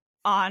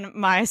on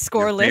my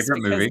score list.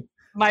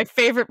 My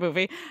favorite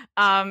movie.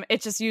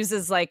 It just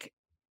uses like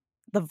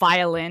the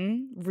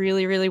violin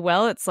really, really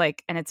well. It's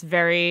like, and it's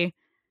very,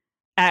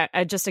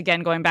 just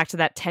again, going back to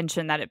that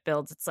tension that it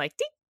builds. It's like,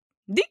 dee,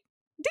 dee,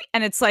 dee,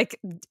 and it's like,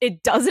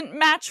 it doesn't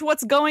match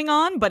what's going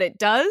on, but it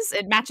does.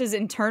 It matches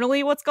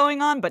internally what's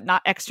going on, but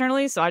not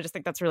externally. So I just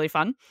think that's really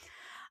fun.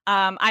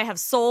 I have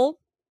Soul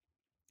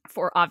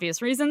for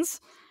obvious reasons.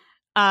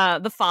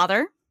 The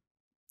Father,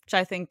 which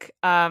I think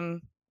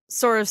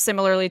sort of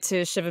similarly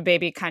to Shiva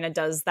Baby kind of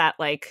does that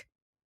like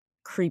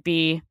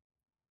creepy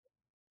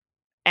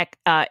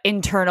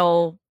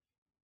internal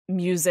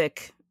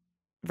music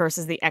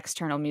versus the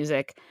external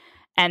music,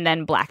 and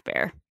then Black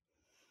Bear.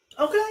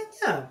 Okay,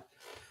 yeah.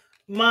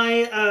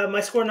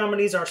 My score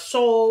nominees are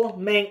Soul,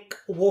 Mank,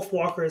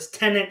 Wolfwalkers,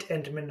 Tenet,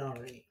 and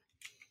Minari.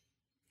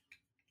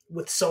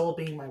 With Soul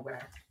being my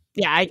winner.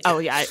 Yeah, I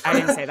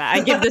didn't say that.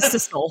 I give this to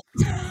Soul.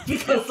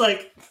 Because,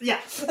 yeah.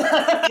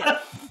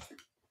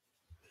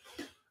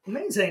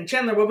 Amazing.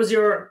 Chandler, what was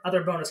your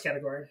other bonus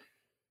category?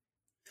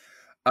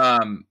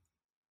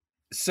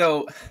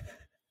 So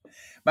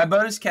my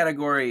bonus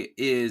category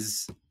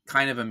is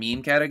kind of a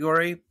mean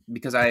category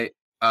because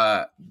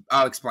I'll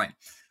explain.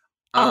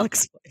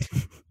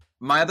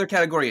 My other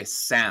category is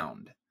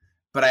sound,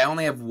 but I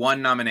only have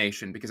 1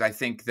 nomination because I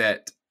think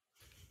that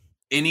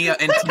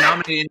to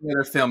nominate any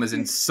other film is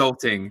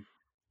insulting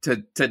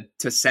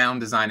to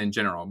sound design in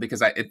general,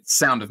 because it's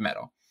Sound of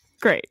Metal.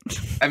 Great.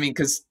 I mean,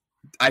 because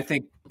I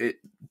think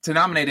to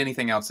nominate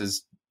anything else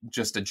is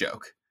just a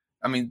joke.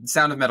 I mean,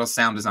 Sound of Metal's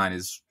sound design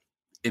is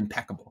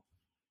impeccable.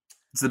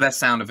 It's the best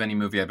sound of any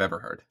movie I've ever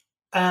heard.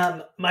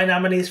 My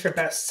nominees for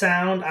best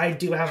sound, I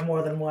do have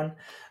more than one.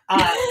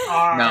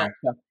 No,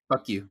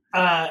 fuck you.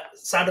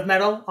 Sound of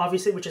Metal,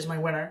 obviously, which is my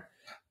winner.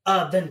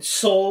 Then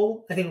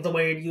Soul, I think the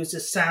way it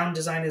uses sound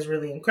design is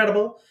really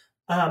incredible.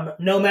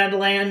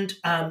 Nomadland,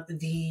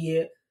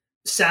 the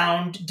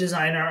sound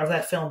designer of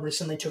that film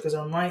recently took his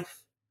own life.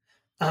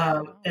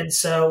 And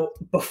so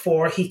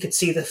before he could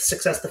see the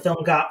success the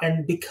film got,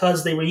 and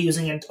because they were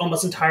using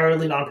almost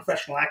entirely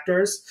non-professional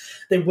actors,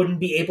 they wouldn't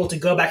be able to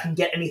go back and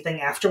get anything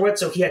afterwards.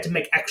 So he had to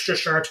make extra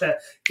sure to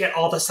get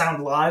all the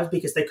sound live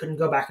because they couldn't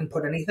go back and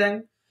put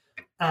anything,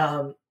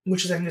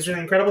 which I think is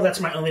really incredible. That's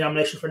my only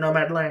nomination for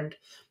Nomadland.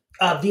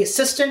 The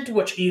Assistant,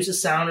 which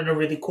uses sound in a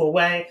really cool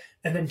way,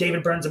 and then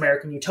David Byrne's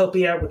American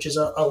Utopia, which is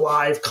a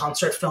live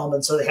concert film,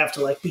 and so they have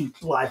to like be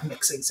live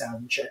mixing sound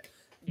and shit.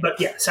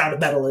 But yeah, Sound of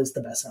Metal is the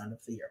best sound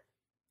of the year.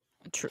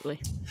 Truly.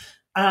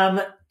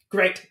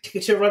 Great.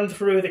 To run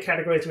through the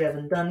categories we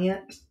haven't done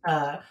yet,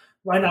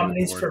 my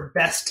nominees for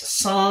Best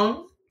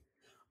Song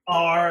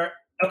are...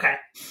 Okay,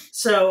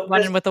 so...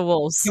 Running with the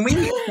Wolves. Can we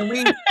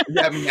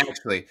yeah, I mean,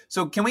 actually,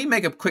 so can we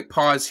make a quick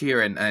pause here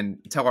and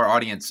tell our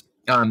audience...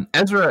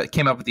 Ezra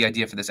came up with the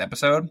idea for this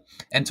episode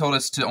and told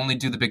us to only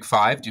do the big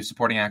five, do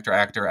supporting actor,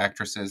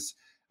 actresses,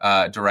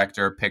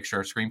 director, picture,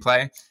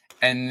 screenplay,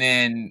 and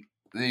then...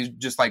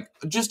 just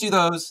do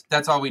those.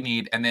 That's all we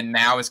need. And then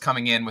now is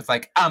coming in with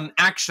like,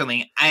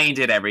 actually, I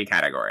did every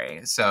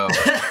category. So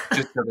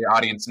just so the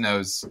audience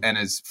knows and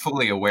is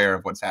fully aware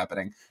of what's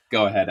happening.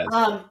 Go ahead,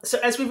 Ezra. So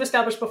as we've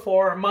established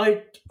before,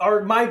 my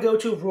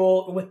go-to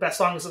rule with best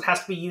song is it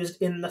has to be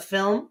used in the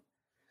film.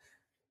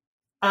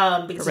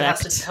 Because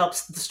Correct. it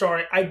helps the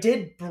story. I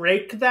did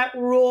break that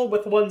rule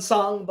with one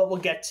song, but we'll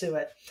get to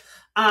it.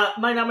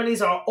 My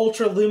nominees are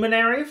Ultra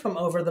Luminary from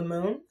Over the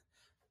Moon.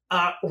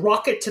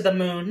 Rocket to the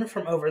Moon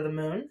from Over the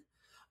Moon,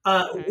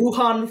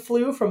 Wuhan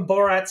Flu from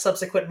Borat's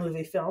subsequent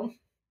movie film,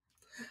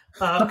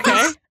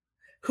 Husavik,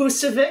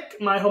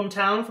 My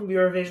Hometown from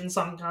Eurovision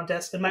Song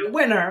Contest, and my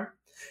winner,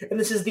 and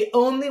this is the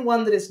only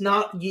one that is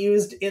not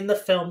used in the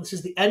film, this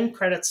is the end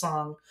credit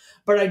song,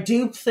 but I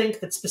do think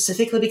that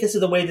specifically because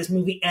of the way this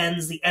movie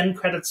ends, the end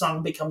credit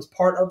song becomes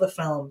part of the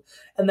film,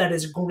 and that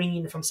is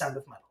Green from Sound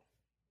of Metal.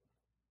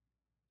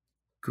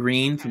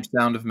 Green from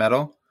Sound of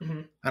Metal?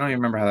 Mm-hmm. I don't even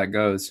remember how that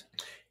goes.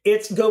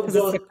 It's go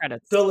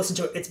credits. Go listen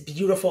to it. It's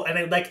beautiful,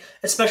 and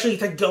especially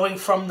like going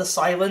from the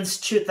silence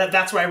to that.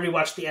 That's why I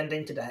rewatched the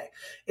ending today.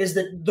 Is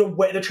that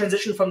the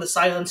transition from the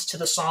silence to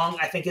the song?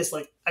 I think is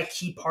like a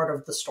key part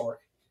of the story,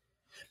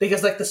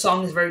 because like the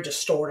song is very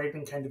distorted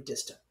and kind of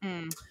distant.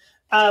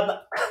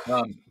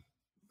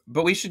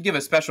 But we should give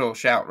a special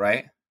shout,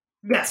 right?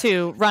 Yeah,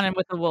 to Running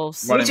with the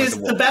Wolves, which is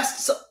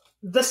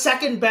the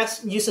second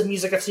best use of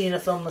music I've seen in a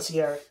film this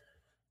year.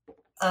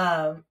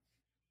 I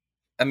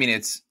mean,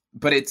 it's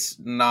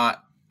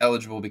not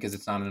eligible because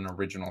it's not an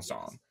original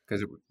song.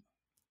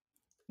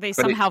 They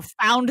somehow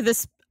found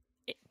this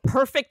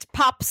perfect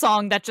pop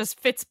song that just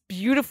fits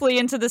beautifully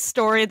into the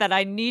story that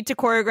I need to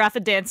choreograph a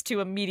dance to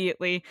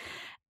immediately,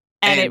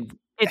 and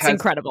it's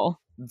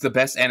incredible. The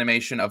best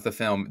animation of the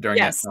film during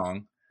that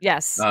song.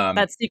 Yes,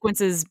 that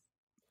sequence is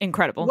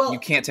incredible. Well, you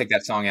can't take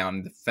that song out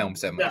and the film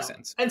doesn't make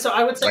sense. And so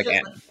I would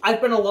say I've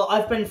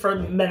been for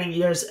many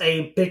years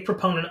a big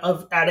proponent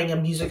of adding a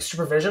music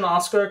supervision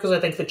Oscar, because I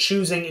think that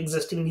choosing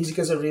existing music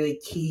is a really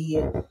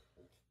key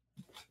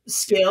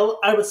skill.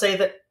 I would say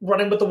that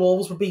Running with the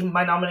Wolves would be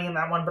my nominee in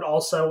that one, but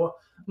also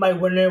my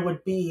winner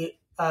would be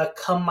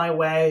Come My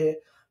Way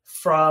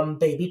from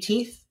Baby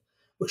Teeth,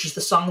 which is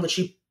the song that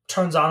she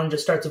turns on and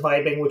just starts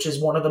vibing, which is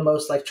one of the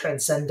most like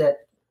transcendent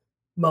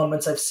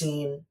moments I've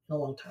seen in a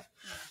long time.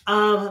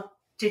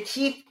 To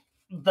keep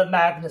the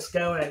madness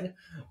going,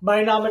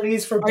 my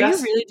nominees for Are you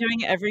really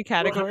doing every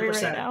category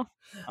 100%. Right now?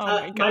 Oh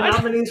my God. My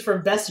nominees for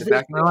best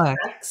visual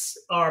effects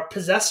are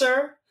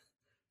Possessor,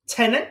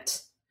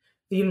 Tenet,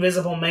 The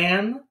Invisible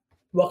Man,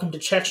 Welcome to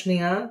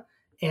Chechnya,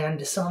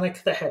 and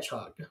Sonic the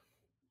Hedgehog.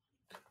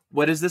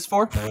 What is this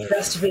for?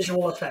 Best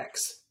visual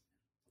effects.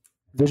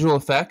 Visual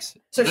effects?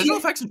 So visual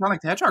effects in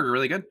Sonic the Hedgehog are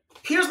really good.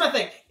 Here's my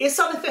thing. Is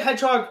Sonic the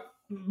Hedgehog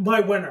my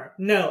winner?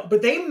 No.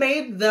 But they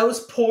made those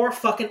poor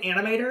fucking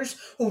animators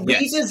who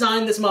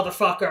redesigned this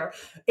motherfucker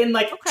in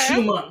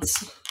 2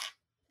 months.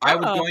 I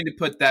was going to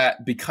put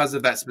that because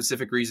of that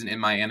specific reason in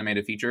my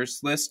animated features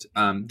list.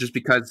 Just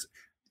because,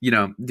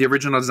 the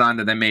original design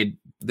that they made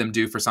them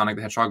do for Sonic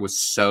the Hedgehog was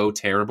so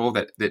terrible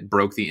that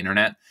broke the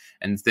internet.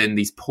 And then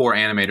these poor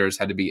animators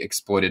had to be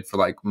exploited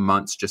for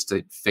months just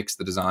to fix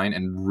the design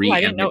and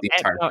re-animate the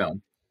entire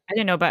film. I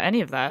didn't know about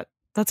any of that.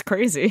 That's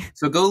crazy.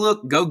 So go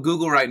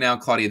Google right now,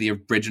 Claudia, the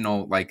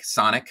original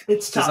Sonic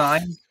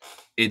design.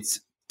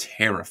 It's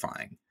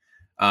terrifying.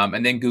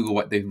 And then Google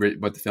what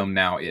the film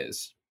now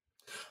is.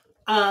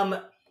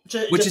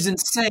 Which is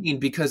insane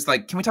because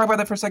can we talk about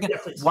that for a second?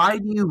 Yeah, why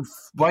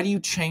do you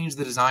change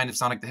the design of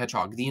Sonic the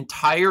Hedgehog? The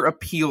entire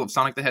appeal of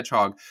Sonic the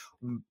Hedgehog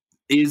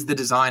is the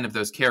design of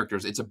those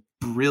characters. It's a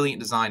brilliant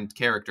designed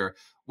character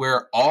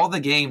where all the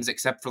games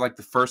except for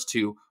the first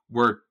two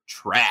were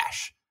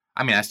trash.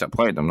 I mean, I still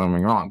played them, don't get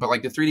me wrong, but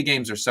the 3D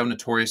games are so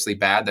notoriously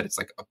bad that it's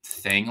a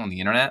thing on the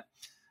internet.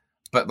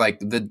 But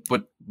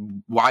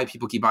why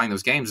people keep buying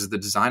those games is the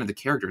design of the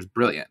character is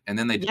brilliant, and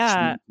then they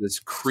just this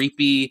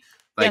creepy.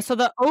 So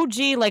the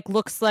OG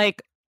looks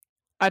like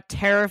a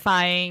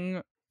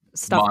terrifying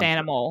stuffed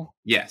animal.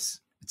 Yes,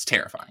 It's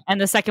terrifying.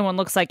 And the second one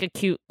looks like a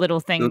cute little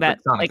It thing looks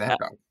that Sonic the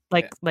Hedgehog.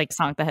 like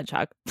Sonic the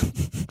Hedgehog.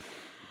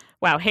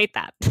 Wow, hate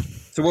that.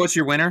 So what was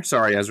your winner?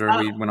 Sorry, Ezra,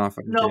 we went off.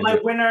 No, my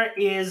winner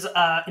is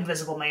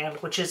Invisible Man,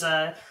 which is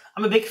I'm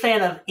a big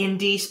fan of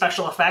indie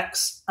special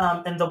effects,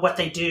 and what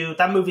they do.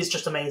 That movie is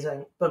just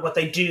amazing. But what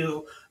they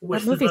do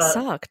with That movie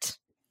sucked.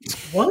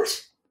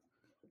 What?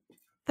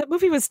 That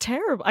movie was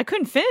terrible. I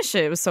couldn't finish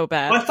it. It was so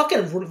bad. Oh, I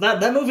fucking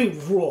that movie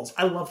rules.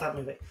 I love that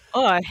movie.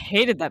 Oh, I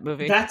hated that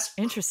movie. That's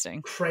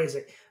interesting.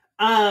 Crazy.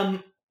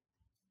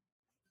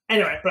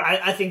 Anyway, but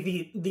I think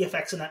the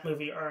effects in that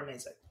movie are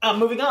amazing.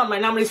 Moving on, my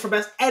nominees for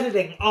Best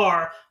Editing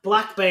are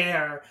Black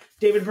Bear,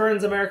 David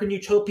Byrne's American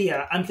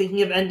Utopia, I'm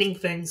Thinking of Ending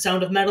Things,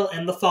 Sound of Metal,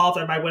 and The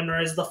Father. My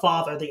winner is The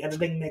Father. The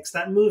editing makes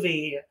that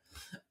movie.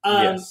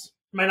 Yes.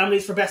 My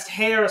nominees for Best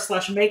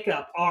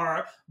Hair/Makeup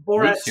are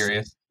Borat's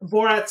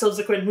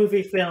subsequent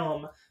movie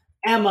film,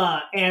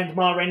 Emma, and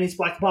Ma Rainey's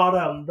Black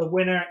Bottom. The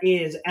winner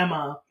is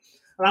Emma.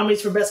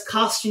 Nominees for Best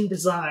Costume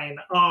Design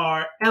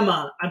are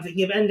Emma, I'm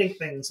Thinking of Ending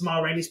Things, Ma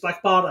Rainey's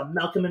Black Bottom,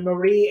 Malcolm and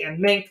Marie,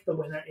 and Mank. The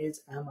winner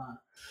is Emma.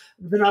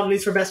 The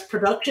nominees for Best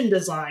Production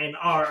Design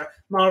are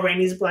Ma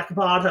Rainey's Black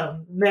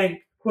Bottom, Mank,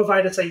 Quo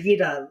Vadis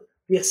Aida,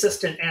 The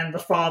Assistant, and The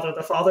Father.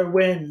 The Father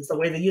wins. The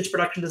way they use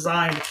production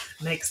design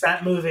makes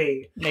that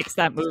movie.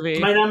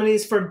 My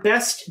nominees for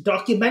Best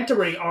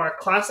Documentary are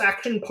Class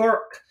Action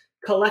Park,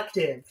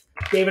 Collective,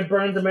 David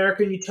Byrne's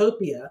American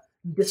Utopia,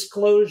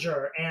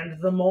 Disclosure,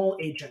 and The Mole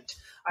Agent.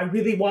 I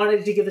really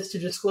wanted to give this to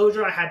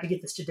Disclosure. I had to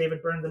give this to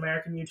David Byrne's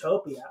American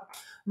Utopia.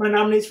 My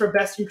nominees for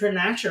Best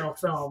International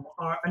Film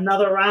are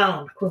Another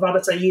Round, Quo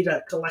Vadis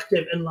Aida,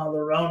 Collective, and La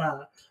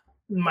Llorona.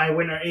 My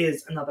winner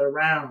is Another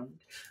Round.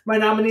 My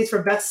nominees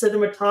for Best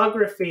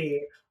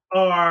Cinematography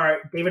are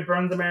David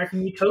Byrne's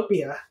American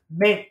Utopia,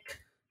 Mank,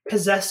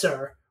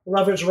 Possessor,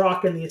 Lover's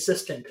Rock, and The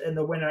Assistant. And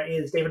the winner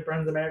is David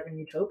Byrne's American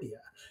Utopia.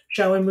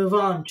 Shall we move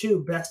on to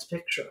Best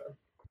Picture?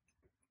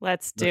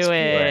 Let's do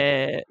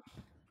it.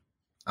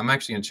 I'm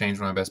actually going to change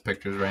one of my Best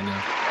Pictures right now.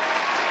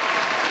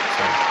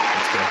 So,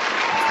 let's go.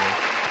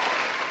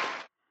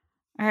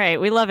 All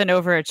right. We love an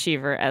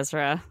overachiever,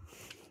 Ezra.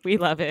 We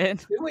love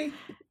it. Do we?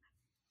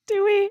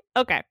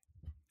 Okay.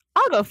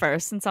 I'll go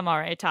first since I'm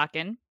already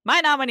talking.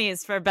 My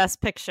nominees for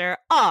Best Picture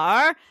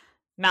are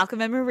Malcolm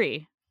and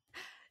Marie,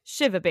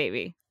 Shiva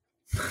Baby,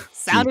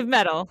 Sound of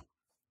Metal.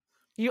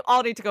 You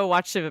all need to go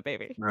watch Shiva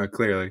Baby.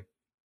 Clearly.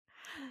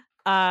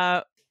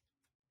 Ma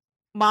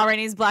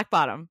Rainey's Black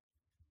Bottom,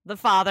 The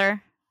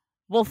Father,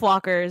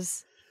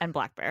 Wolfwalkers, and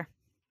Black Bear.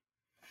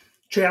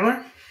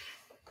 Chandler?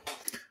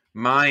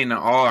 Mine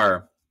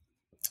are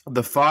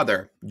The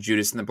Father,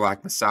 Judas and the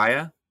Black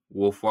Messiah,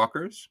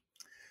 Wolfwalkers,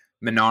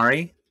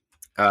 Minari,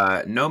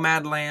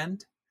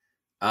 Nomadland,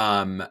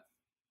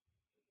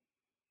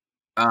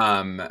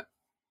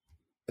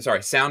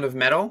 Sound of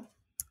Metal,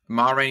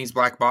 Ma Rainey's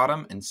Black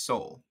Bottom, and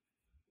Soul.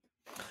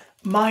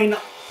 Mine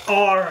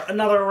are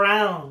Another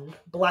Round,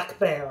 Black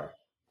Bear,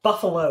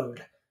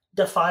 Buffaloed,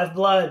 Da 5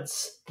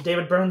 Bloods,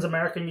 David Byrne's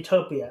American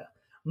Utopia,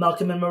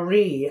 Malcolm and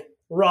Marie,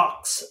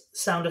 Rocks,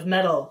 Sound of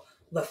Metal,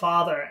 The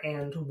Father,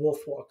 and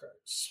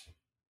Wolfwalkers.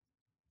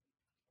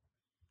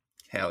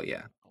 Hell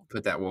yeah.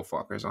 Put that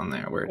Wolfwalkers on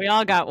there. We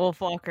all got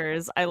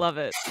Wolfwalkers. I love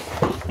it.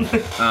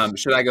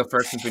 Should I go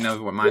first since we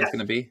know what mine's going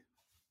to be?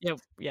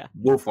 Yeah.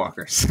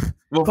 Wolfwalkers.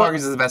 Wolfwalkers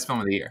is the best film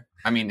of the year.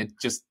 I mean, it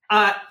just...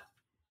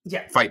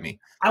 yeah. Fight me.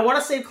 I want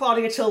to save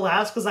Claudia till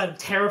last because I'm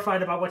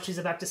terrified about what she's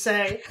about to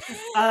say.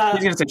 He's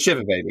going to say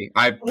Shiva Baby.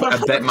 I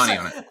bet money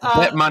on it.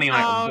 Bet money on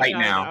it right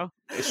now.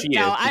 No. She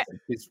no,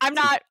 is. I'm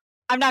not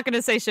going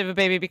to say Shiva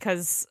Baby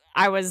because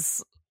I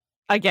was,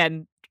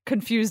 again,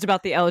 confused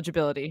about the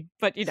eligibility.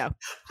 But, you know.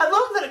 I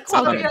love that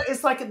Claudia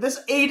is like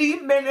this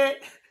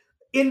 80-minute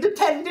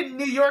independent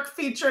New York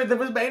feature that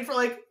was made for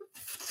like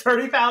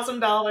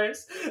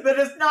 $30,000 that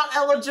is not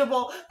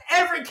eligible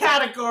every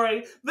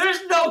category.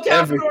 There's no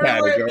category.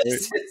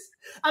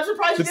 I'm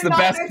surprised you it's did the not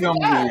best make film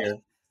of the year.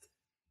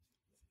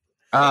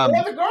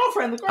 The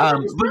Girlfriend. The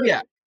Girlfriend was great.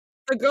 Yeah,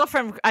 The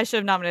Girlfriend. I should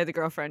have nominated The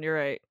Girlfriend. You're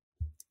right.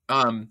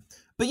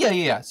 But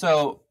yeah.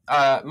 So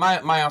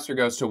my Oscar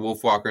goes to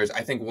Wolfwalkers.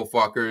 I think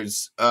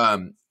Wolfwalkers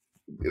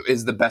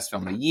is the best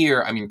film of the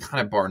year. I mean, kind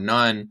of bar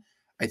none.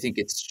 I think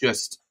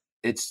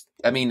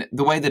I mean,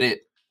 the way that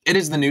it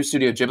is the new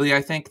Studio Ghibli,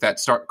 I think, that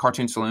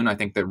Cartoon Saloon, I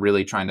think they're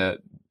really trying to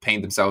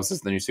paint themselves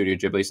as the new Studio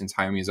Ghibli since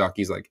Hayao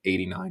Miyazaki's like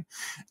 89.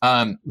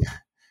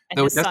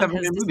 Though that's a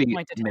new movie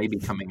may be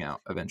coming out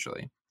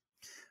eventually.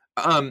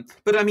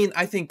 But I mean,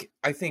 I think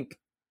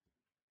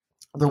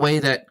the way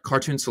that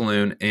Cartoon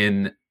Saloon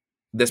in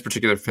this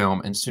particular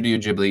film and Studio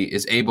Ghibli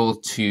is able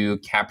to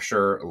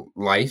capture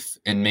life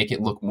and make it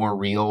look more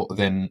real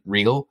than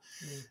real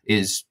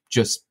is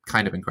just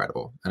kind of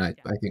incredible. And I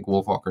think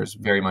Wolfwalkers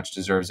very much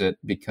deserves it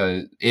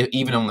because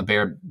even on the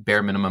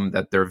bare minimum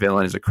that their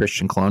villain is a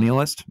Christian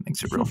colonialist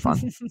makes it real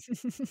fun.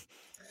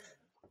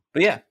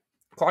 But yeah,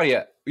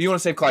 Claudia, you want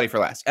to save Claudia for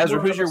last. Ezra,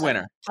 who's your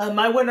winner?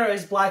 My winner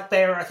is Black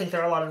Bear. I think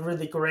there are a lot of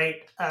really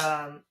great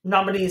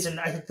nominees, and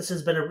I think this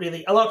has been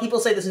a lot of people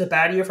say this is a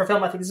bad year for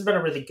film. I think this has been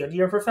a really good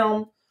year for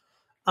film.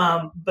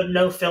 but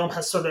no film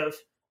has sort of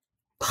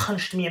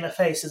punched me in the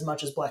face as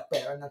much as Black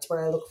Bear, and that's what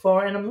I look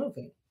for in a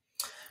movie.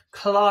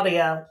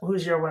 Claudia,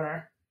 who's your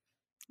winner?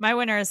 My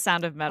winner is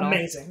Sound of Metal.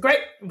 Amazing. Great.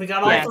 We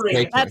got all Yeah, three.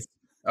 great. That's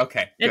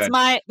Okay, it's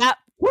good.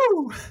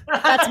 Woo!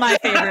 that's my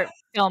favorite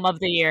film of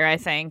the year. I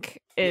think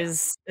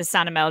is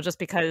Sound of Metal, just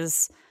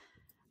because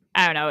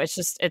I don't know.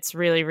 It's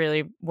really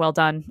really well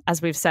done,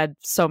 as we've said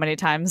so many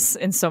times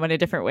in so many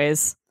different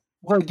ways.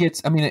 Well, it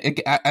gets. I mean,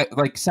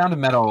 like Sound of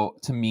Metal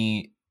to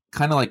me,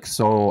 kind of like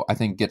Soul. I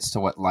think gets to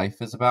what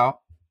life is about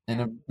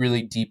in a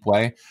really deep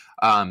way.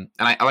 And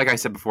like I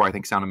said before, I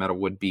think Sound of Metal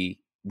would be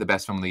the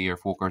best film of the year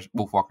if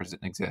Wolfwalkers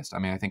didn't exist. I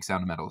mean, I think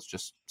Sound of Metal is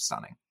just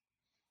stunning.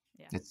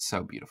 Yeah. It's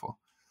so beautiful.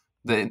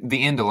 The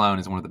end alone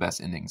is one of the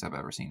best endings I've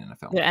ever seen in a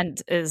film. The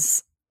end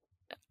is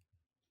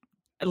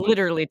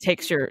literally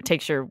takes your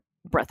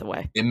breath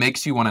away. It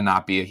makes you want to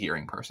not be a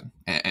hearing person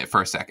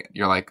for a second.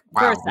 You're like,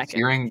 wow,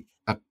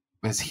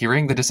 is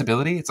hearing the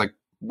disability? It's like,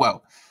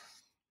 whoa,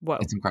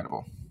 it's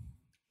incredible.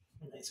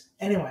 Amazing.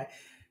 Anyway,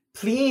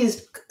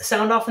 please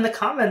sound off in the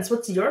comments.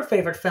 What's your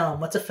favorite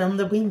film? What's a film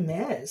that we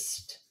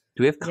missed?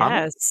 Do we have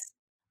comments?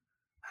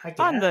 Yes.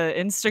 On the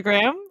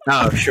Instagram.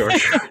 Oh, sure.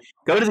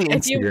 Go to the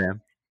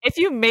Instagram. If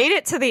you made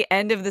it to the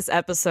end of this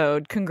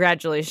episode,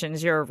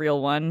 congratulations, you're a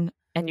real one,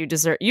 and you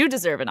deserve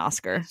an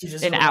Oscar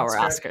in our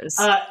Oscars.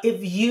 I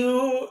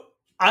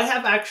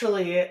have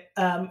actually,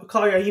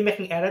 Chloe, are you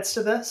making edits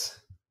to this?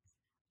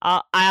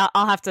 I'll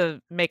have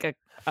to make a.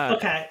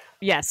 Okay.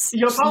 Yes.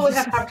 You'll probably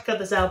have to cut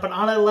this out, but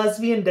on a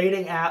lesbian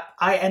dating app,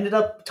 I ended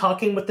up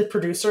talking with the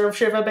producer of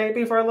Shiva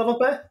Baby for a little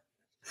bit.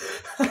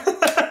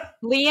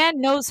 Leanne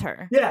knows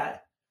her. Yeah.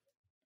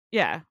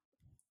 Yeah.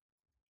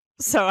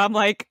 So I'm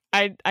like,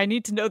 I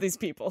need to know these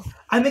people.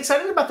 I'm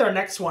excited about their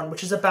next one,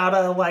 which is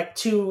about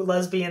two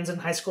lesbians in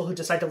high school who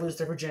decide to lose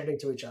their virginity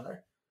to each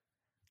other.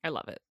 I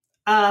love it.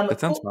 That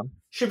sounds fun.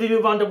 Should we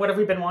move on to what have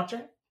we been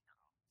watching?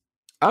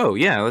 Oh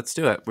yeah, let's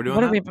do it. We're doing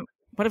What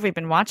have we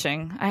been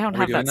watching? I don't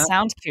have that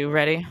sound cue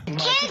ready.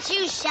 Can't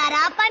you shut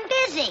up? I'm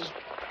busy.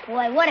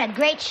 Boy, what a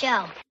great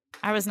show.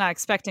 I was not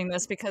expecting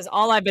this because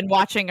all I've been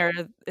watching are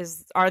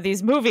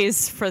these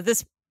movies for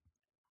this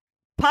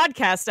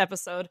podcast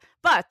episode.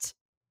 But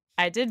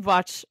I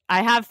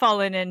have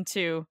fallen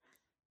into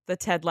the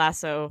Ted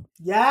Lasso.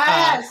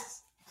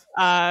 Yes.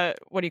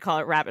 What do you call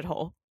it? Rabbit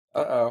hole.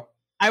 Uh-oh.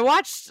 I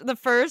watched the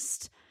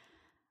first,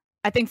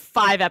 I think,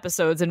 5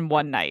 episodes in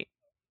one night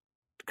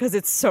because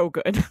it's so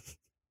good.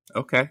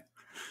 Okay.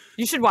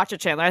 You should watch it,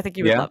 Chandler. I think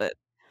you would love it.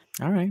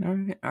 All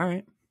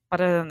right.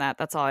 But other than that,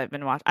 that's all I've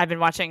been watching. I've been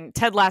watching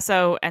Ted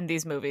Lasso and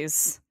these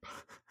movies.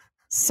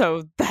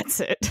 So that's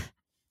it.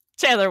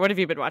 Chandler, what have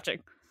you been watching?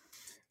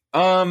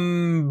 What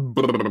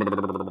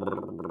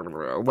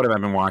have I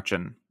been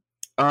watching?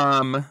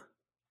 My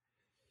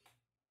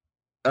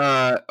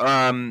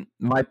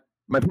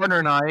partner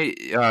and I,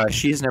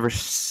 she's never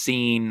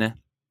seen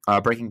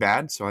Breaking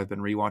Bad, so I've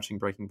been rewatching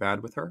Breaking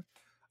Bad with her.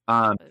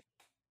 And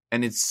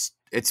it's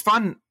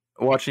fun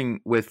watching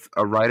with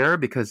a writer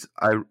because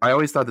I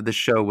always thought that this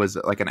show was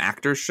like an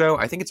actor's show.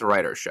 I think it's a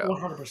writer's show.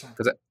 100%.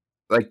 Because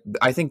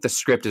I think the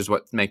script is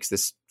what makes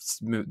this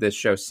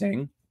show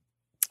sing.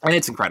 And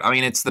it's incredible. I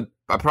mean, it's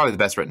probably the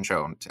best written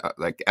show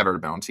ever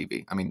been on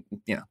TV. I mean,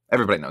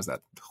 everybody knows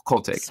that.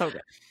 Cold take. So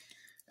good.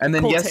 And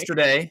then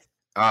yesterday,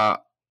 I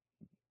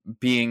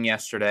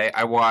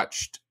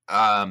watched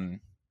Bad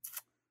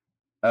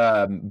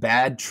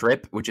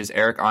Trip, which is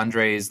Eric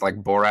Andre's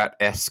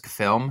Borat-esque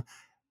film.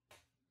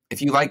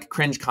 If you like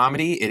cringe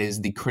comedy, it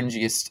is the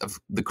cringiest of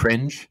the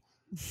cringe.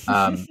 It's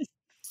wild.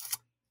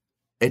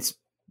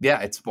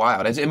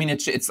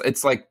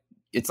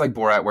 It's like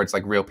Borat, where it's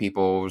like real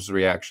people's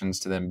reactions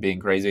to them being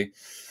crazy.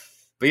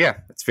 But yeah,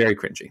 it's very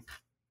cringy.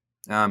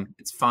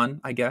 It's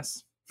fun, I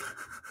guess.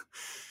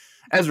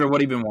 Ezra,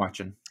 what have you been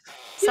watching?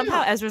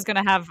 Somehow Ezra's going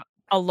to have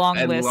a long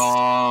list.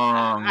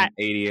 Long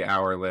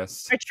 80-hour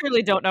list. I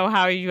truly don't know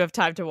how you have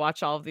time to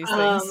watch all of these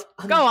things.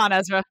 Go on,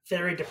 Ezra.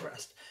 Very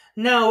depressed.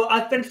 No,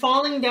 I've been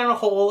falling down a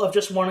hole of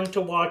just wanting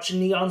to watch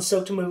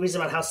neon-soaked movies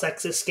about how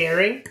sex is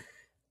scary.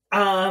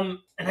 And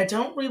I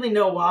don't really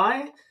know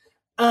why.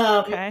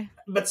 Okay.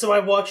 But so I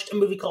watched a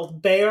movie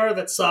called Bear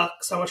that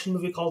sucks. I watched a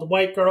movie called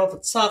White Girl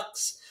that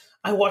sucks.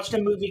 I watched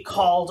a movie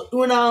called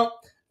Una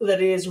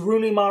that is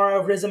Rooney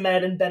Mara, Riz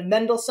Ahmed, and Ben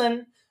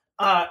Mendelsohn.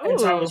 And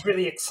so I was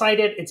really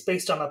excited. It's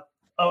based on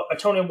a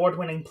Tony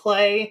Award-winning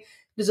play.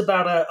 It is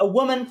about a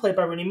woman played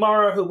by Rooney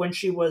Mara who, when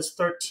she was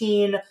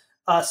 13,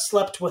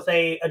 slept with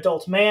a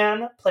adult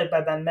man played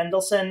by Ben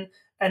Mendelsohn.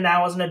 And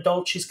now as an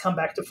adult, she's come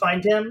back to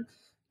find him.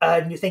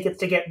 And you think it's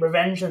to get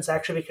revenge, and it's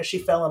actually because she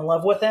fell in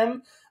love with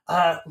him.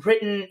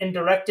 Written and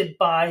directed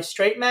by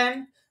straight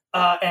men,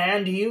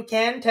 and you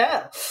can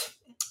tell.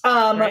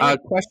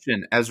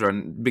 Question, Ezra,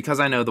 because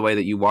I know the way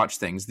that you watch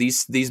things.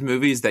 These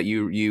movies that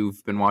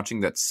you've been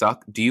watching that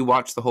suck, do you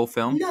watch the whole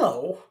film?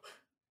 No.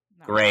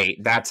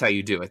 Great, that's how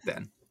you do it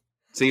then.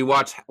 So you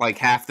watch like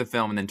half the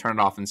film and then turn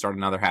it off and start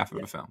another half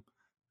of the film.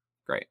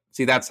 Great.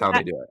 See, that's how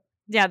they do it.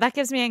 Yeah, that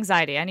gives me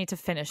anxiety. I need to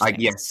finish.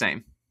 Yes,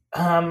 same.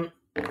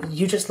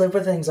 You just live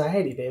with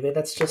anxiety, baby.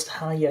 That's just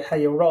how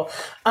you roll.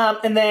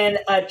 And then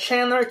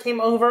Chandler came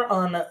over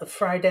on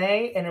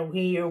Friday, and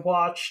we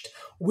watched,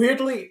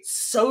 weirdly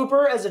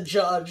sober as a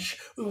judge,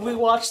 we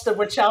watched the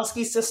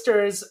Wachowski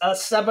sisters'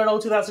 seminal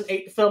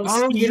 2008 film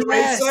Speed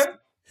Racer.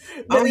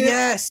 Oh,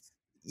 yes.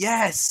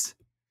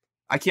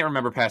 I can't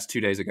remember past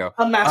 2 days ago.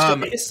 A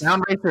masterpiece.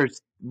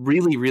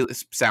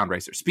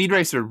 Speed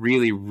Racer,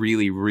 really,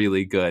 really,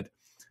 really good.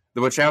 The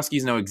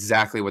Wachowskis know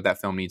exactly what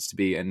that film needs to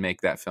be and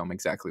make that film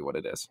exactly what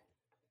it is.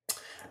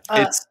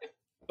 It's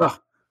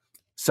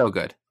so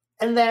good.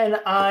 And then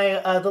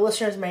the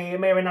listeners may or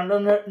may not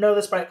know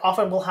this, but I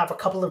often will have a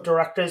couple of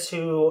directors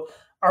who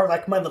are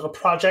like my little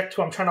project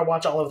who I'm trying to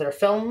watch all of their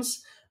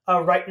films.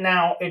 Right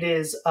now it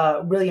is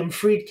William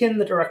Friedkin,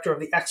 the director of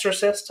The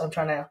Exorcist. I'm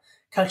trying to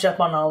catch up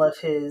on all of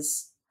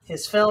his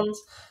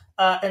films.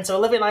 And so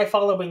Olivia and I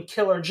following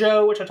Killer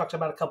Joe, which I talked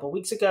about a couple of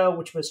weeks ago,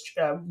 which was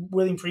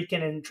William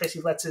Friedkin and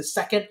Tracy Letts'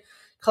 second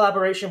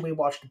collaboration. We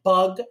watched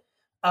Bug,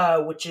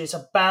 which is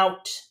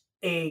about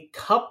a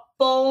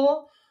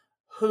couple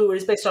who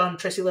is based on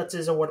Tracy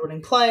Letts'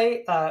 award-winning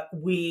play.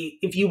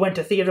 If you went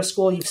to theater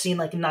school, you've seen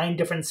like 9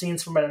 different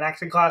scenes from an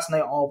acting class, and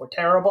they all were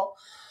terrible.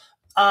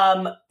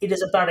 It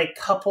is about a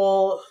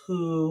couple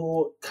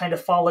who kind of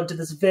fall into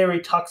this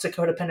very toxic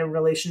codependent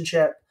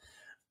relationship.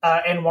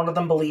 And one of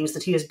them believes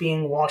that he is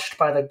being watched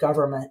by the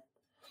government,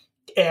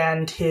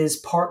 and his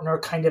partner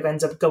kind of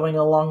ends up going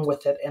along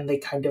with it, and they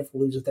kind of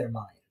lose their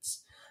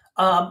minds.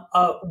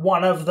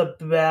 One of the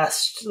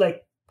best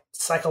like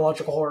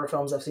psychological horror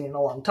films I've seen in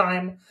a long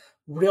time.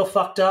 Real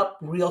fucked up,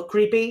 real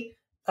creepy,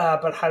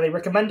 but highly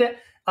recommend it.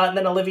 And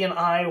then Olivia and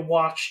I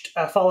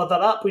followed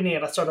that up. We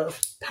needed a sort of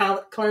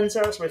palate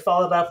cleanser, so we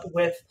followed up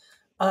with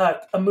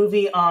a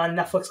movie on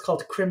Netflix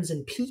called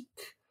Crimson Peak,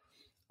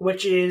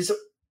 which is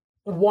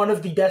one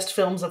of the best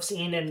films I've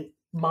seen in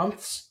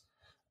months.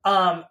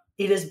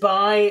 It is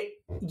by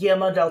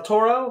Guillermo del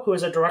Toro, who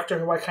is a director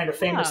who I kind of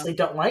famously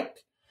don't like.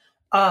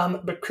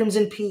 But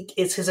Crimson Peak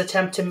is his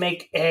attempt to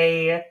make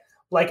a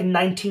like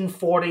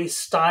 1940s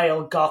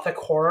style gothic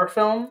horror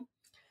film.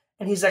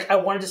 And he's like, I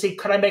wanted to see,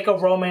 could I make a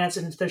romance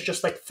and there's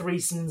just like 3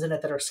 scenes in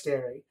it that are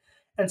scary?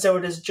 And so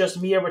it is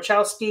just Mia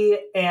Wachowski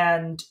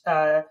and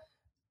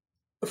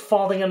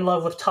falling in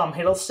love with Tom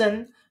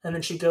Hiddleston. And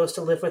then she goes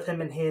to live with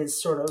him in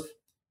his sort of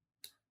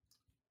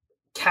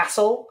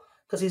castle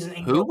because he's an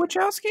English. Who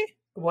Wachowski?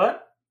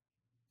 What?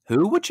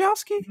 Who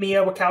Wachowski?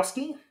 Mia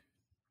Wachowski.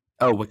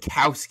 Oh,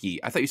 Wachowski.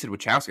 I thought you said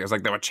Wachowski. I was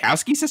like, the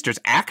Wachowski sisters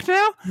act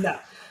now? No.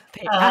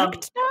 They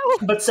act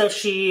now? But so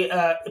she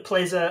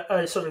plays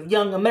a sort of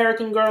young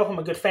American girl from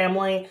a good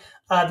family.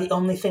 The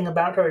only thing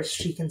about her is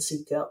she can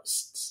see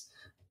ghosts.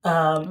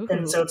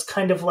 And so it's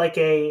kind of like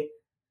a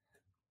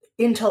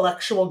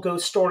intellectual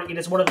ghost story. It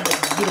is one of the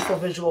most beautiful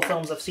visual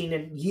films I've seen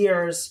in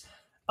years.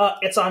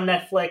 It's on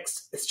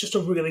Netflix. It's just a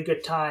really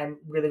good time.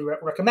 Really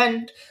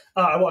recommend.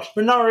 I watched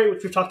Minari,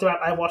 which we've talked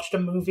about. I watched a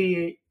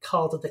movie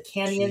called The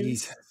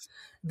Canyons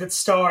that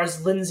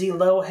stars Lindsay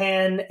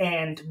Lohan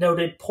and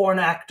noted porn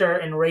actor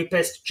and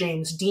rapist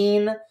James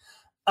Dean.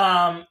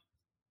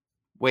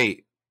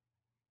 Wait,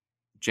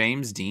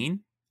 James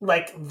Dean?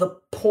 Like the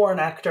porn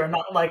actor,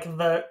 not like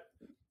the...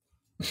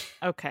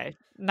 Okay.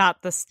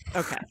 Not this.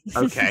 Okay.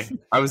 Okay.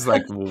 I was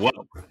like, whoa.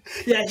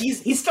 Yeah,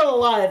 he's still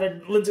alive,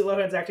 and Lindsay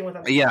Lohan's acting with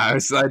him. Yeah,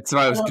 that's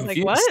why I was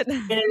confused. Like, what?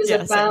 And it is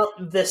about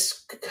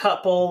this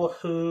couple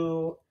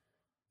who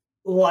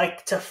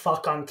like to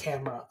fuck on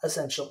camera,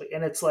 essentially.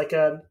 And it's like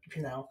a,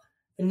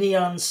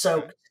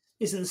 neon-soaked,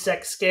 isn't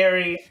sex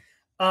scary?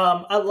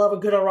 I love a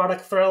good erotic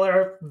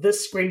thriller.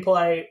 This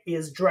screenplay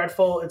is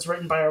dreadful. It's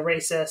written by a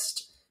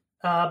racist.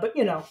 But,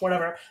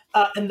 whatever.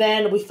 And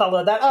then we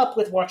followed that up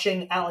with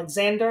watching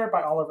Alexander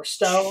by Oliver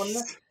Stone.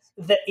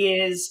 That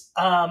is...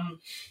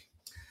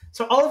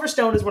 So Oliver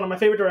Stone is one of my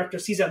favorite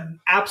directors. He's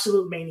an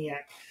absolute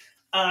maniac.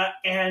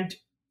 And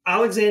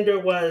Alexander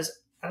was...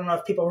 I don't know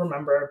if people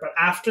remember, but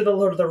after the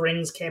Lord of the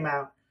Rings came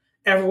out,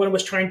 everyone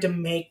was trying to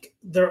make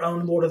their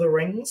own Lord of the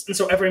Rings. And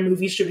so every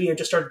movie studio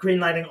just started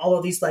greenlighting all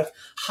of these, like,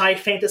 high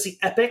fantasy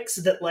epics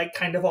that, like,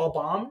 kind of all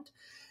bombed.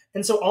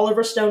 And so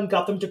Oliver Stone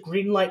got them to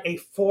greenlight a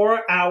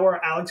 4-hour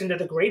Alexander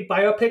the Great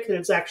biopic that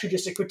is actually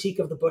just a critique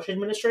of the Bush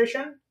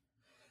administration.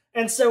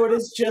 And so it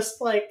is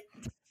just like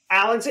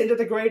Alexander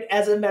the Great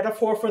as a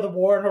metaphor for the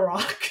war in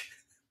Iraq.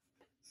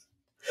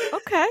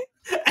 Okay.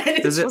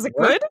 And was it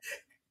good?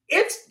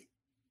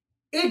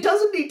 It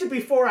doesn't need to be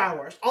 4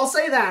 hours. I'll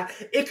say that.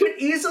 It could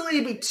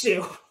easily be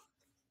 2.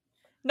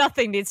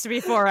 Nothing needs to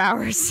be 4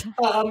 hours.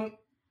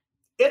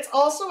 It's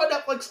also a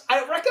Netflix.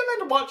 I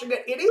recommend watching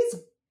it. It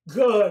is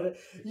good.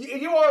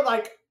 You are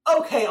like,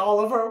 okay,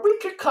 Oliver, we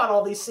could cut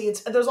all these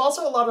scenes. And there's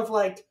also a lot of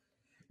like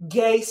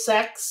gay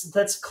sex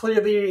that's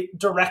clearly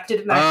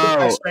directed and acted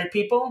by straight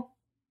people.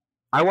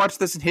 I watched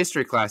this in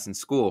history class in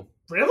school.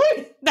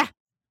 Really? Nah.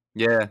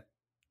 Yeah.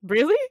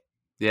 Really?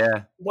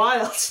 Yeah.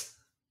 Wild.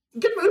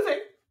 Good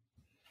movie.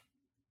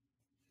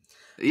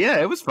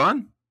 Yeah, it was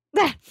fun.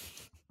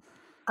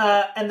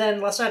 And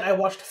then last night I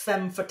watched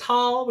Femme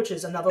Fatale, which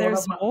is another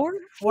There's more?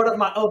 one of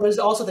my. Oh, there's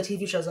also the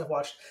TV shows I've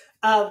watched.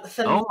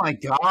 Oh my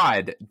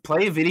god!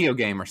 Play a video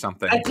game or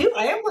something. I do.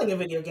 I am playing a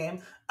video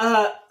game.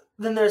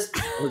 Then there's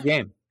What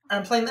game?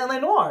 I'm playing LA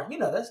Noire. You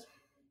know this.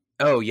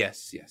 Oh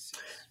yes.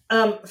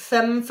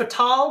 Femme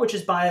Fatale, which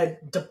is by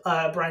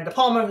Brian De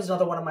Palma, who's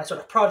another one of my sort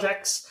of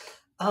projects.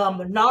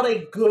 Not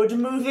a good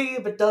movie,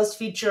 but does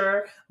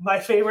feature my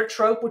favorite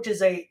trope, which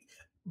is a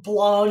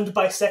blonde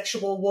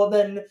bisexual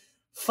woman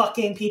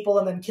fucking people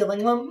and then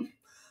killing them.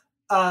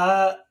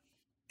 And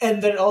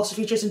then it also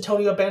features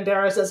Antonio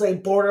Banderas as a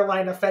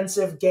borderline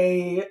offensive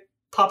gay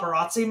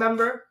paparazzi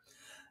member.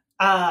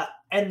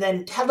 And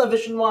then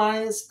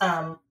television-wise,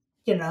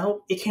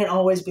 it can't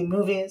always be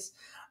movies.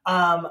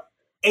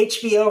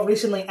 HBO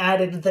recently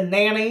added The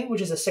Nanny,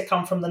 which is a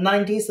sitcom from the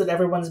 90s that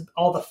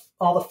all the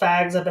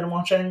fags have been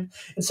watching.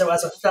 And so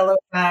as a fellow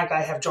fag,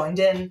 I have joined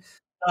in.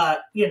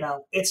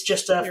 It's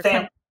just a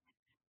family.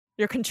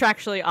 You're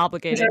contractually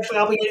obligated.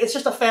 It's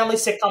just a family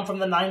sitcom from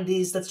the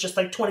 90s that's just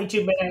like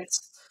 22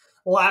 minutes,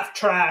 laugh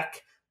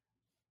track,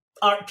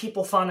 aren't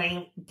people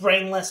funny,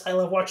 brainless. I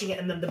love watching it.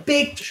 And then the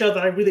big show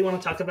that I really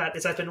want to talk about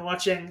is I've been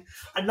watching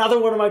another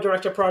one of my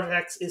director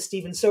projects is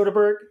Steven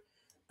Soderbergh,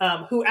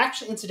 who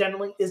actually,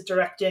 incidentally, is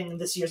directing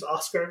this year's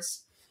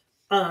Oscars.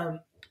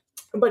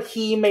 But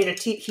he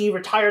he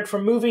retired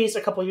from movies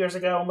a couple years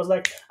ago and was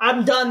like,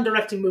 I'm done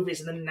directing movies,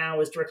 and then now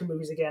is directing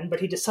movies again. But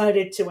he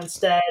decided to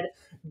instead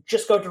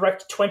just go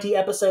direct 20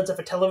 episodes of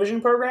a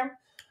television program.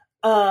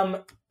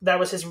 That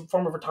was his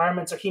form of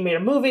retirement. So he made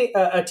a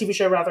TV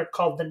show rather,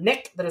 called The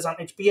Knick that is on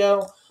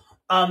HBO,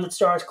 that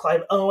stars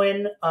Clive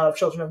Owen of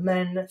Children of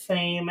Men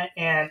fame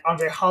and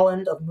Andre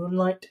Holland of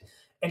Moonlight,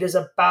 and is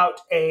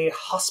about a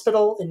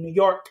hospital in New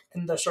York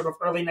in the sort of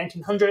early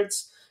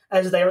 1900s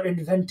as they are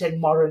inventing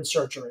modern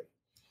surgery.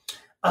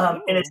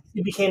 And it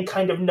became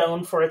kind of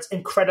known for its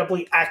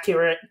incredibly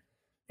accurate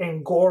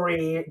and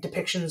gory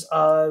depictions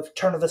of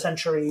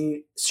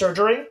turn-of-the-century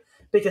surgery,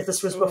 because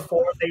this was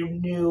before they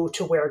knew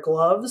to wear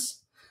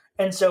gloves.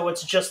 And so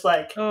it's just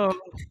like,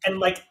 and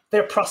like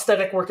their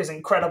prosthetic work is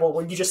incredible,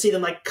 where you just see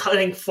them like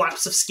cutting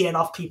flaps of skin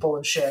off people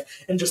and shit,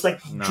 and just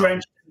like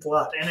drenched in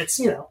blood. And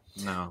it's,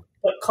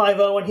 But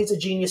Clive Owen, he's a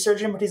genius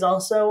surgeon, but he's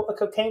also a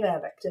cocaine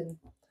addict. And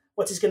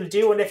what's he's going to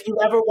do? And if you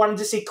ever wanted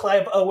to see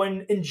Clive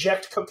Owen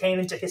inject cocaine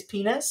into his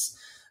penis,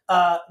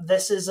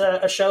 this is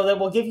a show that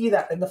will give you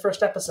that in the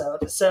first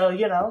episode. So,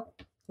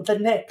 The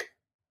Knick.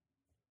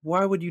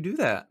 Why would you do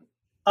that?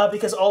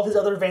 Because all his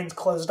other veins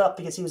closed up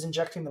because he was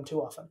injecting them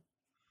too often.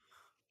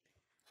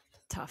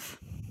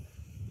 Tough.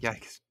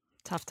 Yikes.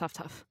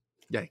 Tough.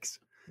 Yikes.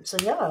 So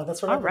yeah,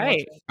 that's what All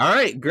right. All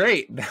right,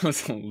 great. That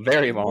was a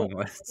very long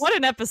list. What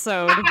an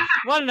episode.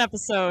 What an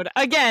episode.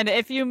 Again,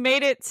 if you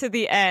made it to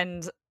the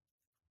end,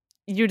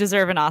 you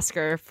deserve an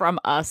Oscar from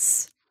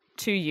us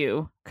to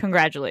you.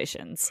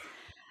 Congratulations.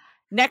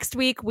 Next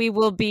week, we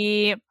will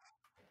be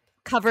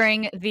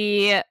covering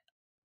the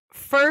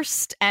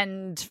first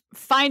and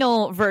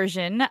final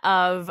version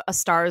of A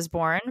Star is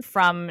Born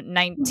from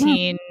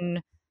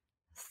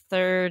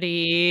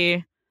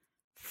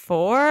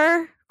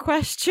 1934?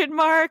 Question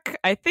mark?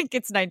 I think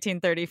it's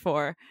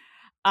 1934.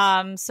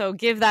 So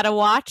give that a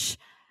watch.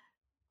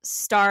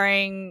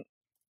 Starring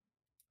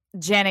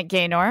Janet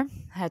Gaynor.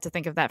 I had to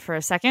think of that for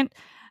a second.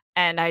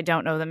 And I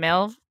don't know the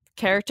male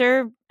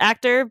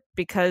actor,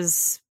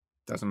 because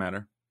doesn't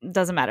matter.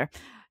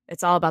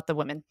 It's all about the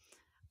women.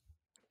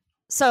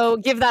 So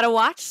give that a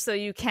watch so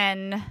you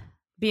can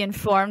be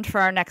informed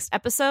for our next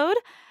episode.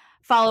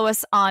 Follow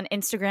us on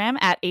Instagram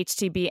at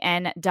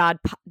htbn.podcast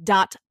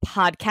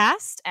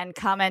and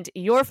comment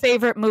your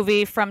favorite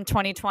movie from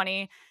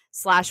 2020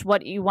 /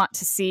 what you want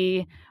to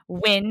see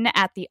win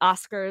at the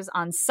Oscars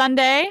on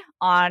Sunday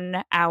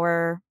on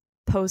our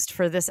post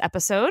for this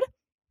episode.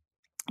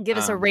 Give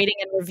us a rating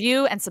and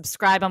review and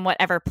subscribe on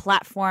whatever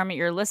platform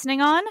you're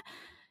listening on.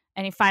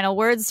 Any final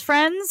words,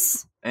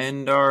 friends?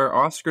 And our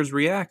Oscars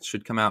React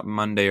should come out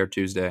Monday or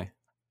Tuesday.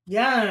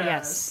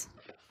 Yes.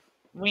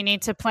 We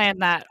need to plan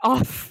that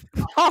off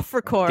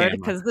record,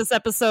 because this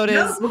episode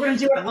is we're going to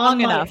do it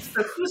long online. enough.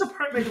 So whose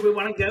apartment do we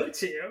want to go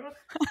to?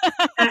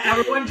 And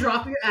everyone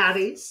drop your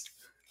addies.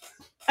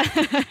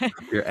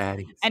 Your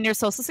addies. And your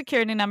social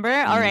security number.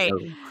 All right.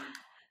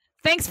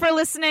 Thanks for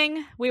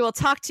listening. We will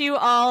talk to you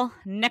all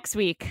next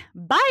week.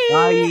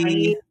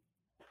 Bye.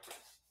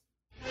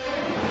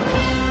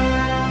 Bye.